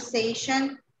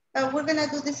conversation, we're going to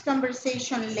do this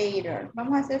conversation later.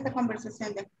 Vamos a hacer esta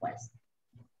conversación después.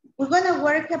 We're going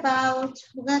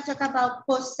to talk about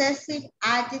possessive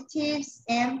adjectives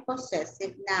and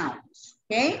possessive nouns,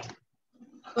 okay?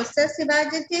 Possessive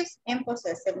adjectives and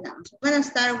possessive nouns. We're going to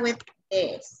start with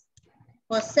this.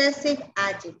 Possessive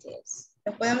adjectives.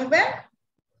 ¿Lo podemos ver?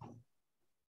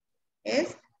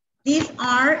 Yes.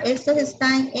 Estos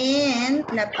están en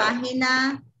la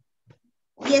página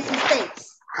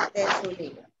 16 de su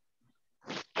libro.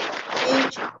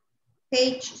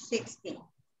 Page 16.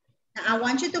 Now, I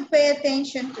want you to pay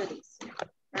attention to this,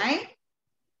 right?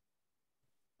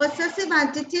 Possessive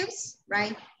adjectives,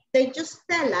 right? They just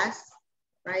tell us,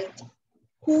 right,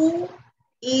 who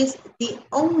is the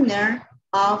owner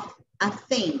of a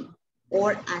thing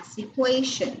or a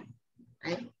situation,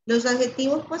 right? Los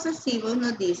adjetivos posesivos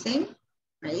nos dicen,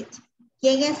 right,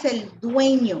 quién es el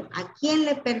dueño, a quién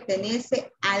le pertenece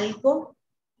algo,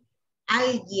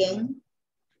 alguien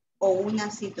o una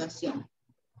situación.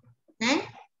 Okay?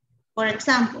 For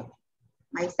example,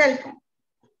 my cell phone,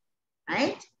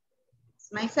 right?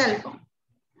 It's my cell phone.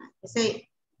 I say,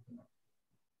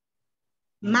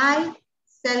 my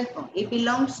cell phone, it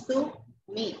belongs to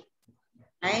me,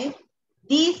 right?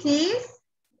 This is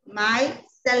my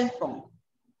cell phone,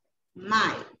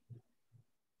 my,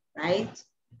 right?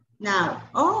 Now,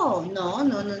 oh, no.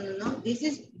 This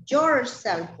is your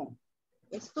cell phone.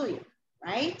 Es tuyo,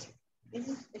 right? This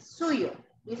is suyo.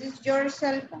 This is your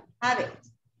cell phone. Have it,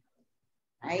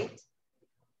 right?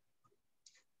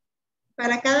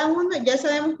 Para cada uno, ya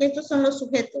sabemos que estos son los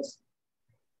sujetos,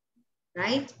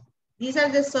 right? These are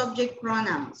the subject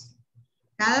pronouns.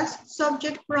 Cada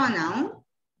subject pronoun,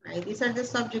 right? These are the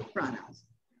subject pronouns.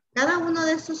 Cada uno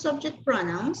de estos subject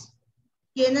pronouns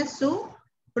tiene su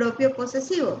propio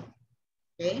posesivo.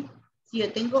 Okay? Si yo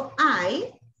tengo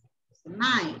I, it's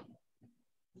mine.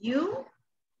 You,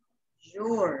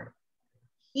 your.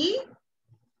 He,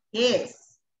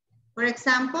 his. For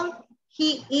example,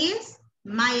 he is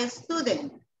my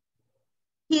student.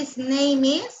 His name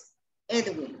is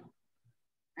Edwin.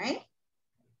 Right?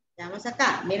 Vamos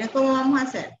acá. Miren cómo vamos a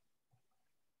hacer.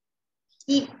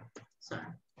 He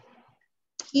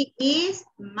is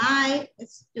my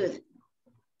student.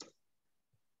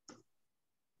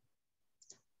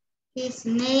 His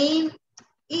name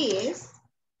is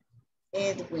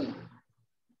Edwin.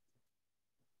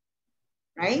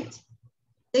 Right?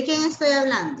 ¿De quién estoy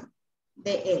hablando?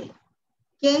 De él.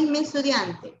 ¿Quién es mi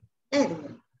estudiante?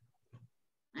 Edwin.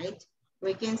 Right?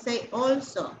 We can say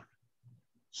also,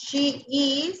 she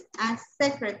is a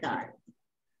secretary.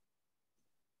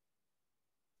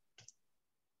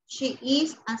 She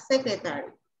is a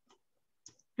secretary.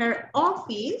 Her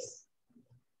office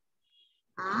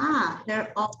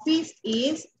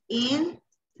is in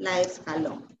La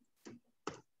Escalón.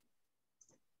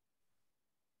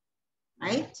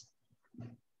 Right?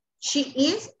 She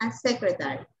is a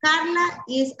secretary. Carla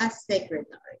is a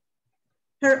secretary.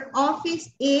 Her office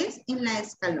is in La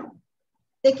Escalón.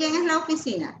 ¿De quién es la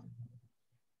oficina?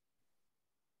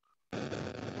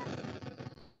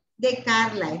 De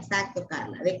Carla, exacto,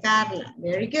 Carla. De Carla,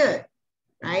 very good.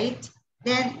 Right?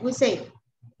 Then we say,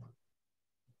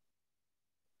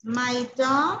 my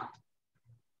dog,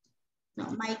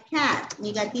 no, my cat,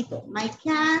 mi gatito. My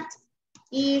cat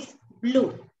is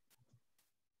blue.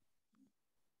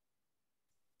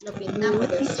 Lo pintamos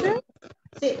de azul.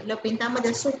 Sí, lo pintamos de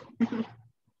azul.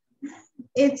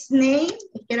 Its name,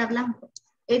 es que era blanco.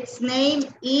 Its name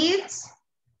is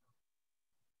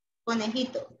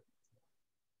Conejito.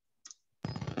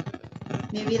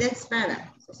 Mi vida es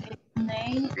rara.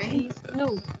 Name is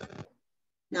blue.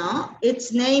 No,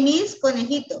 its name is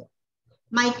Conejito.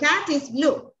 My cat is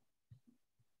blue.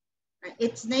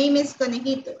 Its name is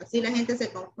Conejito. Así la gente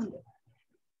se confunde.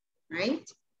 Right?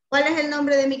 ¿Cuál es el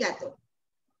nombre de mi gato?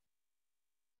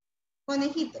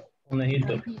 Conejito.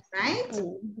 Conejito. Right?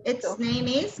 Its name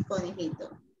is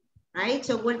Conejito. Right?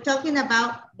 So we're talking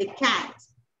about the cat.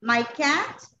 My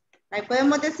cat. Right?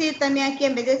 Podemos decir también aquí,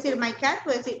 en vez de decir my cat,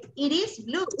 puedo decir it is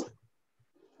blue.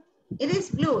 It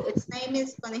is blue. Its name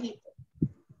is Conejito.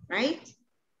 Right?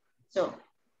 So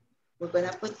we're going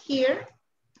to put here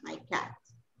my cat.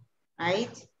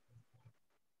 Right?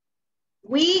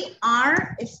 We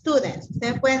are students.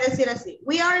 Ustedes pueden decir así.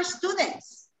 We are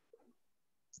students.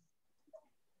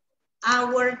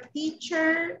 Our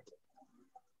teacher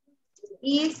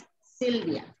is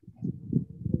Sylvia.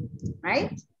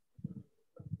 Right?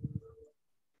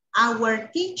 Our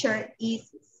teacher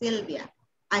is Sylvia.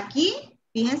 Aquí,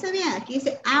 fíjense bien, aquí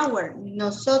dice our,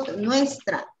 nosotros,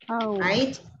 nuestra. Oh.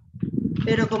 Right?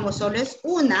 Pero como solo es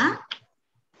una,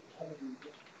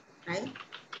 right?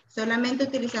 Solamente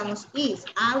utilizamos is.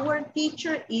 Our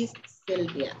teacher is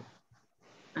Sylvia.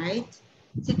 Right?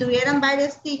 Si tuvieran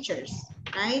varios teachers,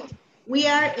 right? We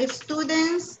are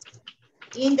students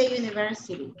in the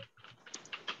university.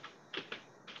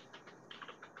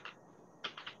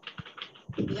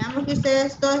 Digamos que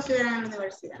ustedes todos estuvieran en la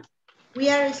universidad. We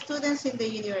are students in the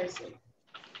university.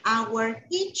 Our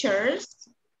teachers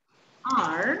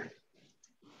are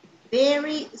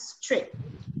very strict.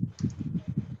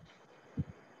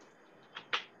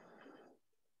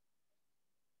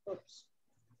 Oops.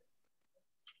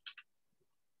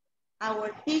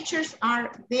 Our teachers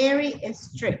are very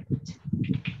strict.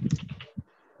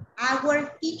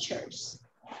 Our teachers.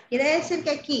 Quiere decir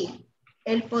que aquí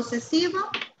el posesivo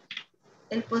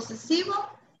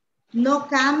no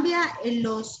cambia en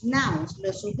los nouns,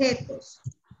 los sujetos,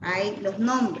 right? Los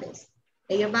nombres.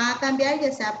 Ellos van a cambiar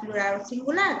ya sea plural o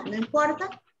singular, no importa.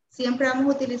 Siempre vamos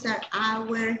a utilizar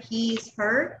our, his,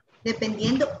 her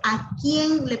dependiendo a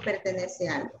quién le pertenece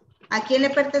algo. ¿A quién le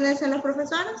pertenecen los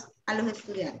profesores? A los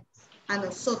estudiantes, a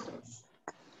nosotros.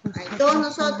 A todos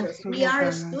nosotros. We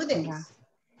are students.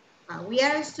 We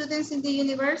are students in the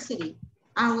university.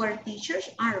 Our teachers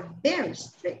are very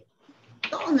strict.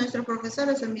 Todos nuestros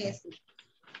profesores son bien estrictos.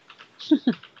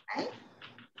 Right?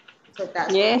 So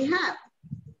that's what we have.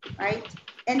 Right?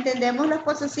 ¿Entendemos los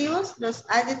posesivos, los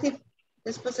adjectives,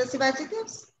 los possessive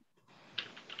adjectives?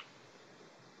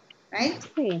 Right?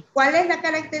 Sí. ¿Cuál es la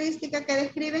característica que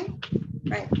describen?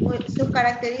 Right. Sus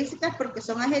características, porque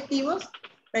son adjetivos,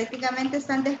 prácticamente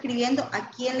están describiendo a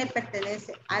quién le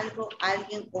pertenece algo,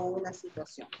 alguien o una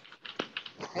situación.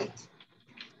 Right.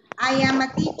 I am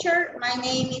a teacher. My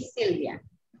name is Silvia.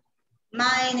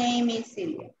 My name is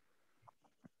Silvia.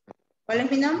 ¿Cuál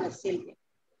es mi nombre? Silvia.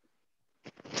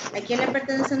 ¿A quién le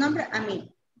pertenece el nombre? A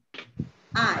mí.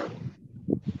 I.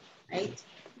 Right.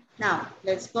 Now,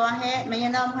 let's go ahead.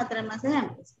 Mañana vamos a traer más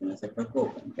ejemplos, no se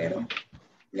preocupen, pero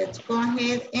let's go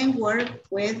ahead and work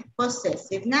with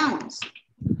possessive nouns.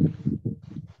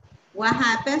 What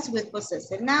happens with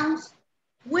possessive nouns?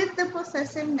 With the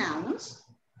possessive nouns,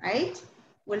 right?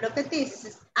 Well, look at this.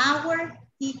 This is our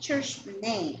teacher's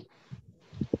name.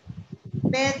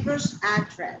 Pedro's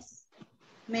address.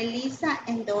 Melissa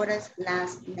and Dora's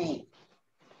last name,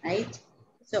 right?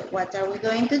 So what are we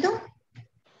going to do?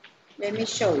 Let me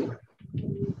show you.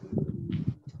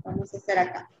 Vamos a hacer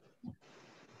acá.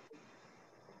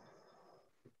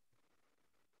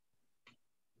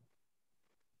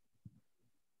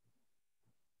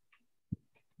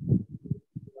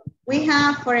 We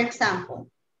have, for example,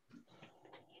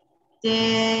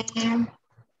 the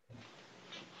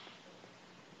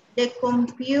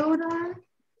computer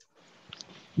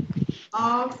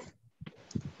of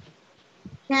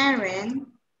Karen.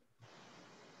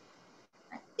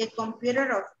 The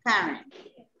computer of Karen.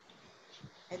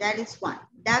 That is one.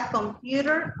 The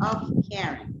computer of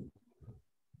Karen.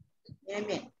 Miren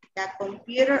bien. The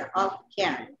computer of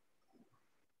Karen.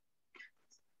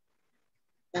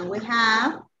 Then we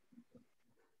have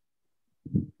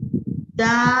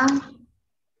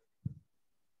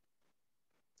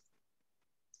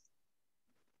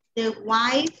the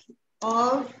wife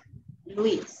of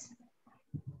Luis.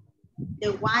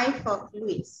 The wife of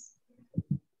Luis.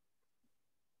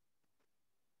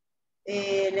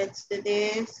 Let's do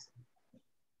this.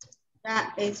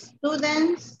 The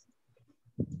students,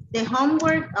 the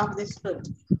homework of the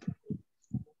students.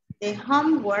 The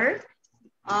homework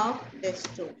of the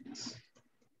students.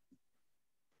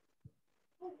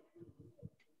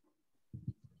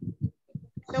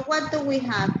 So what do we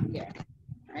have here,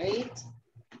 right?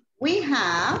 We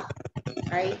have,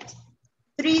 right,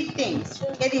 three things.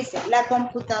 ¿Qué dice? La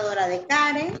computadora de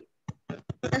Karen,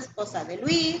 la esposa de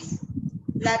Luis,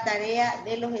 la tarea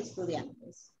de los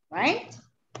estudiantes, right?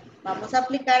 Vamos a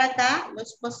aplicar acá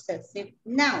los possessive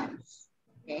nouns,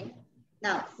 okay?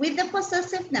 Now, with the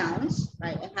possessive nouns,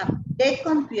 right, I have the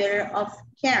computer of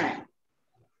Karen.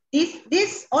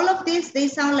 All of this, they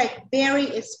sound like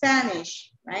very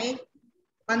Spanish, right?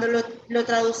 Cuando lo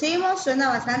traducimos suena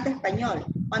bastante español.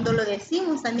 Cuando lo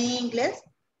decimos también en inglés,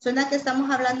 suena que estamos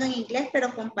hablando en inglés,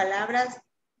 pero con palabras,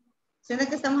 suena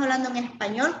que estamos hablando en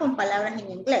español con palabras en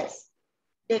inglés.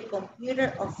 The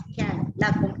computer of Karen,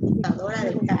 la computadora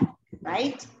de Karen,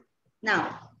 right?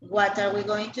 Now, what are we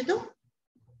going to do?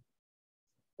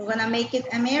 We're gonna make it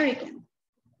American,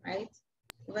 right?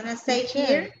 We're gonna say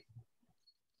here,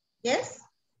 yes?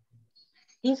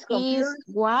 Is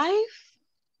wife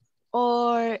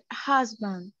or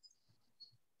husband?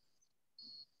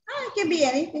 It can be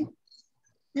anything.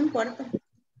 No importa.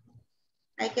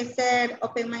 Hay que ser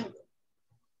open-minded,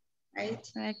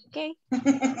 right? Okay.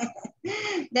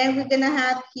 Then we're gonna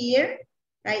have here,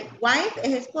 right? Wife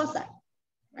es esposa,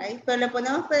 right? Pero le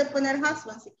ponemos, puede poner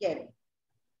husband si quiere,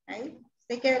 right?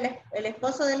 Si quiere el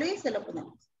esposo de Luis, se lo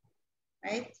ponemos,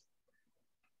 right?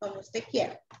 Como usted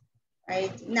quiera,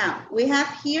 right? Now, we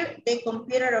have here the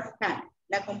computer of Karen,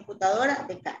 la computadora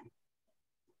de Karen.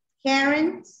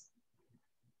 Karen's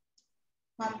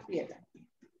computer,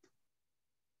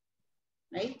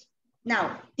 right?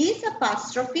 Now, this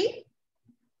apostrophe,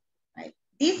 right?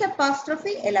 This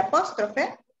apostrophe, el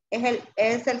apóstrofe,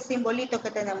 es el simbolito que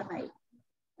tenemos ahí,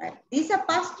 right? This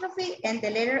apostrophe and the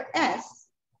letter S,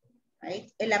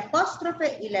 right? El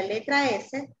apóstrofe y la letra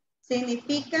S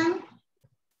significan,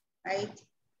 right?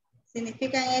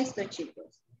 Significan esto,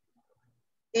 chicos.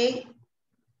 They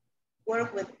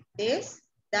work with this,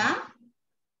 the,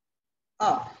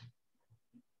 of.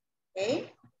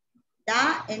 Okay.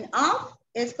 Da and of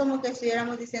es como que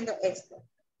estuviéramos diciendo esto.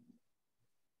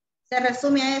 Se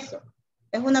resume a eso.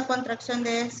 Es una contracción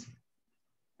de eso.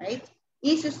 right?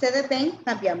 Y si ustedes ven,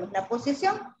 cambiamos la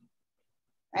posición,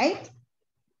 right?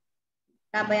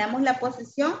 Cambiamos la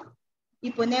posición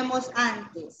y ponemos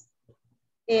antes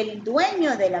el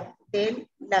dueño de la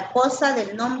cosa,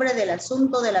 del nombre, del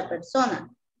asunto de la persona,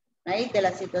 right? De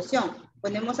la situación.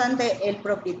 Ponemos ante el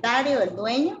propietario, el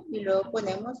dueño, y luego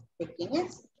ponemos de quién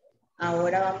es.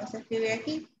 Ahora vamos a escribir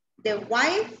aquí, the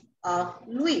wife of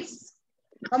Luis.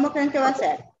 ¿Cómo creen que va a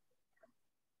ser?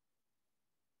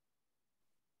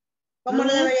 ¿Cómo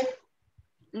lo debería?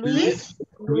 Luis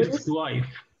wife.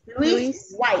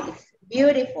 Luis wife.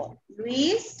 Beautiful.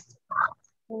 Luis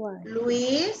wife.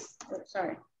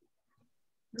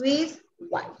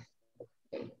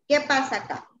 Okay. ¿Qué pasa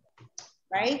acá?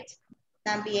 Right?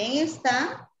 También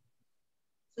está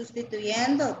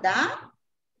sustituyendo the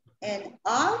and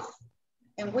of,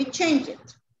 and we change it,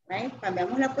 right?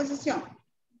 Cambiamos la posición.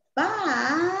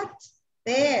 But,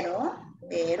 pero,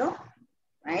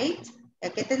 right?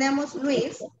 Aquí tenemos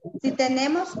Luis. Si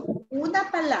tenemos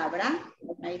una palabra,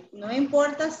 right? No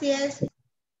importa si es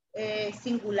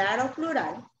singular o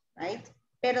plural, right?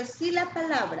 Pero si la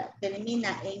palabra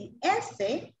termina en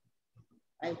S,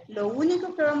 right? Lo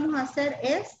único que vamos a hacer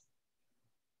es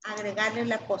agregarle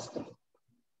el apóstrofe.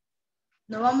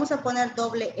 No vamos a poner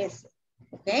doble S,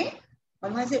 ¿ok?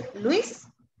 Vamos a decir Luis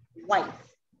wife.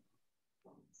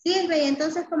 Silvia, y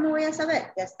entonces, ¿cómo voy a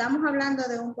saber? Ya estamos hablando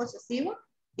de un posesivo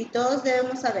y todos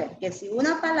debemos saber que si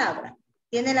una palabra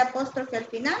tiene el apóstrofe al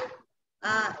final,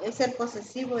 es el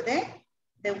posesivo de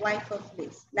the wife of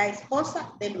Luis, la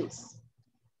esposa de Luis.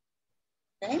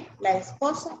 ¿Ok? La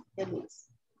esposa de Luis.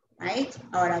 Right?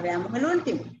 Ahora veamos el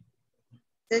último.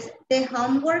 Entonces, the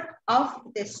homework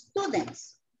of the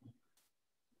students.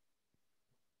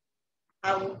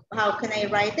 How can I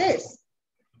write this?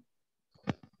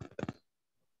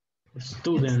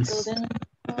 Students.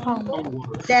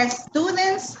 Homework. The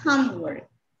students' homework.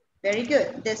 Very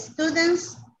good. The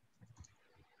students'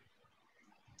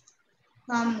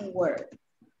 homework.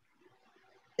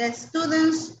 The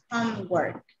students'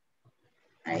 homework.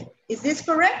 Right. Is this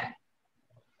correct?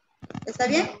 ¿Está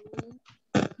bien?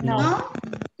 No.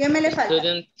 ¿Qué me le falta?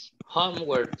 Students'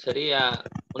 homework sería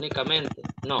únicamente,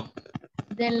 no.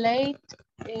 The late,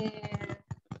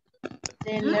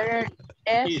 the letter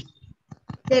S.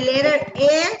 The letter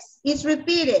S is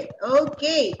repeated.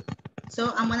 Okay.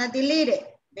 So I'm going to delete it.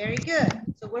 Very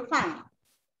good. So we're fine.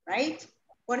 Right?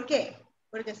 ¿Por qué?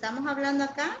 Porque estamos hablando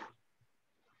acá.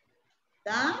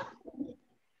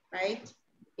 Right?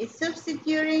 It's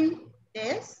substituting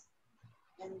this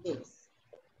and this.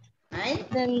 Right?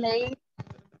 The late,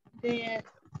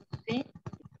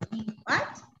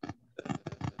 What?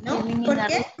 No, ¿por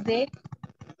qué?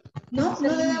 No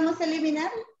debemos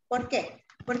eliminar. ¿Por qué?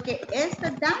 Porque esta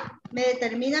da me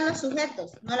determina los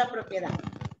sujetos, no la propiedad.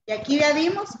 Y aquí ya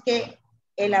vimos que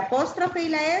el apóstrofe y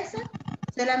la S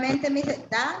solamente me dice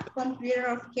the computer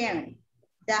of Karen.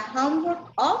 The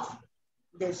homework of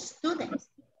the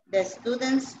students. The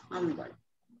students' homework.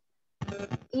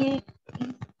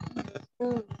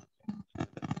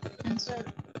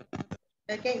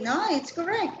 Okay, no, it's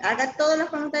correct. Haga todos los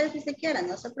comentarios que se quieran,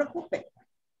 no se preocupe.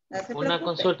 No se Una preocupe.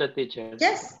 consulta, teacher.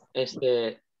 Yes.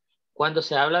 Cuando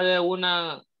se habla de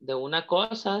una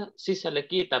cosa, sí se le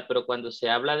quita, pero cuando se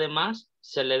habla de más,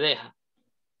 se le deja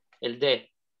el de.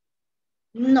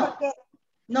 No,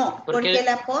 no, porque el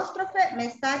apóstrofe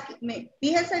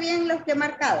fíjese bien lo que he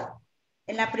marcado.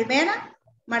 En la primera,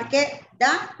 marqué the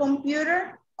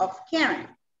computer of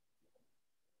Karen.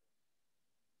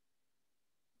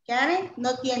 Karen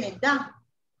no tiene the.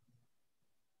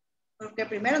 Porque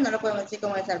primero no lo podemos decir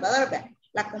como El Salvador, ¿verdad?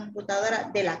 La computadora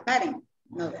de la Karen.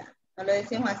 No, ¿verdad? No lo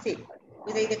decimos así.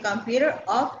 Dice the computer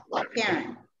of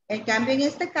Karen. En cambio, en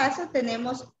este caso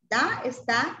tenemos the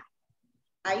está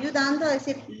ayudando a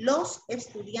decir los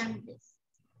estudiantes.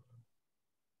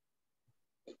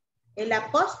 El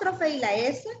apóstrofe y la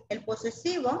S, el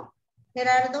posesivo,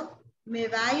 Gerardo, me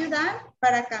va a ayudar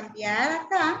para cambiar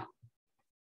acá,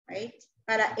 right?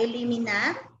 Para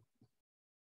eliminar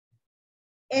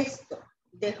esto,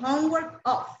 the homework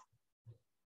of,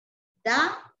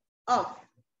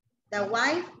 the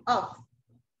wife of,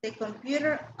 the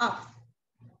computer of,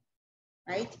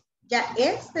 right? Ya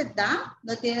este da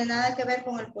no tiene nada que ver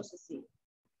con el posesivo.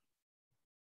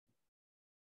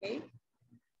 Okay.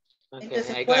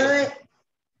 Entonces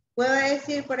puedo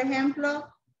decir, por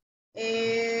ejemplo,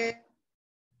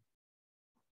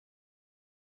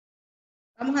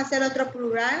 vamos a hacer otro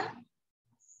plural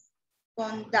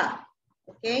con da.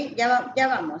 Ok, ya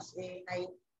vamos.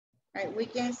 We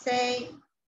can say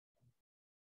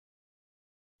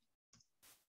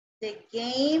the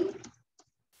game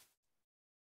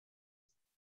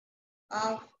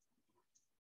of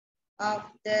of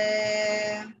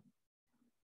the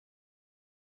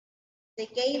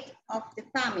game of the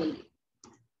family.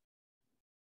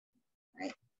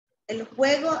 Right? El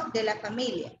juego de la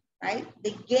familia, right?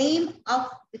 The game of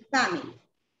the family.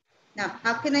 Now,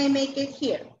 how can I make it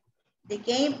here? The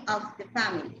game of the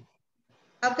family.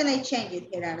 How can I change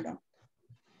it, Gerardo?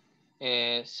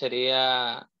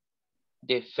 Sería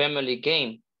the family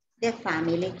game. The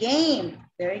family game.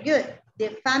 Very good.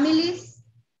 The family's.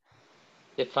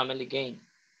 The family game.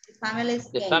 The family's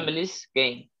the game. Family's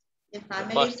game. The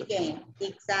family's game.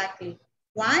 Exactly.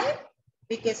 Why?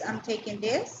 Because I'm taking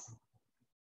this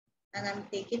and I'm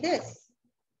taking this.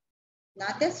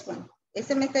 Not this one.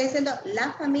 Ese me está diciendo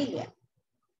la familia.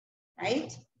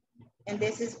 Right? And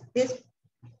this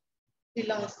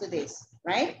belongs to this,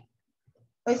 right?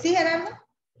 ¿O sí, Gerardo?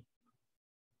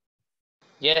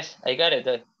 Yes, I got it.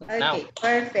 Okay, now.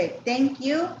 Perfect. Thank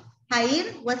you.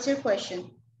 Jair, what's your question?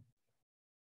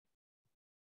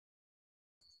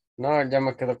 No, ya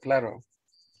me quedó claro.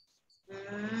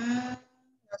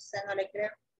 No sé, no le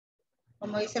creo.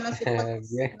 Como dicen los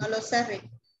hipótesis, no lo sé, Rick.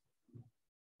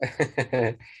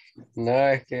 No,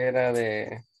 es que era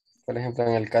de, por ejemplo,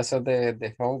 en el caso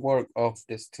de homework of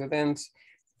the students,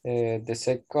 the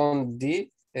second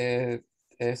D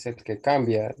es el que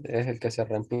cambia, es el que se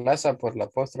reemplaza por la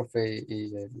apóstrofe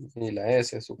y la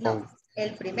S, supongo. No,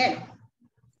 el primero,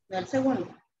 no el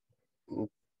segundo.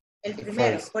 El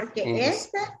primero, First, porque English.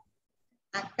 este,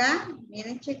 acá,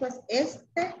 miren chicos,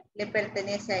 este le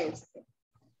pertenece a este.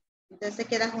 Entonces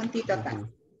queda juntito acá.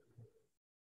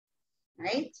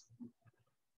 Right?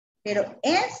 Pero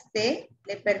este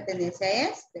le pertenece a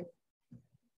este.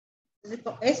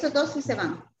 Entonces, estos dos sí se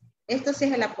van. Esto sí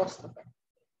es el apóstrofe.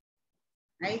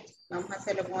 Right? Vamos a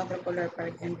hacerlo con otro color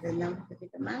para que entendamos un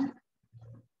poquito más.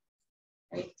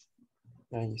 Right?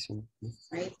 Ahí sí.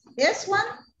 Right? This one,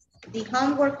 the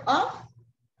homework of,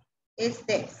 is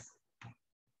this.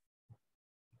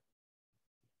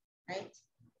 Right?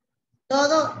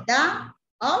 Todo da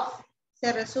of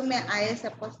se resume a ese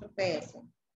apóstrofe S.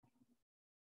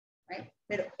 Right?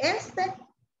 Pero este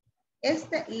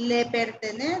le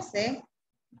pertenece,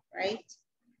 right?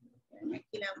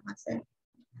 Aquí la vamos a hacer.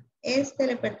 Este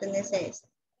le pertenece a este.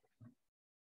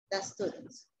 The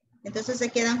students. Entonces se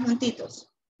quedan juntitos.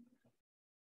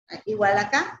 Igual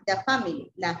acá, the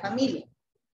family, la familia.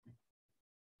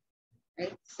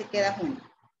 Right? Se queda junto.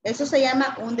 Eso se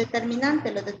llama un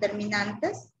determinante. Los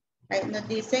determinantes right, nos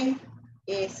dicen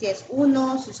si es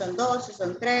 1, si son 2, si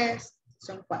son 3, si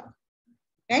son 4.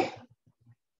 ¿Ok?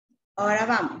 Ahora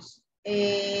vamos.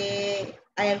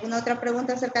 ¿Hay alguna otra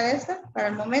pregunta acerca de esta para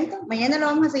el momento? Mañana lo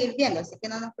vamos a seguir viendo, así que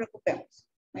no nos preocupemos.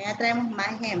 Mañana traemos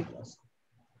más ejemplos.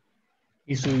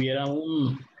 Y si hubiera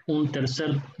un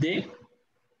tercer D,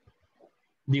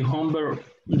 the homework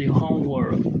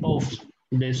of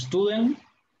the student,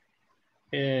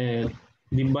 the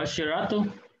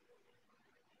bachillerato.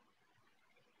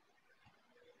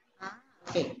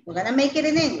 Okay, we're gonna make it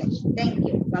in English. Thank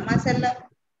you. Vamos a hacerlo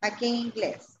aquí en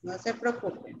inglés. No se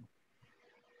preocupen.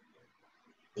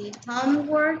 The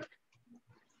homework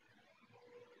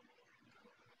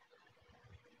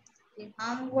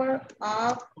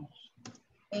of,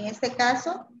 en este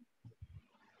caso,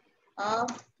 of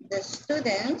the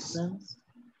students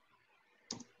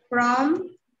from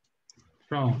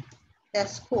the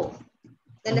school.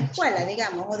 De la escuela,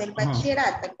 digamos, o del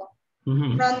bachillerato.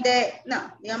 From the,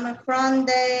 no, digamos, from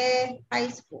the high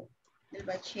school. Del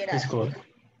bachillerato.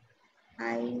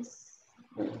 High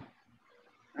school.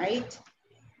 Right?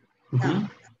 Now,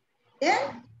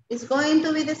 then it's going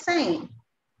to be the same.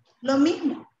 Lo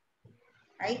mismo.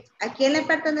 Right? ¿A quién le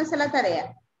pertenece la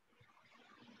tarea?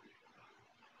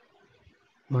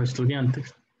 Los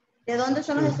estudiantes. ¿De dónde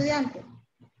son los estudiantes?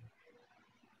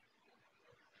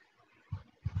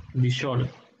 The short.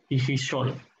 His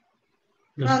short.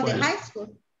 From the high school.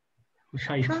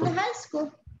 From the high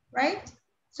school, right?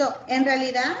 So, en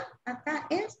realidad, acá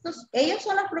ellos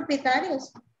son los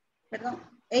propietarios. Perdón.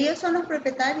 Ellos son los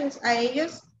propietarios. A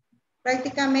ellos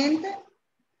prácticamente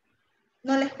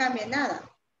no les cambia nada.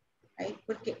 ¿Right?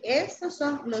 Porque estos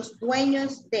son los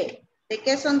dueños de. ¿De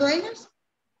qué son dueños?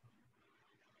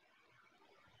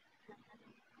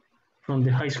 From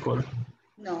the high school.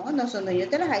 No, no son dueños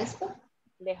de la high school.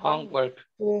 The homework.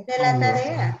 De la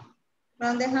tarea.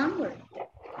 From the homework.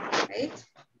 Right?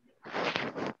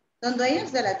 Son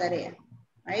dueños de la tarea.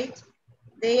 Right?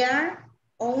 They are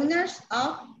owners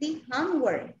of the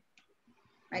homework.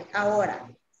 Right? Ahora,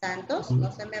 Santos, no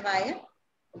se me vaya.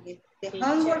 Okay. The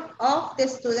homework of the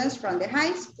students from the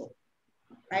high school.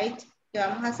 Right? ¿Qué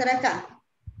vamos a hacer acá?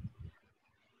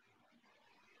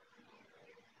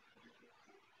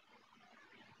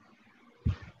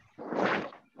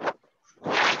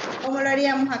 ¿Cómo lo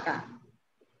haríamos acá?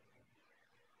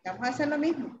 Vamos a hacer lo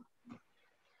mismo.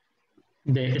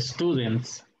 The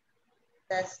students.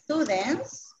 The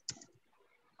students.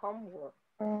 Homework.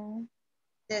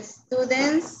 The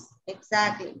students,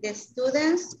 exactly. The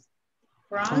students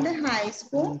from the high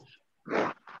school,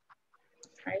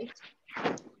 right?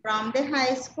 From the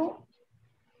high school,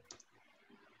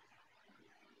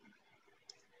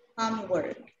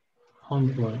 homework.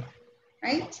 Homework.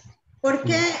 Right? ¿Por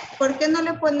qué no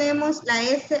le ponemos la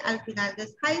S al final de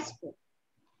high school?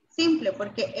 Simple,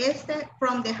 porque este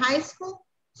from the high school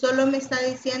solo me está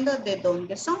diciendo de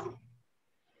dónde son.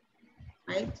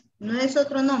 Right? No es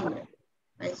otro nombre.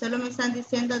 Right? Solo me están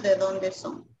diciendo de dónde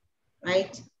son.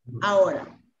 Right?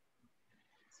 Ahora,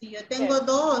 si yo tengo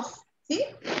dos, ¿sí?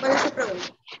 ¿Cuál es su pregunta?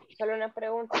 Solo una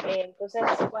pregunta. Entonces,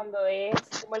 cuando es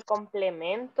como el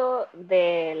complemento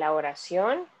de la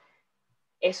oración,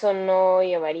 eso no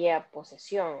llevaría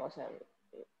posesión. O sea,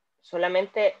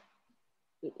 solamente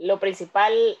lo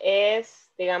principal es,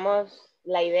 digamos,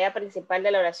 la idea principal de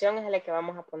la oración es a la que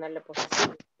vamos a ponerle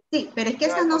posesión. Sí, pero es que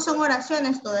estas no son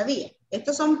oraciones todavía.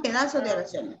 Estos son pedazos de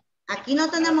oraciones. Aquí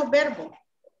no tenemos verbo.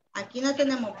 Aquí no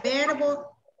tenemos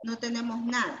verbo, no tenemos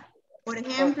nada. Por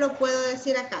ejemplo, puedo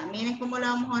decir acá, miren cómo la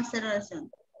vamos a hacer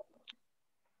oración.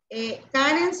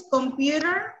 Karen's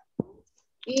computer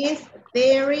is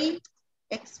very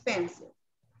expensive.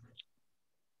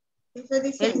 ¿Qué estoy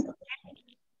diciendo?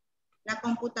 La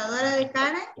computadora de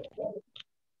Karen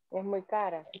es muy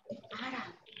cara. Es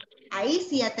cara. Ahí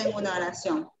sí ya tengo una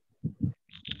oración.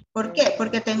 ¿Por qué?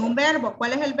 Porque tengo un verbo.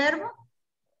 ¿Cuál es el verbo?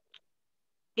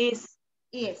 Is.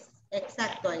 Is.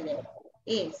 Exacto, Aide.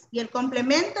 Is. Y el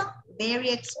complemento, very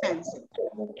expensive.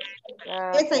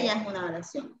 Esa ya es una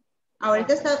oración.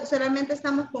 Ahorita solamente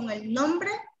estamos con el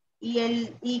nombre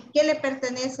y qué le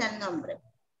pertenece al nombre.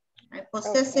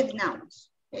 Possessive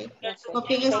nouns.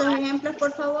 Copien estos ejemplos,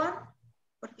 por favor,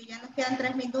 porque ya nos quedan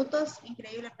 3 minutos.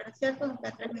 Increíble, pero cierto, nos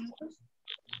quedan 3 minutos.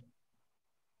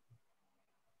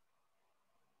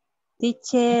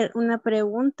 Teacher, una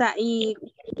pregunta, y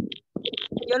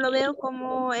yo lo veo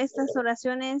como estas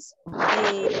oraciones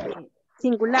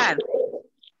singular,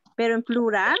 pero en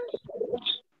plural.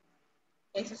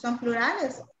 Esos son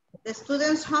plurales. The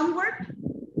students' homework.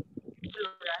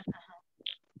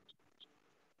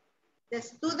 The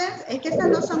students, es que estas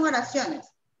no son oraciones,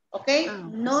 ¿ok?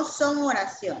 No son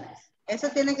oraciones. Eso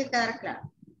tiene que quedar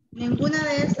claro. Ninguna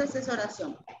de estas es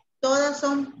oración. Todas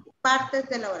son partes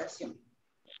de la oración.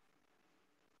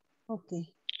 Ok.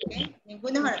 ¿Okay?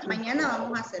 Ninguna es oración. Mañana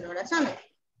vamos a hacer oraciones.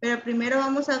 Pero primero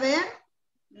vamos a ver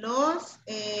los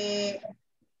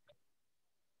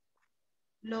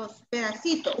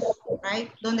pedacitos, right?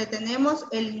 Donde tenemos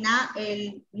el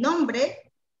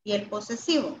nombre y el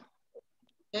posesivo.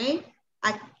 ¿Ok?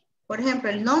 Por ejemplo,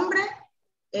 el nombre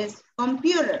es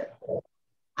computer.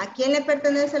 ¿A quién le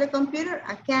pertenece el computer?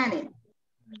 A Karen.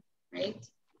 Right?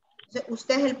 Entonces,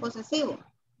 usted es el posesivo.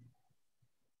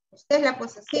 Usted es la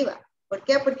posesiva. ¿Por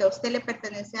qué? Porque a usted le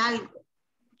pertenece algo.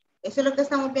 Eso es lo que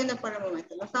estamos viendo por el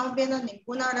momento. No estamos viendo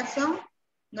ninguna oración.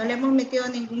 No le hemos metido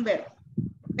ningún verbo.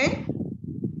 ¿Ok?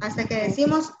 Hasta que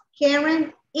decimos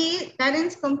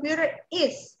Karen's computer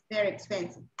is very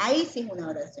expensive. Ahí sí es una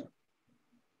oración.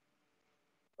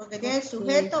 Porque tiene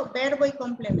sujeto, verbo y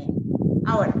complemento.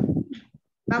 Ahora,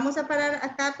 vamos a parar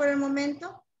acá por el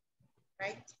momento.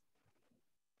 Right.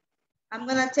 I'm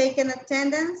going to take an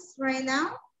attendance right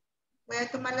now. Voy a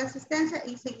tomar la asistencia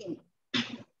y seguimos.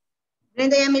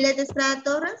 Brenda Yamilet Estrada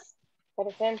Torres.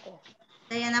 Presente.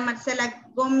 Diana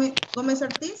Marcela Gómez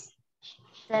Ortiz.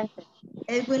 Presente.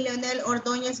 Edwin Leonel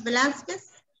Ordóñez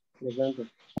Velázquez. Presente.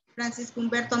 Francisco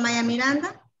Humberto Maya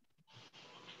Miranda.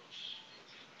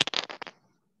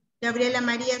 Gabriela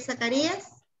María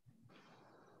Zacarías.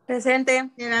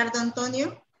 Presente. Gerardo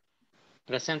Antonio.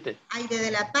 Presente. Aide de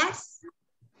la Paz.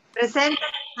 Presente.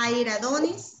 Jaira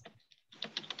Donis.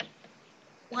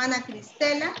 Juana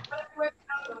Cristela.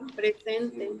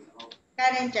 Presente.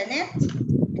 Karen Janet.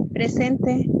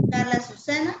 Presente. Carla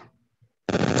Susana.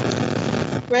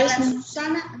 Carla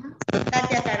Susana.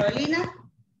 Katia Carolina.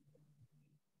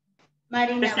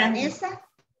 Marina Presente. Vanessa.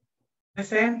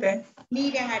 Presente.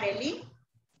 Miriam Arelí.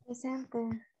 Presente.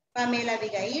 Pamela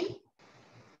Abigail.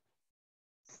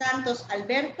 Santos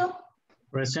Alberto.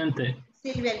 Presente.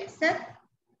 Silvia Lisset.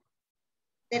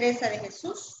 Teresa de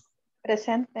Jesús.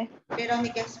 Presente.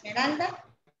 Verónica Esmeralda.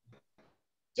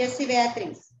 Jessie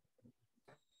Beatriz.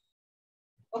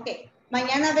 Ok,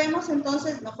 mañana vemos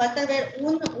entonces, nos falta ver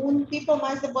un tipo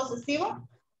más de posesivo.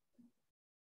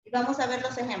 Y vamos a ver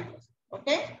los ejemplos, ok.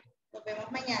 Nos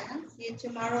vemos mañana. See you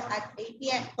tomorrow at 8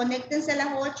 p.m. Conéctense a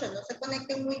las 8, no se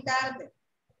conecten muy tarde.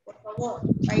 por favor.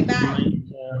 Bye, bye.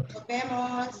 Nos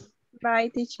vemos. Bye,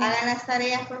 teacher. Hagan las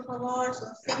tareas, por favor.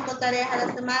 Son 5 tareas a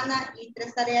la semana y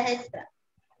 3 tareas extra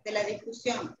de la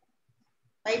discusión.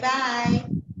 Bye,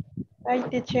 bye. Bye,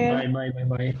 teacher. Bye, bye, bye,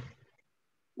 bye.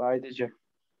 Bye, teacher.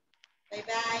 Bye,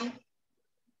 bye.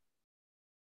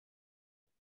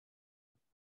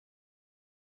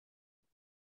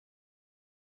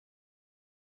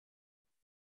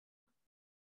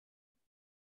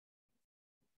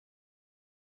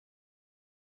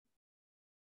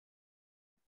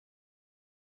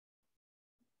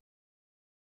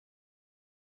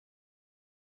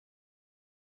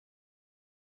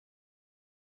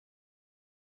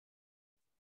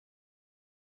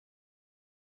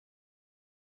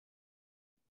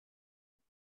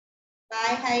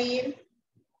 Bye, Jair.